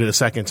 The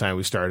second time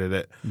we started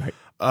it, right.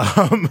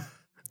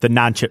 The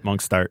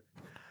non-chipmunk start.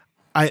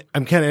 I'm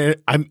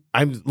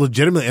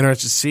legitimately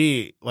interested to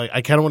see, like,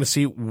 I kind of want to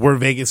see where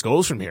Vegas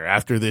goes from here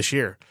after this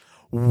year.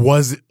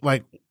 Was it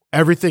like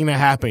everything that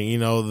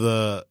happened,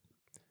 the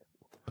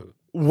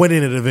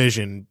winning a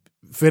division,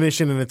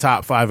 finishing in the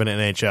top 5 in the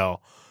NHL,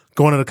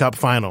 going to the Cup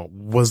final,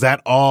 was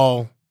that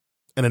all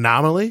an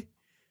anomaly?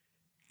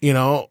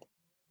 Is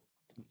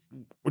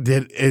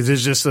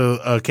this just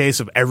a case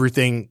of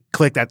everything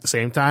clicked at the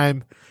same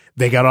time?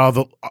 They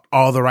got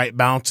all the right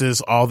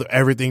bounces,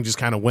 everything just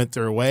kind of went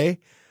their way.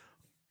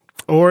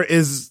 Or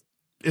is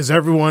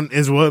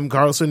William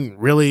Karlsson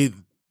really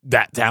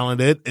that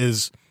talented?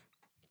 Is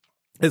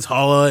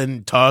Haula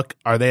and Tuck,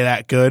 are they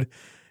that good?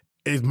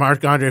 Is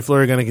Marc-Andre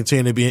Fleury going to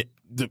continue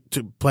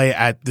to play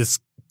at this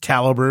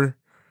caliber,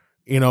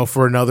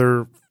 for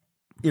another,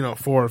 4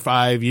 or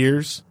 5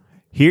 years?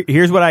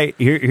 Here's going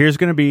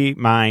to be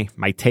my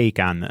take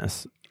on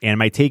this. And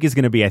my take is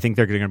going to be, I think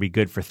they're going to be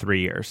good for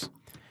 3 years.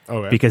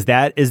 Okay. Because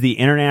that is the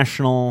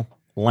international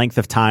length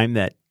of time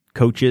that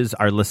coaches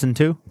are listened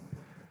to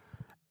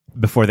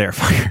before they're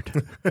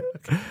fired.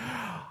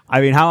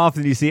 I mean, how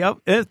often do you see,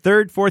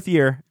 third, fourth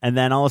year, and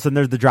then all of a sudden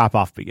there's the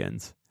drop-off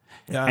begins.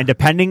 Yeah. And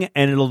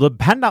it'll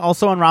depend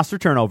also on roster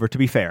turnover, to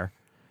be fair.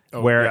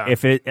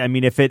 If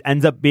it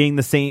ends up being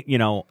the same,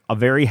 a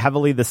very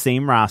heavily the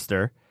same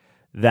roster,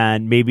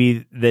 then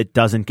maybe that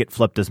doesn't get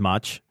flipped as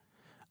much.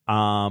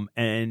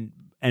 And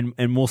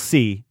we'll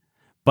see.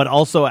 But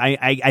also,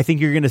 I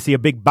think you're going to see a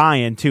big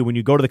buy-in, too, when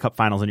you go to the Cup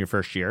Finals in your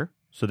first year.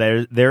 So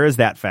there is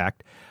that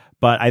fact.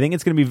 But I think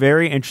it's going to be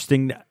very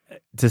interesting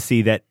to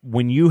see that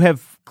when you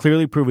have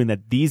clearly proven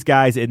that these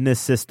guys in this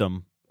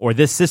system or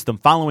this system,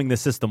 following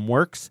this system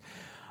works,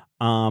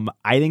 I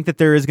think that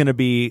there is going to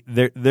be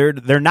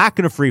they're not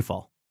going to free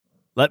fall.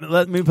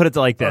 Let me put it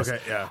like this. Okay,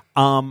 yeah.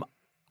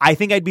 I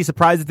think I'd be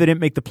surprised if they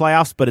didn't make the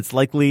playoffs, but it's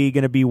likely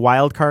going to be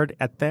wild card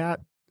at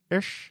that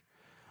ish.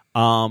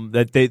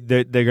 That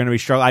they're going to be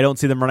struggling. I don't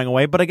see them running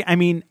away, but I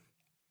mean,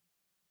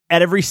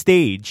 at every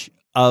stage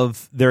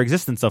of their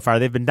existence so far,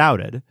 they've been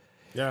doubted.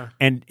 Yeah.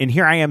 And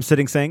here I am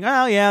sitting saying,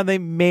 oh yeah, they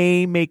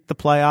may make the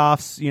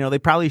playoffs. They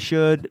probably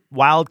should,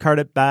 wild card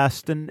at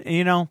best,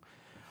 and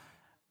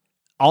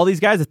all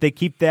these guys, if they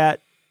keep that,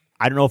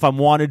 I don't know if I'm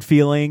wanted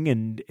feeling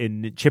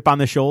and chip on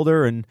the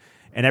shoulder, and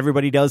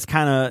everybody does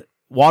kind of,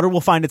 water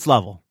will find its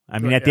level. I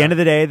mean, at the end of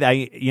the day,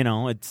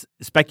 it's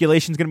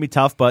speculation's going to be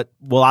tough, but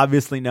we'll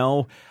obviously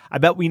know. I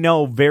bet we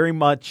know very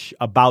much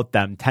about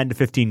them 10 to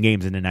 15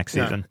 games in the next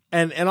season.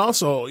 And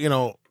also,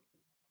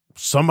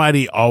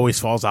 somebody always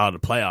falls out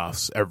of the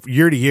playoffs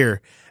year to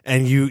year,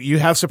 and you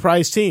have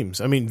surprise teams.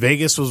 I mean,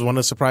 Vegas was one of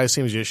the surprise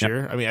teams this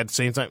year. I mean, at the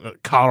same time,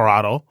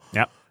 Colorado.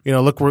 Yep.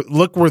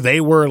 Look where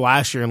they were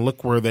last year, and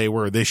look where they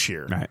were this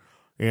year. Right.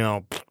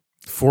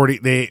 40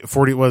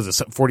 was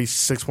a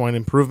 46-point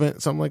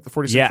improvement, something like the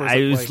 46. Yeah,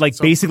 it was like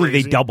basically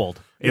crazy. They doubled.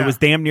 It was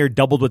damn near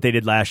doubled what they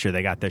did last year.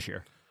 They got this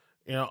year.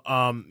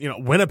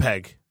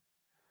 Winnipeg.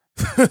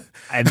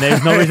 And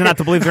there's no reason not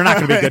to believe they're not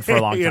going to be good for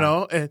a long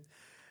time. And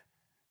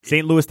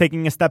St. Louis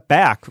taking a step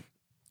back.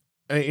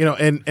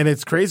 And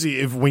it's crazy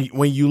if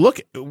when you look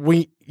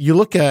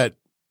at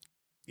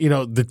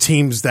the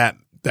teams that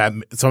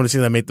some of the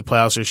teams that made the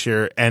playoffs this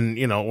year, and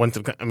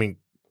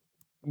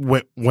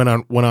went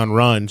on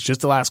runs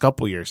just the last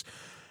couple of years,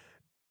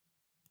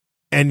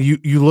 and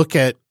you look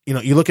at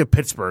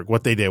Pittsburgh,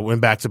 what they did, went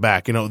back to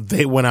back.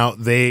 They went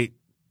out, they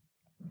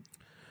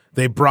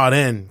brought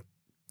in,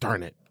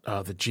 darn it,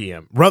 the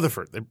GM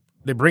Rutherford.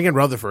 They bring in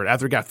Rutherford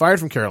after he got fired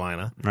from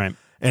Carolina, right?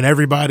 And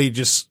everybody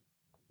just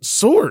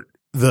soared.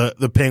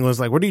 The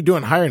Penguins like, what are you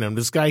doing hiring him?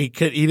 This guy, he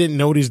didn't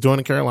know what he's doing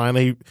in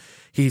Carolina.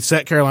 He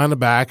set Carolina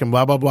back and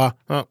blah blah blah.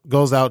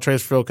 Goes out,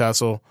 trades for Phil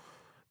Kessel,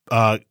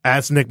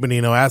 adds Nick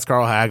Bonino, adds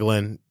Carl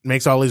Hagelin,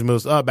 makes all these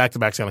moves. Back to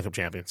back Stanley Cup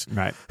champions.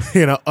 Right.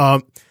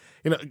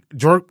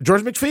 George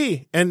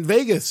McPhee and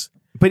Vegas,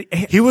 but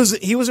he was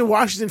in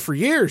Washington for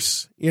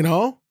years.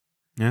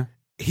 Yeah.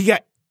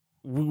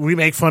 We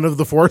make fun of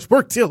the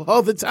Forsberg deal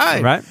all the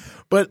time, right?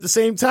 But at the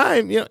same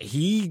time,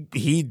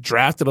 he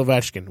drafted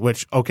Ovechkin,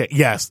 which, okay,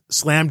 yes,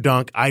 slam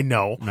dunk, I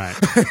know. Right.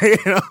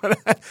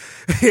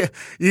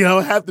 You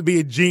don't have to be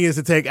a genius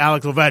to take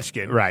Alex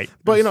Ovechkin. Right.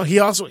 But,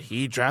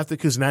 he drafted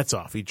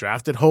Kuznetsov. He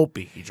drafted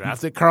Holtby. He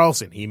drafted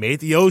Carlson. He made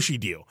the Oshie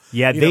deal.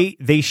 Yeah,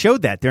 they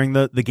showed that during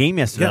the game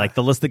yesterday, like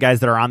the list of guys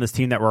that are on this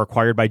team that were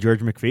acquired by George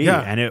McPhee. Yeah.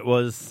 And it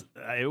was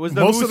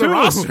the most of the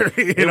roster.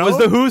 It was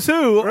the who's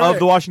who of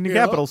the Washington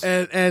Capitals.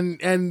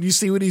 And you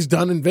see what he's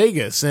done in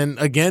Vegas. And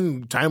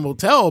again, time will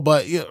tell,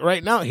 but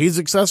right now he's a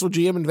successful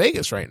GM in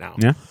Vegas right now.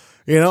 Yeah.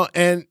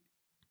 And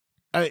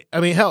I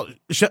mean, hell,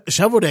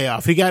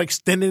 Cheveldayoff, he got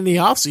extended in the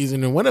offseason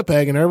in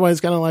Winnipeg, and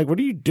everybody's kind of like, what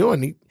are you doing?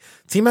 The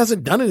team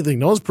hasn't done anything.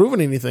 No one's proven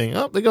anything.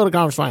 Oh, they go to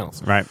conference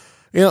finals. Right.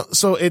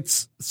 So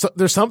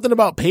there's something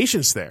about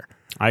patience there.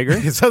 I agree.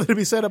 It's something to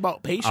be said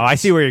about patience. Oh, I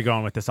see where you're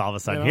going with this all of a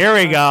sudden. Here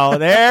we go.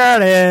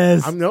 There it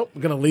is. I'm going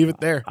to leave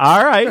it there.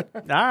 All right.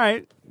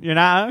 You're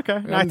not, okay.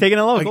 You're not taking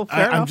it local.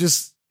 I'm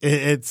just,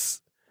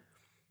 it's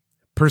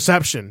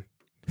perception,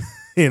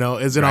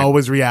 isn't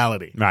always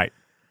reality. Right.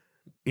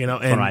 And,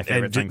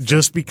 and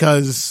just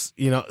because,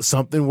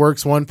 something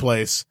works one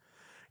place,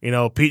 Pete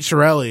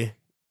Chiarelli,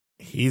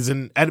 he's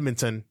in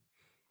Edmonton.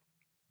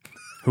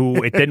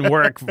 Who it didn't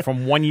work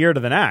from one year to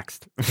the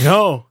next.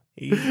 No.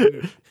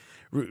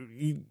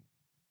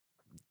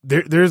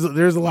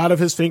 There's a lot of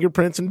his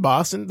fingerprints in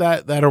Boston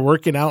that are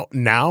working out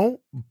now.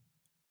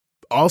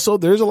 Also,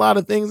 there's a lot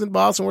of things in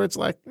Boston where it's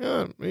like,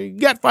 you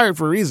got fired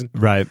for a reason.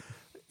 Right.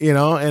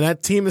 And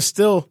that team is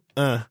still,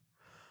 and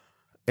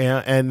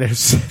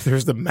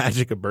there's the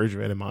magic of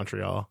Bergevin in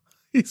Montreal.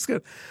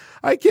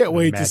 I can't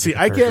wait to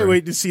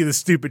see the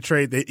stupid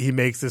trade that he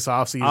makes this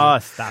offseason. Oh,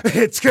 stop it.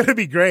 It's going to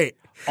be great.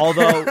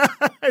 Although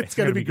it's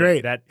going to be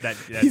great.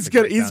 He's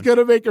going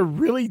to make a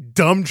really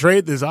dumb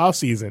trade this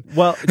offseason.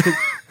 Well,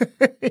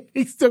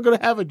 he's still going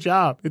to have a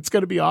job. It's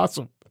going to be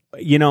awesome.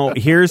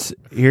 Here's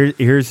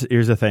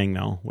the thing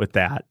though with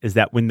that is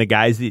that when the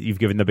guys that you've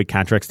given the big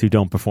contracts to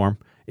don't perform,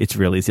 it's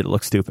real easy to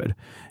look stupid.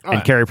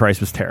 And Carey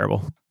Price was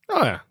terrible.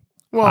 Oh yeah.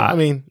 Well, I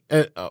mean,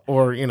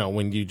 or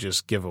when you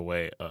just give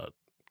away.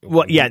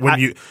 When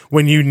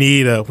you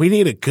need we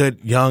need a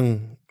good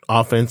young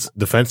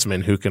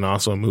defenseman who can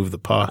also move the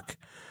puck.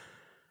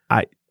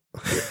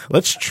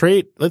 Let's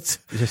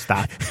just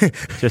stop.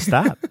 Just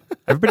stop.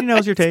 Everybody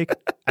knows your take.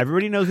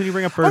 Everybody knows when you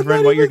bring up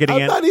Bergevin what you're getting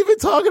at. I'm not even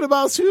talking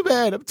about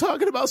Subban. I'm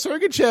talking about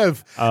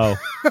Sergachev. Oh,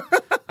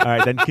 all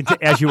right. Then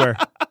as you were,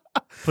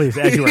 please.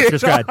 As you were.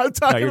 Just go ahead. I'm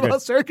talking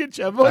about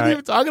Sergachev. I wasn't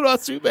even talking about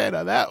Subban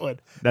on that one.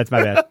 That's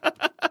my bad.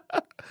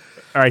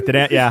 All right.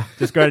 Then,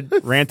 just go ahead.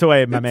 Rant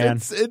away, my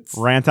man.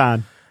 Rant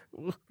on.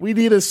 we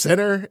need a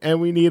center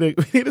and we need a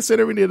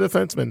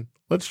defenseman.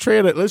 Let's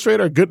trade it. Let's trade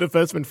our good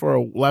defenseman for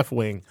a left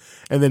wing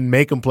and then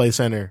make him play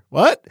center.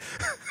 What?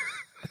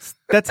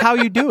 That's how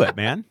you do it,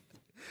 man.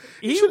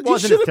 He should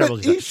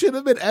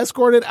have been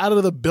escorted out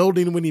of the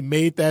building when he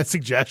made that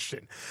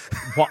suggestion.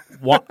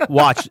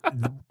 Watch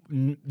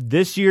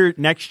this year.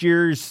 Next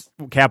year's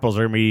Capitals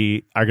are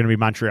going to be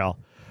Montreal.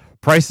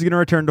 Price is going to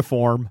return to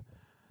form.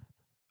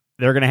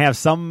 They're going to have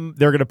some.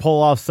 They're going to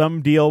pull off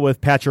some deal with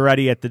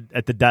Pacioretty at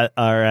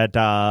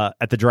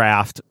the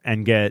draft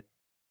and get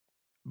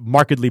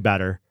markedly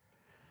better.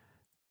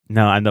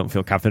 No, I don't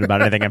feel confident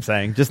about anything I'm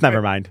saying. Just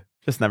never mind.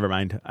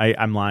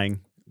 I'm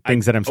lying.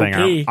 Things that I'm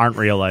saying aren't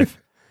real life.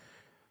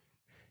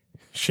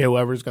 Shea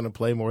Weber's going to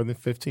play more than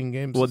 15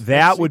 games. Well,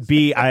 that would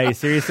be.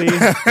 Seriously,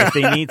 if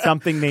they need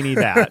something, they need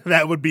that.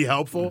 That would be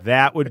helpful.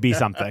 That would be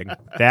something.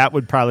 That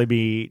would probably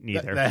be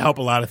neither. That help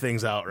a lot of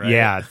things out, right?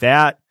 Yeah,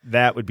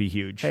 that would be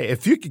huge. Hey,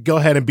 if you could go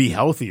ahead and be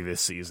healthy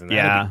this season,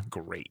 that'd be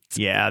great.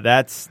 Yeah,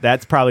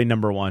 that's probably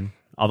number one.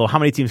 Although, how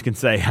many teams can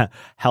say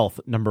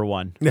health number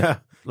one? Yeah,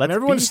 let's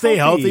everyone stay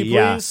healthy, please.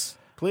 Yeah.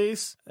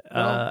 Please,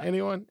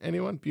 anyone.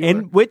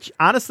 And which,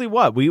 honestly,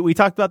 what we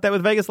talked about that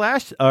with Vegas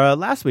last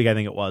week, I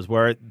think it was,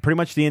 where pretty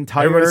much the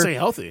entire everybody stay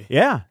healthy.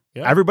 Yeah,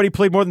 everybody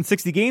played more than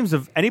 60 games.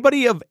 Of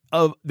anybody of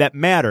that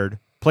mattered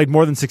played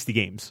more than 60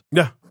 games.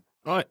 Yeah,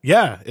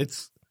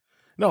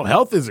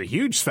 health is a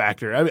huge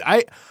factor. I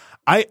mean,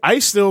 I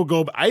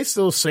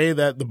still say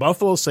that the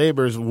Buffalo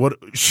Sabres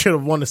should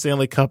have won the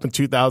Stanley Cup in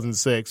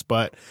 2006,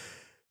 but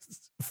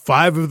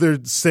 5 of their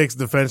 6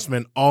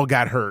 defensemen all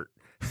got hurt.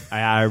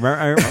 I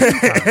remember.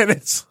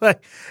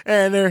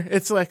 And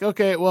it's like,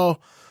 okay,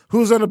 well,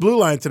 who's on the blue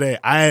line today?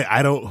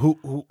 I don't,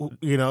 who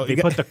they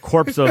put the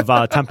corpse of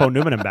Tempo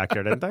Numanen back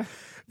there, didn't they?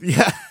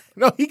 Yeah.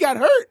 No, he got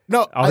hurt.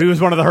 No. He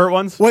was one of the hurt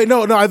ones? Wait,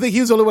 no, I think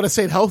he was the only one that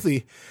stayed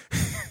healthy.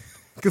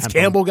 Because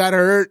Campbell got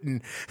hurt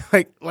and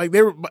like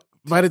they were,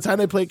 by the time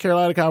they played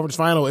Carolina Conference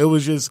Final, it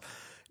was just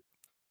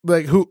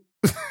like, who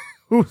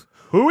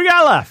we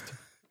got left?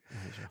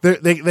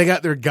 They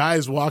got their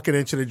guys walking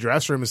into the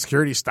dressing room and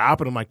security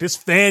stopping them. Like, this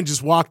fan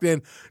just walked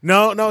in.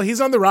 No, he's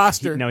on the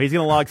roster. He's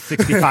going to log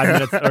 65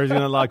 minutes, or he's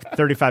going to log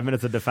 35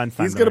 minutes of defense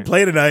time. He's going to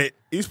play tonight.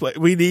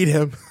 We need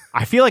him.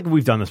 I feel like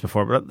we've done this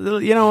before, but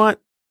you know what?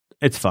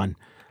 It's fun.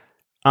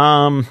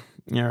 All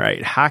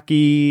right,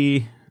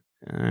 hockey.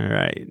 All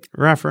right,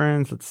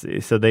 reference. Let's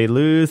see. So they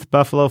lose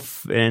Buffalo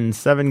in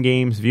 7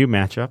 games. View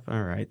matchup.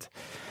 All right.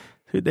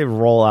 Who'd they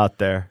roll out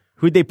there?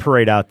 Who'd they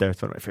parade out there?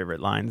 It's one of my favorite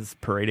lines.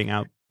 Parading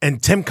out. And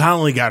Tim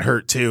Connolly got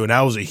hurt too, and that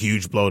was a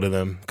huge blow to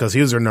them because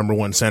he was their number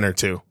 1 center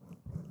too.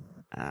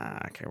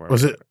 Okay,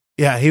 was it?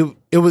 Yeah,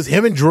 it was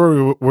him and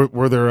Drury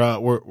were their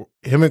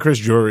him and Chris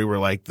Drury were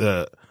like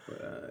the.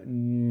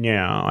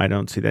 No, I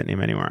don't see that name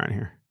anywhere on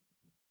here.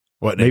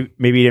 What? Maybe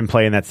he didn't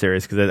play in that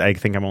series because I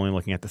think I'm only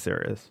looking at the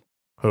series.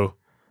 Who?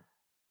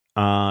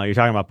 You're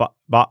talking about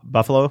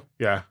Buffalo?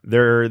 Yeah,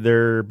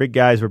 their big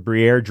guys were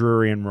Briere,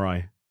 Drury, and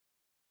Roy.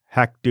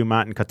 Heck,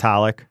 Dumont, and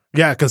Kotalik.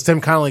 Yeah, because Tim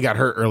Connolly got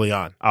hurt early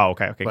on. Oh,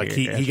 okay. Like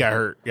he got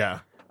hurt. Yeah.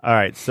 All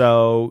right.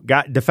 So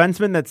got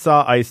defenseman that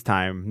saw ice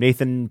time.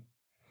 Nathan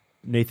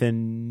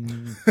Paesch,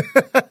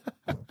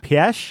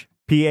 Paetch.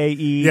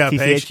 Yeah,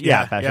 Paesch.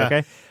 Yeah.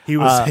 Okay. He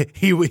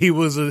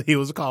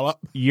was a call up.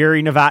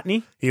 Yuri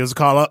Novotny. He was a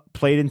call up.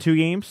 Played in 2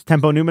 games.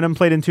 Tempo Numanen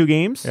played in 2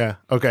 games. Yeah.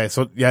 Okay.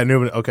 So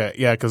Numanen. Okay.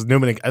 Yeah, because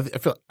Numanen.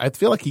 I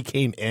feel like he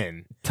came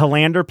in.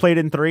 Talander played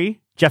in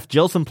 3. Jeff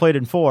Gilson played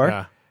in 4.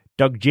 Yeah.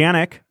 Doug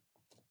Janik.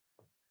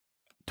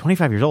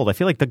 25 years old. I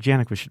feel like Doug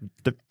Janik was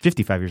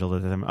 55 years old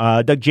at the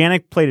time. Doug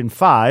Janik played in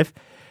 5.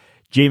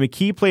 Jay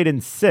McKee played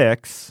in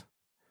 6.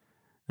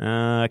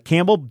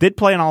 Campbell did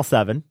play in all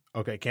 7.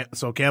 Okay,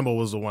 so Campbell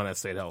was the one that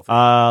stayed healthy.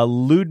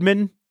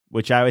 Ludman,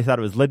 which I always thought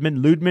it was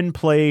Lidman. Ludman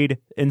played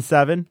in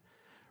 7.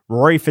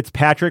 Rory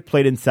Fitzpatrick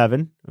played in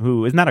 7.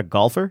 Who isn't that a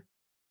golfer?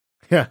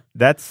 Yeah,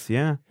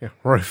 yeah.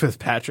 Rory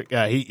Fitzpatrick.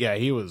 Yeah,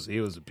 he was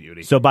a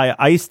beauty. So by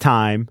ice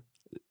time,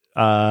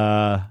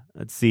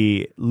 let's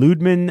see,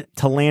 Ludman,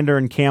 Talander,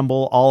 and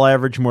Campbell all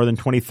averaged more than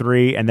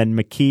 23, and then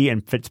McKee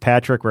and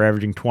Fitzpatrick were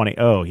averaging 20.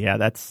 Oh,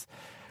 yeah,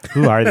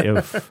 who are they?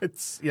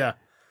 Yeah.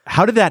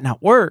 How did that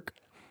not work?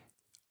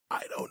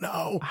 I don't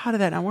know. How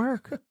did that not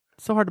work?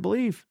 It's so hard to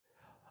believe.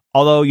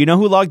 Although, you know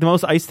who logged the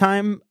most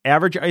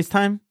average ice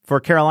time for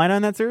Carolina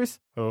in that series?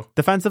 Oh.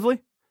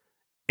 Defensively?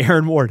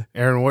 Aaron Ward.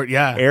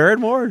 Yeah.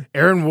 Aaron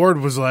Ward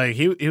was like,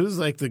 he was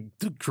like the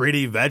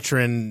gritty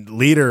veteran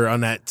leader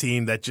on that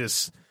team that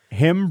just...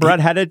 Him, Brett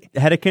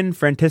Hedekin,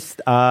 Frantis,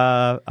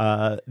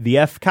 the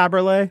F.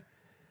 Caberlet,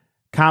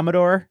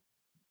 Commodore,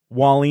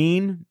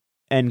 Wallin,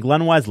 and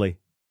Glenn Wesley.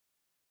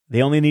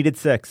 They only needed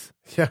 6.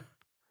 Yeah.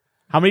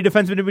 How many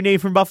defensemen did we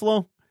need from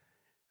Buffalo?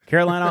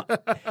 Carolina.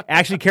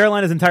 Actually,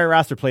 Carolina's entire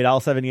roster played all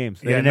 7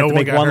 games. They didn't have to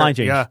make one line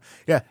change.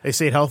 Yeah, they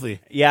stayed healthy.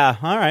 Yeah.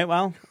 All right.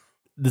 Well,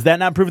 does that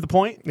not prove the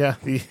point? Yeah.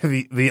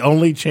 The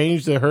only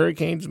change the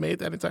Hurricanes made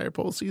that entire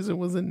postseason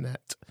was in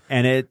net,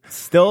 and it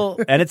still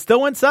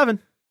went 7.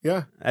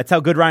 Yeah. That's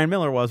how good Ryan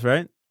Miller was,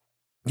 right?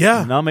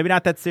 Yeah. No, maybe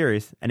not that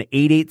series. An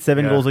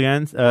 8.87 goals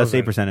against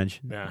save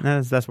percentage.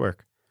 Yeah. That's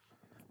work.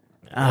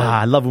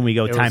 I love when we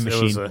go time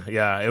machine.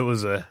 It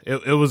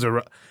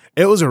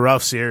was a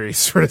rough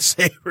series for the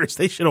Sabres.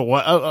 They should have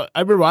won. I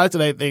remember watching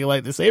that thing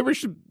like the Sabres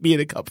should be in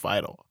a cup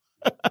final.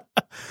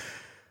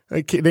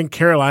 Then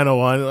Carolina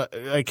won.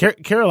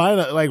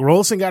 Carolina, like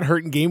Rolson got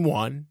hurt in game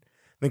 1.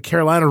 Then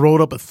Carolina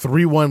rolled up a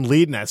 3-1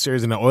 lead in that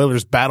series, and the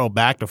Oilers battled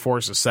back to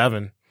force a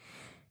 7.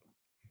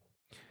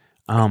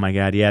 Oh my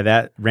God! Yeah,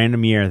 that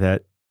random year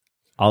that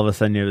all of a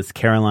sudden it was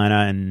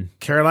Carolina and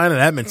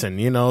Edmonton.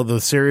 You know,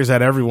 the series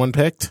that everyone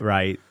picked.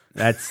 Right.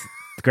 That's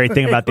the great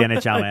thing about the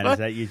NHL, man, is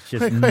that you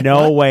just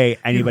no way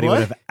anybody would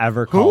have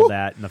ever called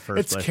that in the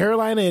first place. It's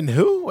Carolina and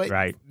who? Wait,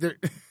 right.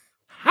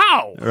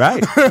 How?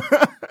 Right.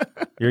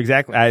 You're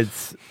exactly.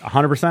 It's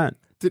 100%.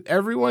 Did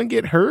everyone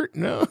get hurt?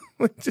 No.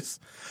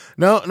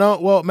 No.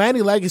 Well,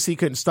 Manny Legacy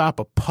couldn't stop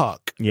a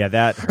puck. Yeah,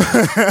 that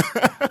hurt.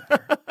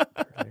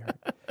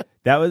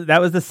 That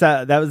was the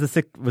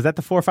 6. Was that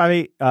the 4, 5,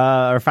 8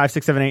 or 5,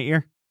 6, 7, 8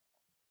 year?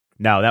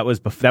 No, that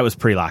was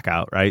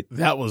pre-lockout, right?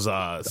 That was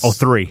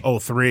 03.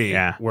 03.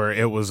 Yeah, where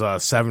it was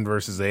 7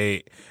 versus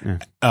 8. Yeah.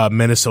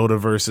 Minnesota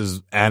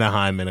versus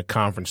Anaheim in a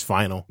conference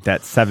final.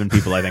 That 7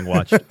 people I think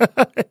watched.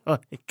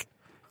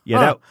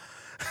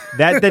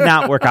 That did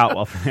not work out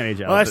well for the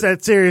NHL. Watch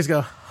that series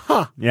go,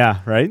 huh?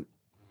 Yeah, right.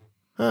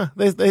 Huh?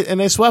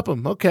 They swept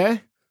them.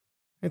 Okay,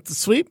 it's a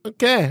sweep.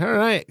 Okay, all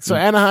right. So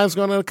Anaheim's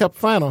going to the cup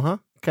final, huh?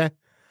 Okay.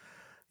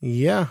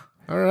 Yeah.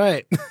 All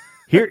right.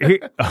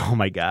 Here. Oh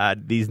my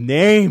God, these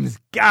names.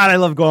 God, I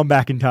love going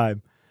back in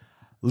time.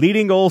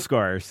 Leading goal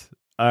scorers.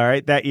 All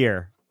right, that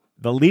year.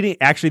 The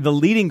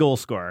leading goal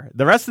scorer.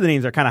 The rest of the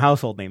names are kind of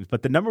household names,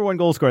 but the number 1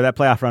 goal scorer of that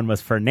playoff run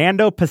was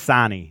Fernando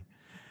Pisani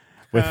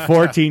with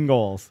 14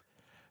 goals.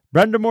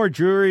 Brendamore,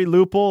 Drury,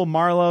 Lupul,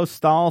 Marlowe,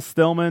 Stahl,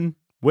 Stillman,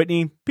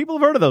 Whitney. People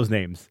have heard of those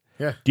names.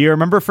 Yeah. Do you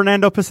remember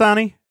Fernando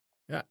Pisani?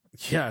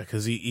 Yeah,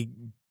 because the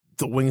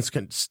Wings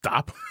couldn't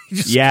stop. He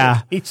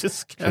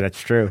just kept. That's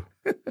true.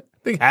 I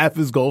think half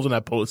his goals in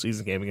that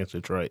postseason game against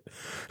Detroit.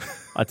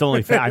 That's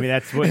only fair. I mean,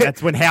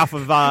 that's when half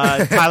of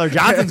Tyler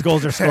Johnson's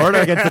goals are scored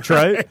against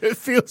Detroit. It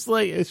feels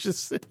like it's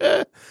just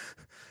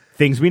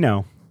things we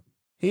know.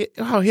 He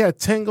had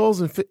 10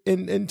 goals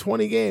in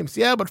 20 games.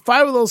 Yeah, but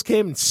 5 of those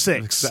came in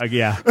 6.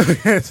 Yeah.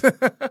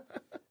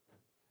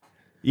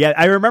 Yeah,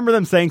 I remember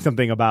them saying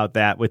something about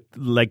that with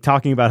like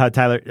talking about how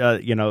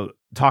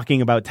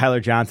talking about Tyler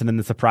Johnson and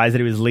the surprise that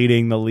he was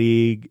leading the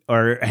league,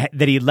 or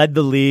that he led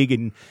the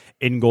league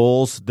in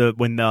goals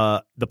when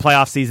the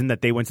playoff season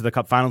that they went to the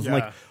Cup Finals. Yeah. I'm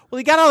like, well,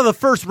 he got out of the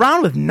first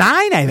round with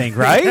 9, I think,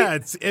 right? Yeah,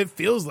 it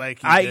feels like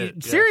he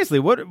did. Seriously,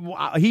 what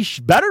he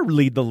better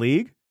lead the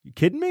league. You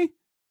kidding me?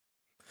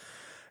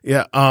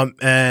 Yeah,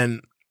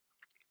 and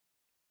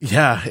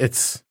yeah,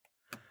 it's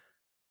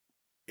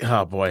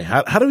oh boy,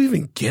 how do we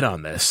even get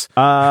on this?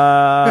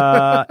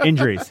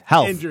 Injuries,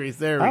 health, injuries.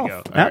 There we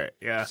go. All right,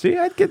 yeah. See,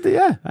 I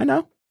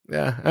know.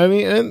 Yeah, I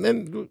mean,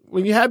 and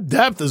when you have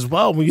depth as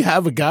well, when you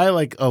have a guy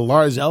like a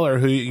Lars Eller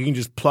who you can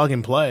just plug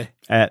and play.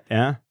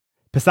 Yeah.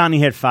 Pisani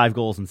had 5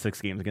 goals in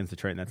 6 games against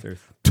Detroit in that series.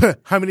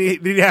 How many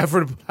did he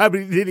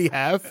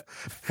have?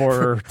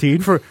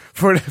 14. For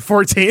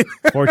 14.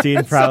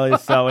 14 probably.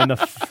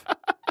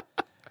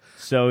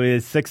 So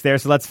is 6 there.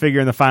 So let's figure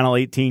in the final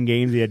 18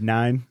 games he had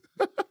 9.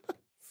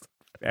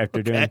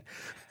 After doing.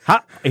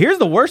 Here's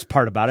the worst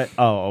part about it.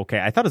 Oh, okay.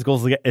 I thought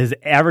his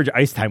average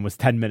ice time was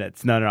 10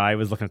 minutes. No, I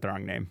was looking at the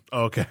wrong name.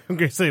 Okay, I'm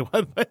gonna say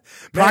what?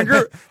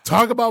 Pronger,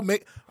 talk about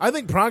I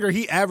think Pronger,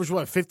 he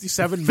averaged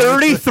 57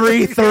 minutes.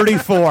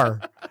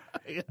 33-34.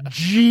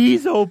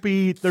 Jeez, OP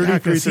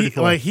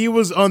 33-34. He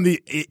was on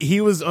the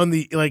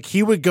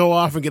he would go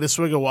off and get a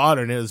swig of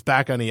water and it was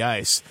back on the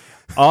ice.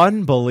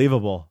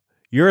 Unbelievable.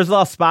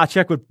 Yaroslav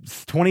Spacek with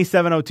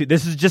 27:02.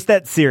 This is just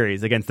that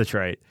series against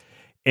Detroit.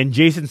 And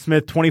Jason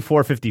Smith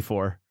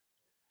 24:54.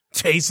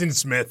 Jason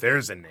Smith,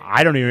 there's a name.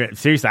 I don't even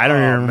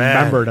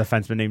remember a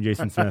defenseman named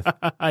Jason Smith.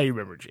 I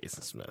remember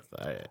Jason Smith.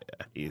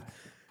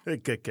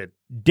 Good.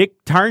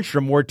 Dick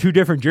Tarnstrom wore 2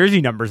 different jersey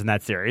numbers in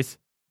that series,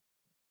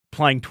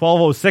 playing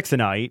 12:06 a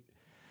night.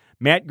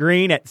 Matt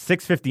Green at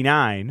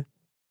 6:59.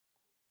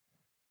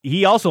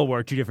 He also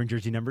wore 2 different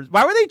jersey numbers.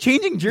 Why were they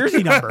changing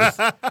jersey numbers?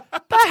 The hell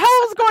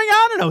was going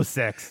on in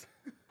 06?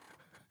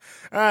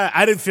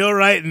 I didn't feel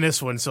right in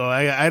this one, so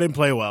I didn't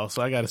play well,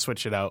 so I got to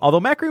switch it out.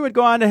 Although Matt Green would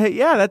go on to hit,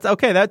 that's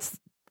okay. That's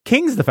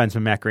Kings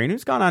defenseman Matt Green,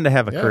 who's gone on to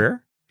have a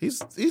career. He's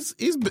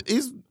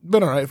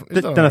been all right.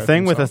 Done a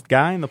thing with this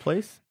guy in the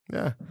place.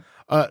 Yeah.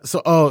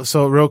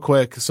 So real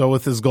quick, so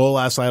with his goal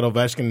last night,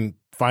 Ovechkin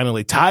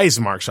finally ties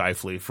Mark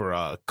Scheifele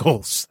for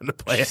goals in the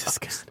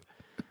playoffs.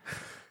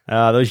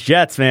 Those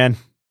Jets, man.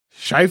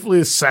 Scheifele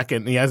is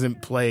second. He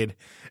hasn't played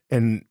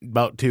in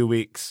about 2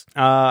 weeks.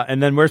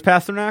 And then where's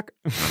Pasternak?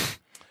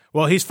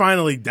 Well, he's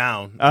finally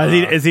down.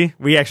 Is he?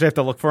 We actually have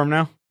to look for him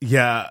now?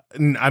 Yeah.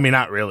 I mean,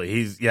 not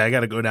really. I got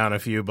to go down a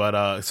few.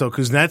 But so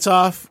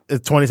Kuznetsov is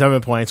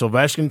 27 points.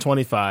 Ovechkin,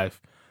 25.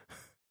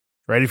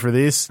 Ready for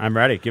these? I'm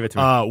ready. Give it to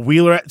me.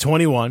 Wheeler at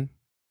 21.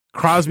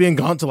 Crosby and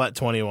Guntel at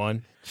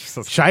 21,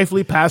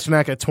 Scheifele,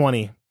 Pasternak at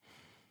 20,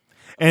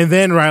 and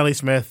then Riley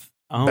Smith,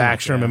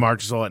 Backstrom, and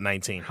Marchessault at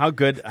 19. How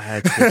good?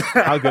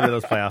 How good are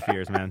those playoff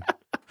years, man?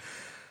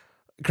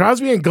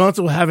 Crosby and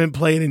Guntel haven't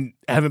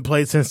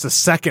played since the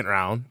second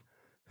round.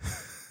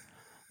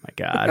 My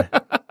God,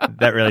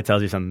 that really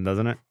tells you something,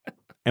 doesn't it?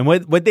 And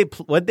what they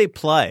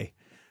play?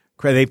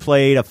 They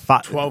played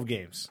 12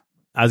 games.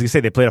 I was gonna say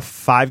they played a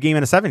 5-game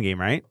and a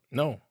 7-game, right?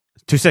 No,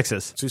 2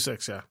 6s.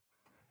 2-6. Yeah.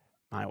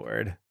 My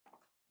word.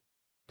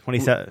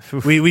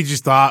 27. We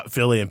just thought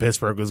Philly and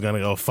Pittsburgh was going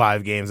to go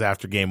 5 games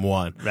after game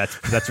 1.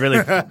 That's really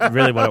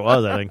what it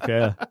was. I think.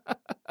 Yeah.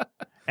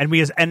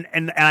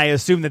 And I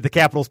assume that the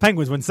Capitals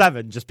Penguins win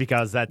 7 just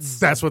because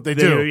that's what they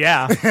do.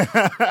 Yeah.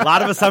 A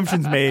lot of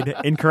assumptions made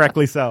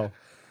incorrectly so.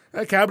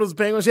 Capitals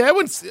Penguins. Yeah, I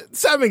won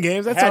 7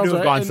 games. That Had sounds to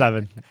have right. gone And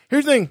 7.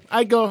 Here's the thing.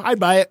 I'd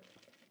buy it.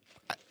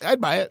 I'd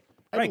buy it.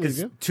 Right,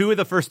 because 2 of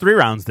the first 3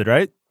 rounds did,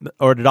 right?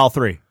 Or did all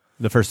 3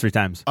 the first 3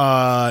 times? 2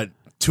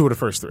 of the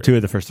first 3. 2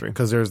 of the first 3.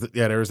 Because there was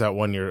that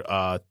 1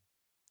 year.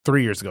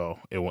 3 years ago,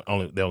 they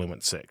only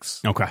went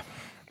 6. Okay.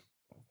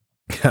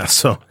 Yeah.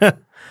 So,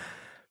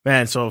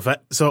 man. So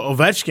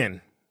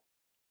Ovechkin,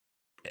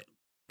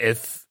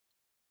 if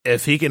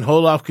he can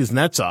hold off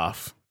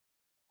Kuznetsov,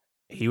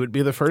 he would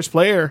be the first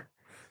player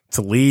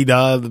to lead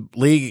the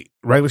league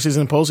regular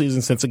season and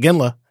postseason since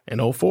Iginla in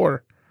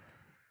 2004.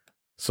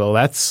 So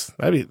that's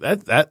a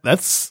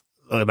nice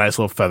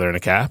little feather in the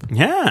cap.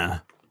 Yeah.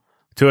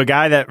 To a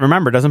guy that,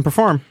 remember, doesn't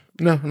perform.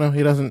 No,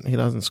 he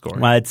doesn't score.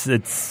 Well,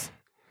 it's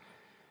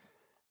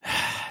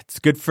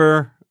good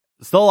for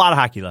still a lot of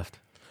hockey left.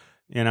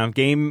 You know,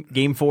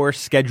 game 4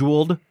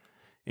 scheduled,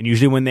 and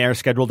usually when they are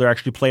scheduled, they're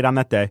actually played on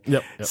that day.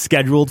 Yep.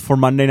 Scheduled for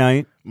Monday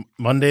night,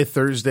 Monday,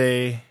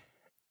 Thursday,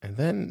 and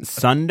then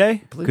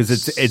Sunday, because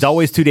it's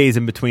always 2 days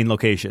in between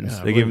locations.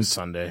 Yeah, they give them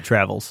Sunday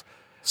travels.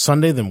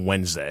 Sunday, then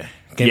Wednesday.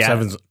 Game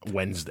 7's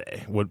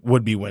Wednesday.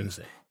 Would be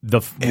Wednesday.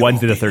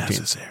 Wednesday the 13th.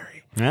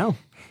 Necessary. Yeah.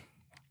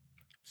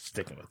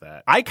 Sticking with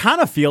that. I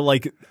kind of feel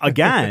like,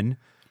 again,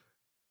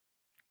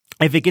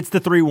 if it gets to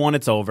 3-1,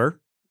 it's over.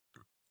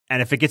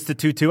 And if it gets to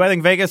 2-2, I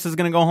think Vegas is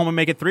going to go home and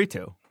make it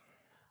 3-2.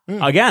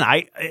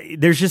 Again,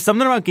 there's just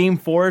something about Game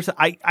 4s.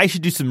 I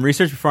should do some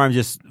research before I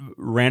just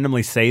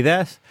randomly say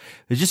this.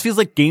 It just feels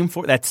like Game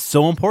 4, that's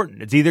so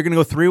important. It's either going to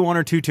go 3-1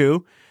 or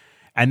 2-2,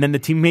 and then the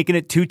team making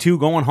it 2-2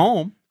 going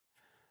home.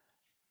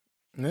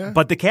 Yeah.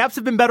 But the Caps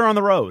have been better on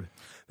the road.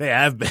 They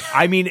have been.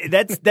 I mean,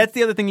 that's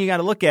the other thing you got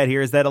to look at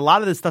here is that a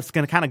lot of this stuff's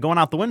going to kind of going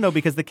out the window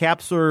because the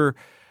Caps were.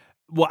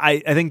 Well, I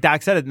think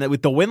Doc said it that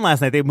with the win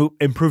last night. They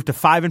improved to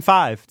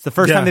 5-5. It's the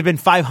first time they've been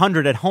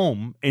 500 at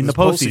home in the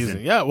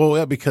postseason. Yeah, well,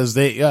 yeah, because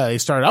they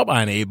started out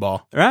behind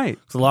 8-ball. Right.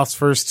 So they lost the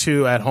first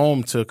 2 at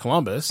home to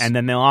Columbus, and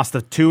then they lost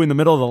the 2 in the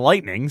middle of the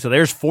Lightning. So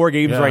there's 4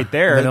 games right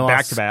there,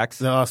 back to backs.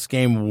 They lost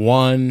game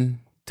 1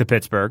 to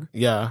Pittsburgh.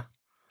 Yeah,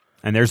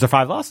 and there's the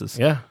 5 losses.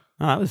 Yeah.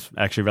 Oh, that was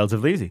actually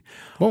relatively easy.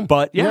 Boom.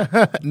 But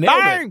yeah,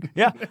 Nailed it.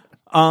 Yeah.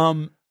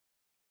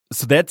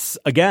 So that's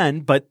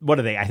again, but what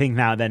are they? I think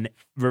now then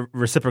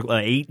reciprocal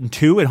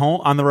 8-2 at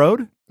home on the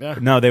road. Yeah.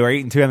 No, they were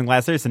 8-2 I think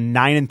last year. So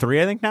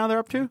 9-3 I think now they're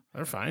up to.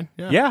 They're fine.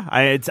 Yeah. Yeah.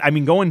 I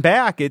mean going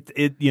back, it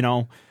you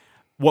know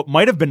what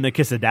might have been the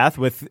kiss of death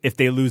with if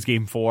they lose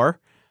Game 4.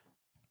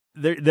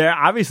 They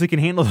obviously can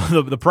handle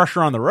the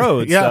pressure on the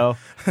road. Yeah.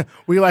 So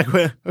we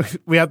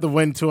have to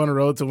win 2 on the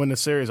road to win the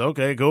series.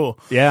 Okay, cool.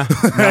 Yeah.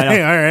 All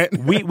right.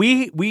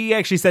 We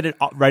actually said it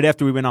right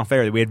after we went off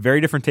air that we had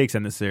very different takes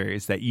on this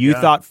series. That you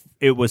thought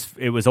it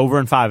was over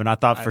in 5, and I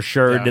thought for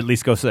sure it'd at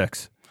least go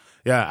 6.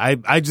 Yeah,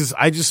 I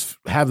just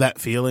have that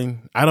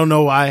feeling. I don't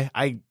know why.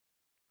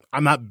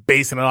 I'm not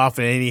basing it off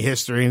of any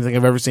history, anything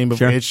I've ever seen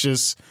before. Sure. It's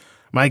just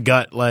my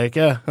gut. Like,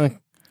 I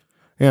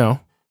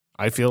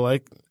feel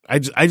like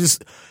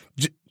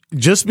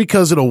just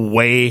because of the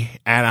way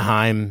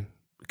Anaheim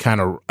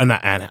kind of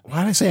not Anaheim.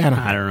 Why did I say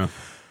Anaheim? I don't know.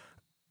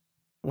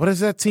 What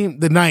is that team?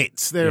 The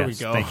Knights. There we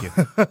go. Thank you.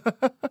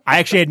 I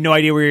actually had no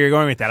idea where you were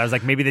going with that. I was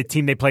like, maybe the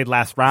team they played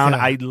last round.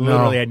 I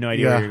literally had no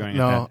idea where you were going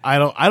with that.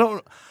 No, I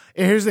don't.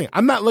 Here's the thing.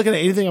 I'm not looking at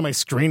anything on my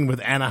screen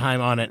with Anaheim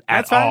on it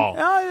at all.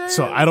 Oh, yeah.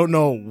 So I don't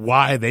know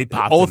why they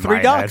popped in 03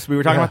 my Ducks. head. We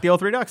were talking about the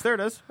 03 Ducks. There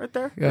it is. Right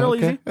there. Yeah, Real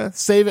easy. Yeah,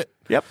 save it.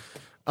 Yep.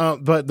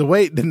 But the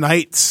way the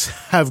Knights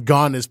have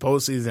gone this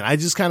postseason, I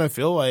just kind of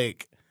feel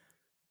like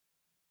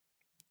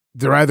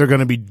they're either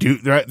going to be due.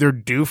 They're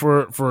due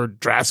for a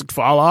drastic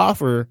fall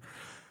off, or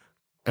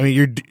I mean,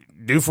 you're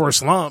due for a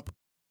slump.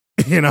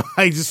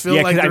 I just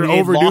feel like they're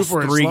overdue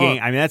for a 3 slump. games.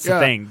 I mean, that's the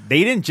thing.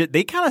 They didn't.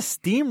 They kind of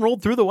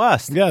steamrolled through the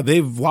West. Yeah,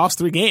 they've lost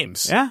 3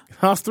 games. Yeah,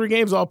 lost 3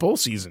 games all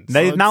postseason.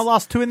 They've now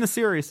lost 2 in the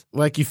series.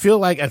 Like you feel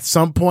like at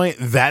some point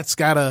that's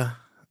gotta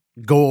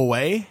go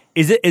away.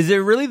 Is it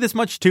really this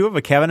much too of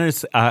a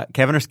cavernous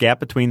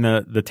gap between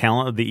the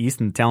talent of the East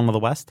and the talent of the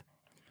West?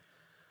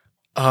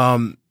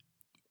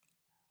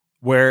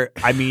 Where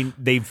I mean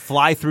they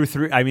fly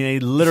through. I mean they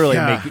literally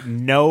make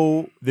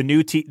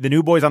the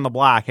new boys on the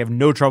block have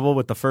no trouble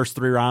with the first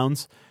 3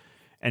 rounds,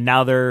 and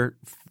now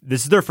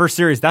this is their first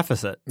series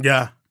deficit.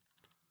 Yeah.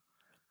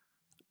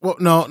 Well,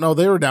 no,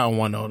 they were down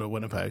 1-0 to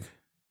Winnipeg.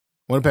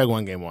 Winnipeg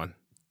won game 1.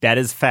 That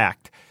is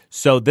fact.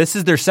 So this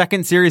is their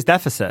second series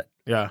deficit.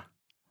 Yeah.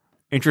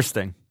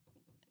 Interesting.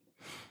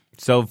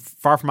 So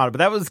far from out of it. But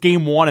that was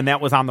game 1, and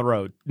that was on the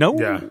road. No?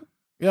 Yeah.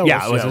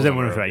 Yeah, it was in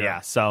Winnipeg.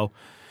 Yeah. So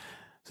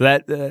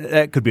that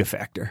could be a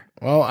factor.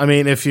 Well, I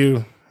mean, if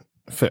it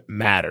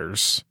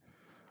matters,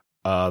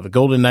 the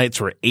Golden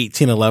Knights were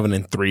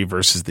 18-11-3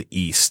 versus the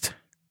East.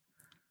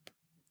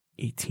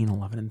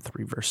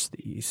 18-11-3 versus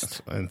the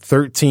East. And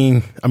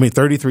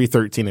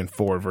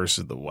 33-13-4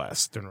 versus the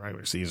West during the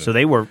regular season. So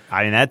they were,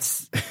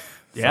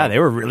 they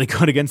were really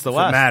good against the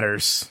West. It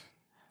matters.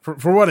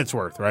 For what it's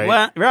worth, right?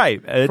 Well,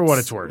 right. For what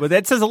it's worth. But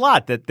that says a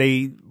lot that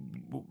they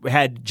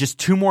had just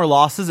 2 more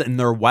losses in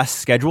their West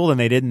schedule than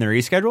they did in their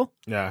East schedule.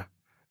 Yeah.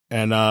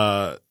 And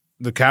the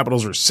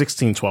Capitals are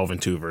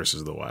 16-12-2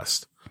 versus the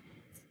West.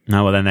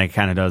 No, well, then that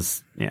kind of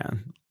does, yeah.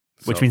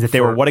 Which means that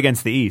they were what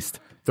against the East?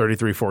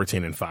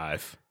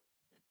 33-14-5.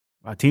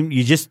 Team,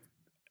 you just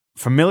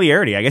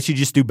familiarity. I guess you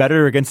just do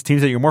better against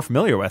teams that you're more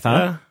familiar with,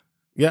 huh?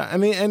 Yeah. I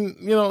mean, and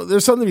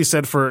there's something to be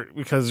said for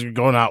because you're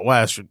going out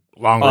west,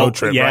 long road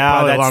trip.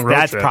 Yeah, right?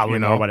 that's probably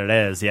more what it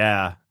is.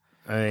 Yeah.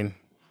 I mean,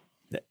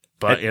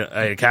 but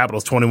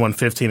Capitals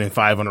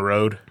 21-15-5 on the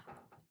road.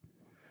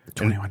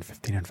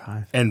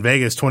 21-15-5. And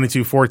Vegas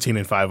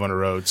 22-14-5 on the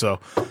road.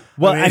 So,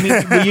 well, I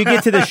mean, when you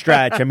get to the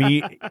stretch, I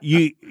mean,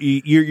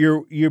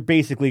 you're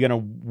basically going to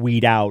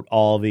weed out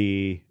all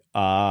the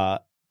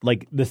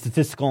like the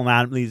statistical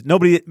anomalies.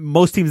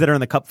 Most teams that are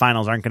in the Cup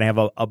Finals aren't going to have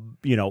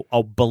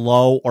a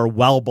below or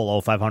well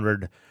below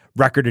 500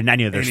 record in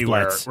any of their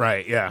splits.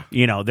 Right? Yeah.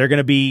 They're going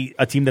to be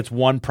a team that's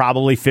won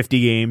probably 50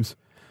 games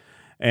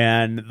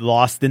and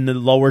lost in the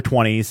lower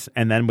 20s,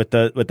 and then with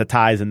the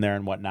ties in there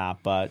and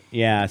whatnot. But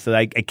yeah, so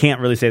I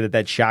can't really say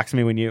that shocks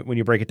me when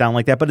you break it down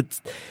like that. But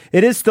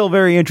it is still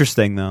very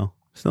interesting, though.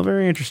 Still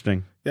very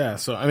interesting. Yeah.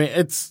 So I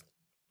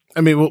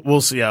mean,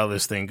 we'll see how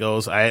this thing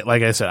goes.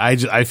 Like I said,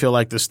 I feel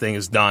like this thing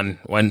is done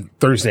when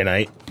Thursday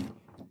night.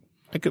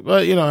 I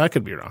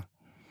could be wrong.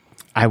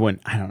 I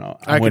wouldn't hate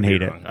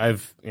it.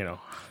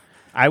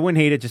 I wouldn't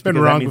hate it just been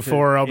because wrong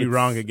before. I'll be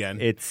wrong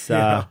again. It's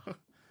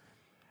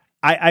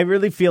I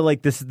really feel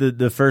like this is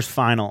the first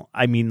final.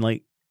 I mean,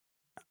 like,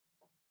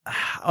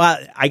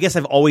 I guess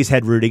I've always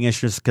had rooting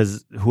issues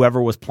because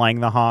whoever was playing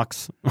the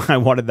Hawks, I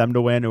wanted them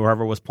to win.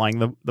 Whoever was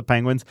playing the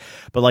Penguins,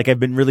 but like I've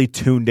been really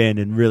tuned in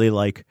and really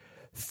like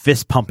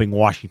fist pumping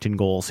Washington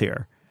goals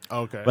here.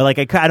 Okay, but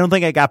like I don't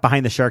think I got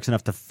behind the Sharks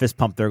enough to fist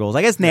pump their goals.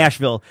 I guess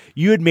Nashville.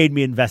 You had made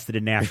me invested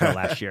in Nashville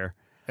last year.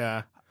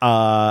 Yeah.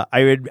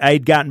 I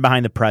had gotten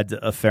behind the Preds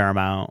a fair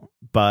amount,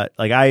 but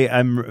like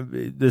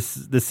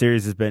this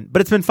series has been,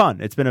 but it's been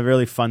fun. It's been a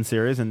really fun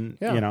series, and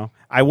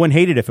I wouldn't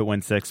hate it if it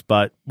went 6,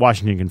 but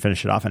Washington can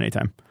finish it off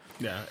anytime.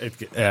 Yeah,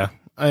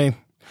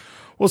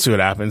 we'll see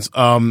what happens.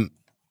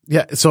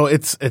 Yeah, so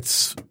it's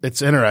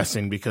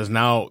interesting because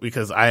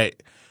I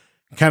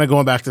kind of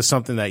going back to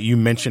something that you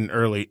mentioned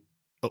early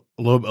a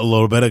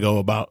little bit ago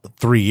about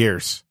 3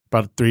 years,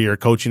 about a 3-year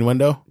coaching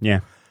window. Yeah.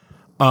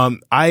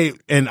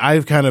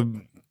 I've kind of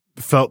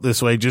felt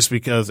this way just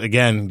because,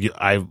 again,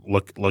 I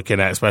looking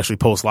at, especially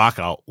post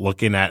lockout,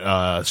 looking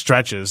at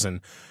stretches,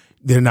 and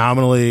the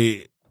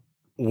anomaly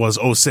was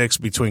 06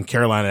 between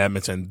Carolina and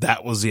Edmonton.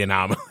 That was the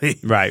anomaly,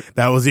 right?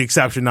 That was the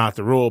exception, not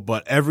the rule.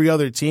 But every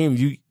other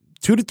team,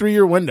 2 to 3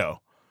 year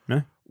window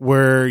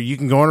where you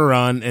can go on a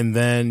run and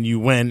then you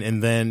win,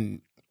 and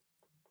then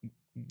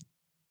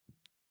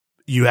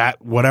you have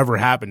whatever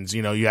happens.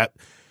 You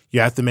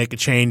have to make a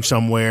change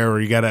somewhere, or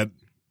you got to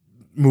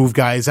move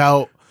guys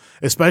out,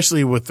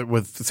 especially with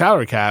the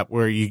salary cap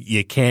where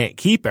you can't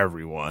keep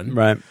everyone.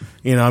 Right.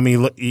 I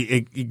mean,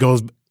 it go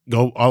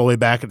all the way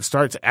back at the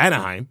start to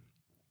Anaheim.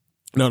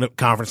 The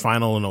conference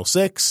final in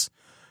 06,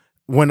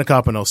 win the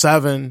cup in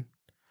 07,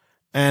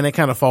 and it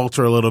kind of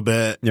falter a little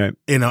bit. Right.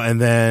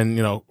 And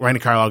then, Randy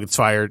Carlyle gets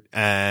fired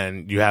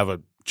and you have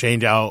a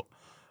change out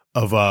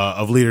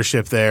of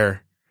leadership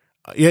there.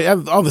 You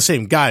have all the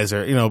same guys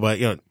there, but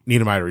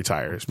Niedermeyer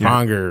retires.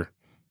 Pronger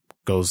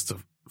goes to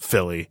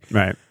Philly.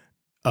 Right.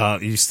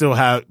 You still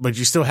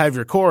have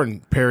your core,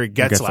 and Perry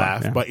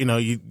Getzlaff, yeah. But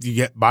you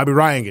get Bobby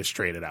Ryan gets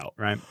traded out.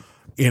 Right.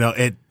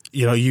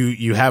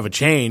 You have a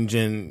change,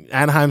 and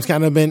Anaheim's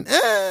kind of been,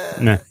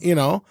 I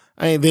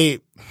mean,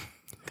 they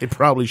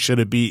probably should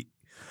have beat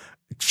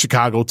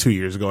Chicago 2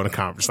 years ago in the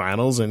conference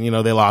finals, and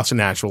they lost to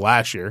Nashville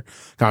last year,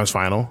 conference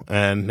final,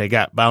 and they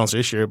got bounced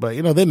this year, but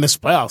they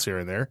missed playoffs here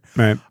and there.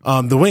 Right.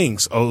 The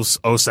Wings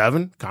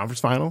 07 conference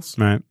finals.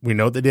 Right. We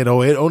know they did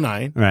 08,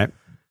 09. Right.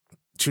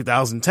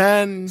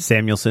 2010.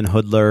 Samuelson,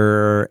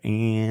 Hoodler,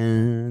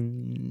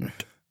 and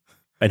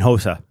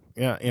Hossa.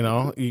 Yeah,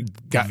 you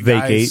got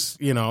vacate. Guys,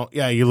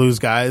 you lose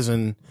guys,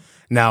 and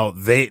now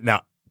they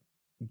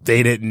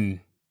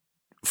didn't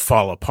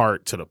fall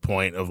apart to the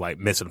point of like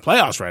missing the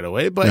playoffs right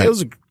away, but it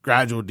was a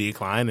gradual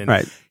decline,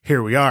 and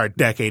here we are a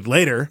decade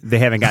later. They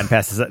haven't gotten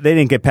past they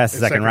didn't get past the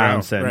second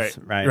round since.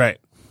 Right.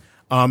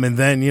 And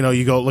then you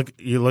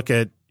look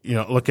at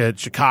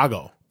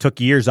Chicago. Took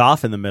years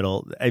off in the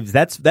middle.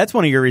 That's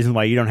one of your reasons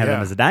why you don't have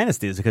them as a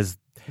dynasty, is because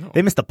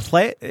They missed the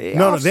play.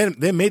 No,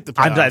 they made the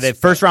playoffs. I'm sorry, the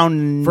first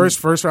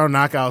round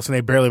knockouts, and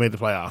they barely made the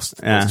playoffs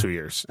those 2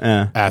 years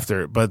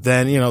after. But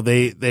then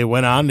they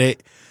went on.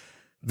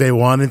 They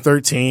won in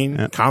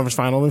 13, conference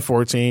final in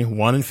 14,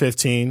 won in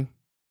 15,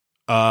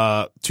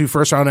 2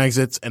 first round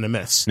exits and a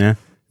miss.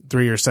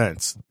 3 years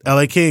since.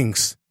 LA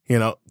Kings,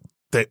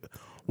 they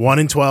won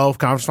in 12,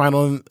 conference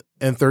final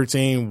in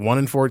 13, won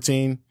in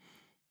 14.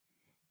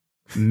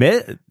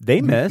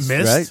 They missed,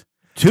 right?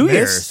 2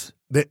 years.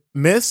 They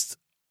missed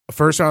a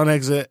first round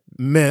exit,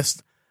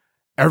 missed.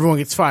 Everyone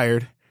gets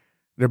fired.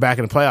 They're back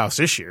in the playoffs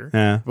this year.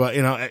 Yeah. But,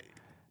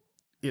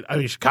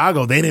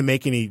 Chicago, they didn't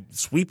make any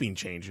sweeping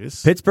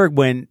changes. Pittsburgh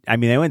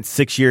they went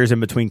 6 years in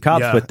between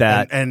cups with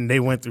that. And they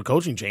went through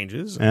coaching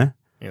changes. Yeah.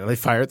 They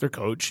fired their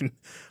coach and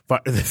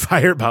they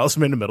fired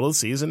Bowsman in the middle of the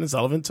season, and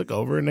Sullivan took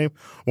over and they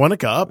won a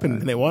cup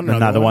and they won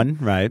another one.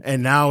 Right.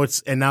 And now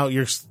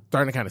you're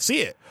starting to kind of see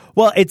it.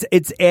 Well, it's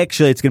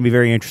going to be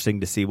very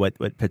interesting to see what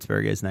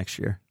Pittsburgh is next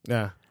year.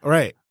 Yeah.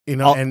 Right.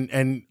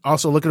 And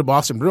also look at the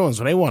Boston Bruins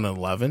when they won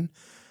 11.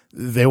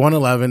 They won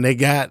 11. They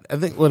got, I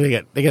think, what did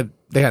they get?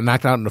 They got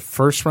knocked out in the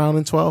first round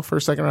in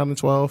 12, second round in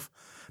 12.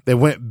 They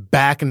went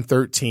back in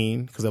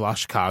 13 because they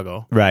lost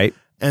Chicago. Right.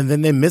 And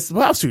then they missed the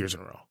playoffs 2 years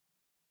in a row.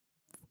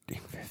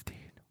 15.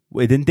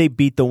 Wait, didn't they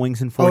beat the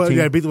Wings in 14? Oh,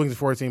 yeah, beat the Wings in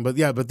 14. But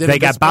then they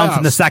got bounced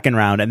in the second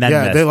round and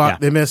then missed.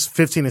 They missed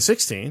 15 and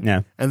 16.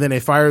 Yeah. And then they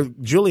fired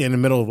Julian in the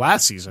middle of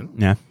last season.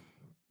 Yeah.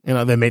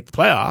 They made the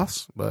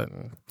playoffs, but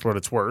for what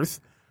it's worth,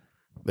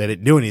 they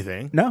didn't do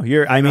anything. No,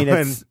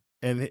 it's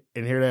and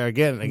here they are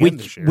again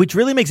this year. Which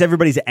really makes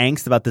everybody's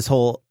angst about this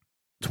whole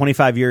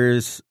 25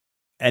 years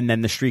and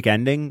then the streak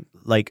ending.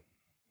 Like,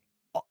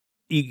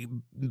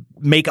 you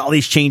make all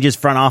these changes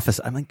front office.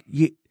 I'm like,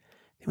 they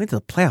went to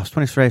the playoffs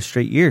 25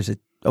 straight years.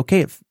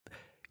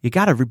 You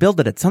got to rebuild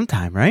it at some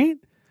time, right?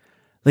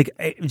 Like,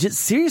 just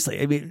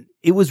seriously,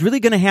 it was really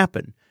going to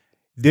happen.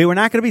 They were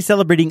not going to be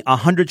celebrating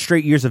 100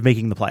 straight years of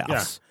making the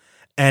playoffs.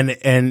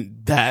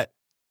 Yeah.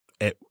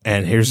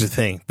 And here's the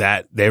thing,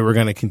 that they were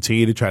going to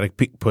continue to try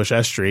to push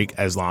that streak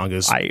as long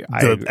as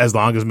as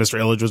long as Mr.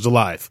 Illich was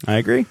alive. I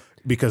agree.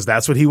 Because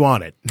that's what he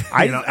wanted.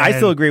 I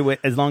still agree with,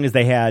 as long as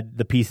they had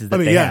the pieces that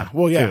they had.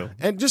 Well, yeah. Too.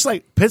 And just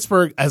like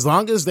Pittsburgh, as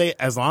long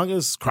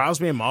as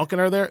Crosby and Malkin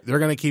are there, they're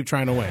going to keep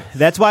trying to win.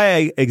 That's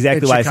why I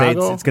Chicago, say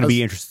it's going to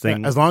be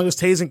interesting. As long as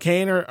Taves and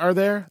Kane are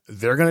there,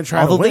 they're going to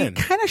try to win. Although they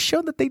kind of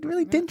showed that they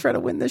really didn't try to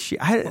win this year.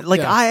 I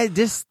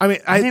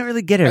didn't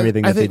really get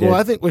everything they did. Well,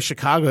 I think with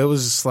Chicago, it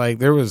was just like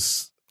there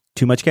was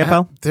too much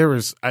capo.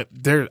 There's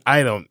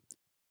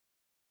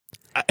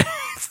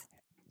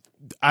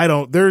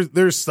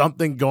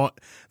something going.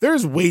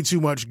 There's way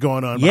too much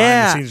going on behind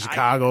the scenes in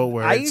Chicago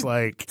where it's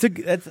like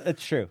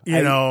that's true.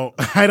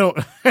 I don't.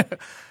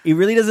 It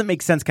really doesn't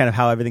make sense, kind of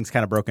how everything's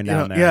kind of broken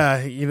down there. Yeah,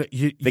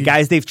 the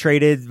guys they've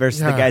traded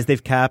versus the guys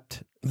they've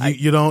kept.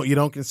 You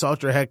don't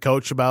consult your head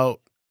coach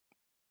about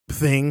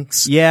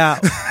things. Yeah,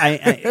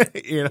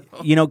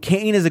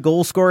 Kane is a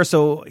goal scorer,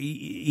 so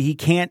he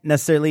can't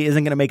necessarily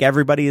isn't going to make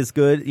everybody as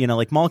good.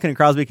 Like Malkin and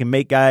Crosby can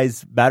make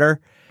guys better.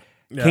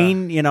 Yeah.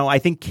 Kane, I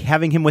think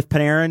having him with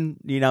Panarin,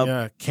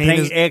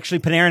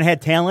 Panarin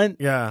had talent.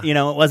 Yeah.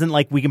 It wasn't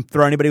like we can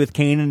throw anybody with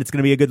Kane and it's going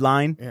to be a good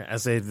line. Yeah,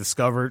 as they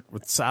discovered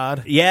with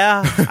Saad.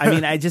 Yeah.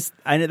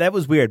 I know that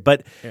was weird,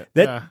 but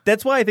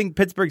that's why I think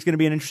Pittsburgh's going to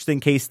be an interesting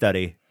case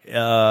study.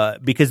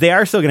 Because they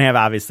are still going to have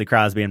obviously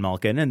Crosby and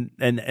Malkin,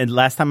 and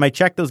last time I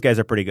checked, those guys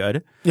are pretty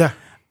good. Yeah.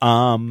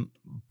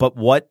 But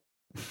what,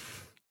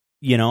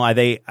 are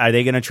they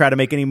going to try to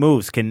make any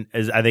moves?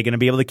 Are they going to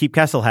be able to keep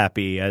Kessel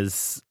happy?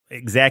 As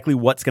exactly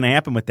what's going to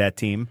happen with that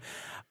team?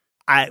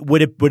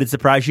 Would it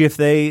surprise you if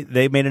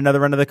they made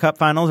another run to the Cup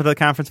Finals or the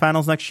Conference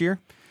Finals next year?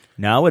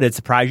 No. Would it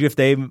surprise you if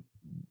they,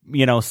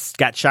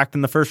 got shocked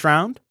in the first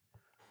round?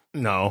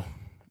 No.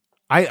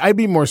 I'd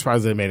be more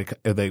surprised if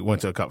they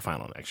went to a Cup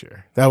Final next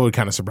year. That would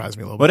kind of surprise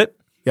me a little bit. Would it?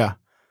 Yeah.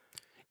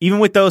 Even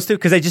with those two,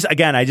 because I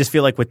just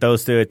feel like with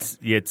those two,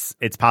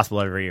 it's possible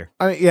every year.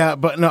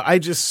 But no, I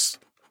just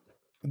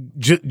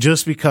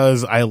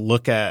because I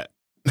look at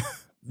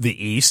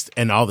the East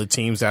and all the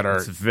teams that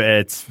are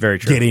it's very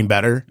true. Getting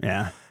better.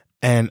 Yeah.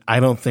 And I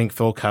don't think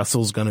Phil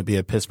Kessel's going to be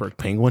a Pittsburgh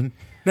Penguin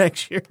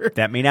next year.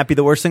 That may not be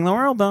the worst thing in the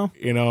world, though.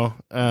 You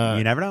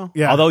never know.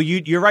 Yeah. Although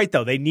you're right,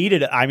 though. They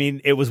needed.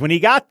 It was when he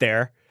got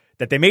there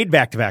that they made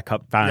back-to-back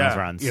Cup Finals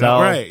runs.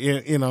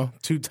 Right.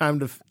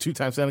 Two-time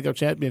Stanley Cup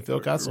champion Phil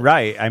Kessel.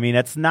 Right.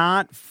 Let's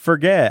not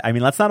forget.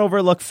 Let's not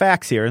overlook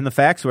facts here. And the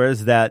facts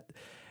was that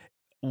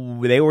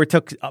they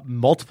took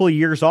multiple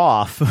years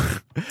off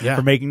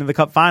for making the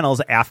Cup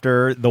Finals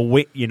after their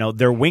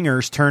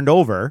wingers turned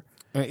over.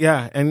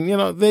 Yeah, and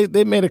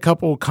they made a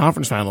couple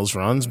conference finals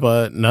runs,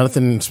 but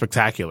nothing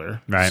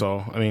spectacular. Right.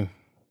 So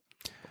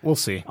we'll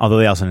see. Although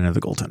they also didn't have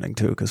the goaltending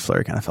too, because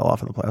Fleury kind of fell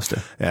off in the playoffs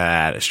too.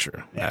 Yeah, that is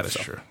true.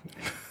 True.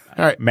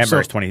 All right, Matt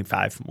Murray's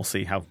 25. We'll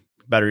see how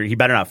better he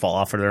better not fall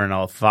off, or they're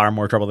in far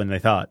more trouble than they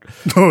thought.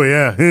 Oh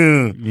yeah.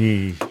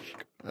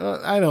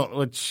 I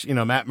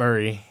don't. Matt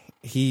Murray.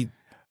 I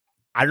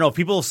don't know if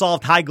people have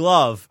solved high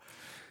glove.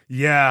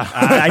 Yeah.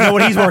 I know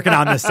what he's working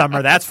on this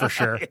summer. That's for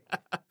sure.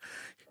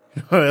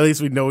 At least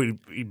we know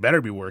he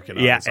better be working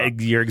on Yeah,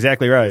 this you're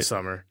exactly right. this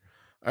summer.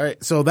 All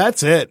right, so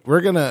that's it.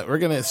 We're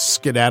gonna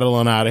skedaddle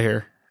on out of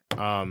here.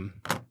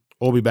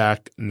 We'll be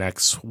back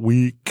next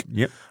week.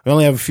 Yep. We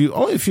only have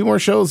a few more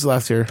shows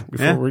left here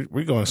before Yeah.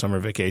 we go on summer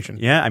vacation.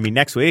 Yeah, I mean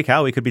next week,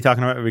 we could be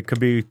talking about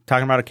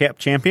a Cap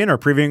champion or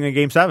previewing a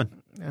Game 7.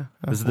 Yeah.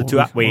 This is the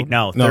 2 wait,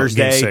 no,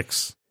 Thursday. Game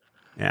 6.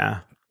 Yeah.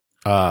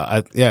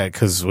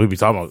 Because we'd be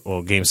talking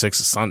about Game 6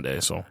 is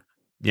Sunday, so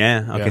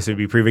Yeah. Okay, Yeah. so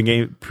we'd be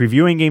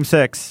previewing Game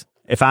 6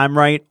 if I'm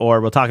right,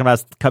 or we're talking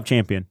about Cup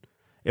champion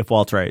if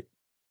Walt's right.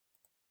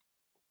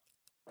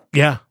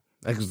 yeah.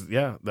 That's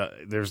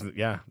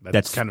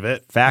kind of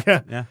it. Fact.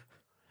 Yeah. Yeah.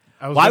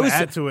 I was Well, I going was- to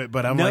add to it,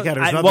 but I'm No, like, yeah,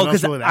 there's I- nothing well,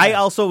 else really to I add.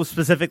 also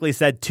specifically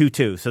said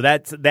 2-2, so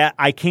that's that.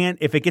 I can't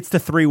if it gets to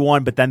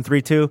 3-1, but then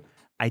 3-2.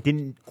 I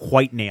didn't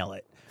quite nail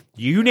it.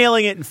 You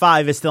nailing it in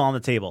 5 is still on the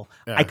table.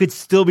 Yeah. I could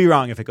still be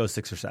wrong if it goes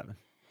 6 or 7.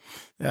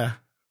 Yeah.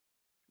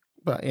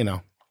 But,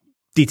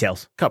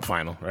 Details. cup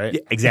final, right? Yeah,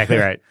 exactly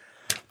right.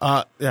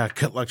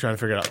 Good luck trying to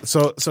figure it out.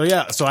 So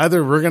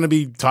either we're going to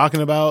be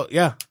talking about,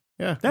 we're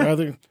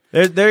either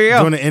There you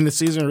go. doing an end of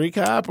season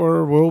recap,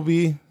 or we'll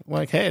be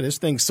like, hey, this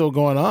thing's still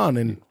going on,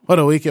 and what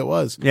a week it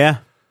was. Yeah.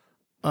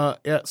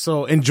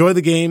 So enjoy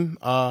the game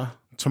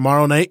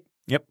tomorrow night,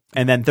 Yep.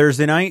 And then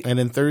Thursday night. and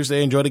then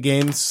Thursday enjoy the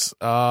games,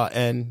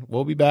 and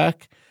we'll be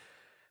back.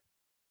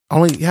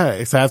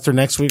 It's after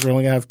next week. We're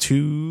only gonna have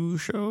 2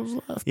 shows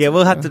left. Yeah,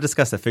 we'll have to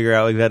discuss that. Figure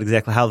out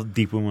exactly how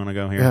deep we want to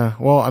go here. Yeah.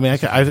 Well, I mean, I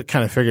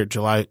kind of figured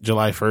July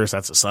 1st.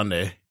 That's a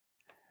Sunday.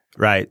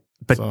 Right.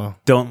 But So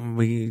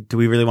do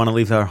we really want to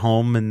leave our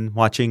home and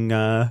watching?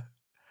 We're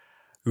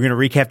going to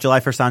recap July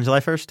 1st on July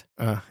 1st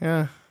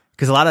yeah.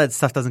 because a lot of that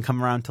stuff doesn't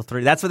come around till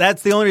 3. That's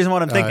the only reason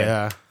what I'm thinking.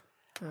 Yeah.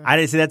 I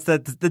didn't see that's the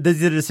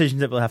decisions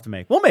that we'll have to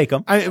make. We'll make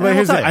them.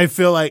 I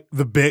feel like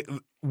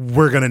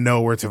we're gonna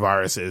know where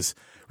Tavares is.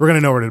 We're gonna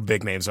know where the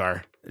big names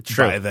are.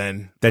 True. By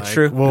then. That's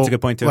true. That's a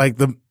good point, too. Like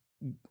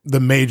the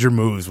major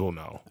moves we'll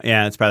know.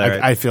 Yeah, that's probably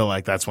right. I feel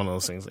like that's one of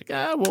those things. Like,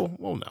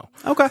 we'll know.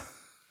 Okay.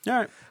 All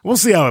right. We'll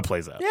see how it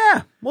plays out.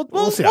 Yeah.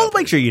 We'll see how it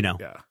make sure you know.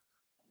 Yeah. All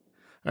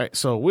right.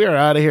 So we are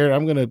out of here.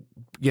 I'm gonna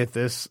get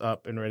this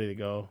up and ready to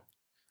go.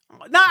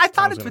 No, I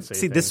thought I was gonna say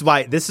see this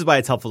things. is why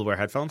it's helpful to wear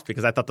headphones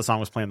because I thought the song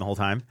was playing the whole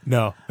time.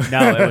 No.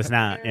 No, it was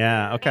not.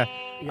 Yeah. Okay.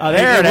 Oh,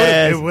 there it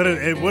is.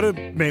 It would have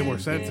made more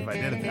sense if I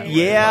did it that way.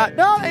 Yeah. but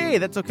No, hey,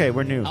 that's okay.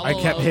 We're new. I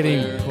kept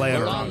hitting play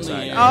on the wrong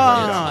side.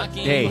 Oh,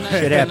 hey,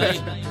 shit happens.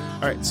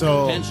 All right.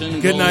 So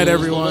good night,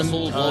 everyone.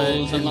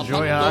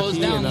 Enjoy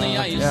hockey.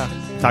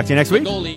 And, Talk to you next week.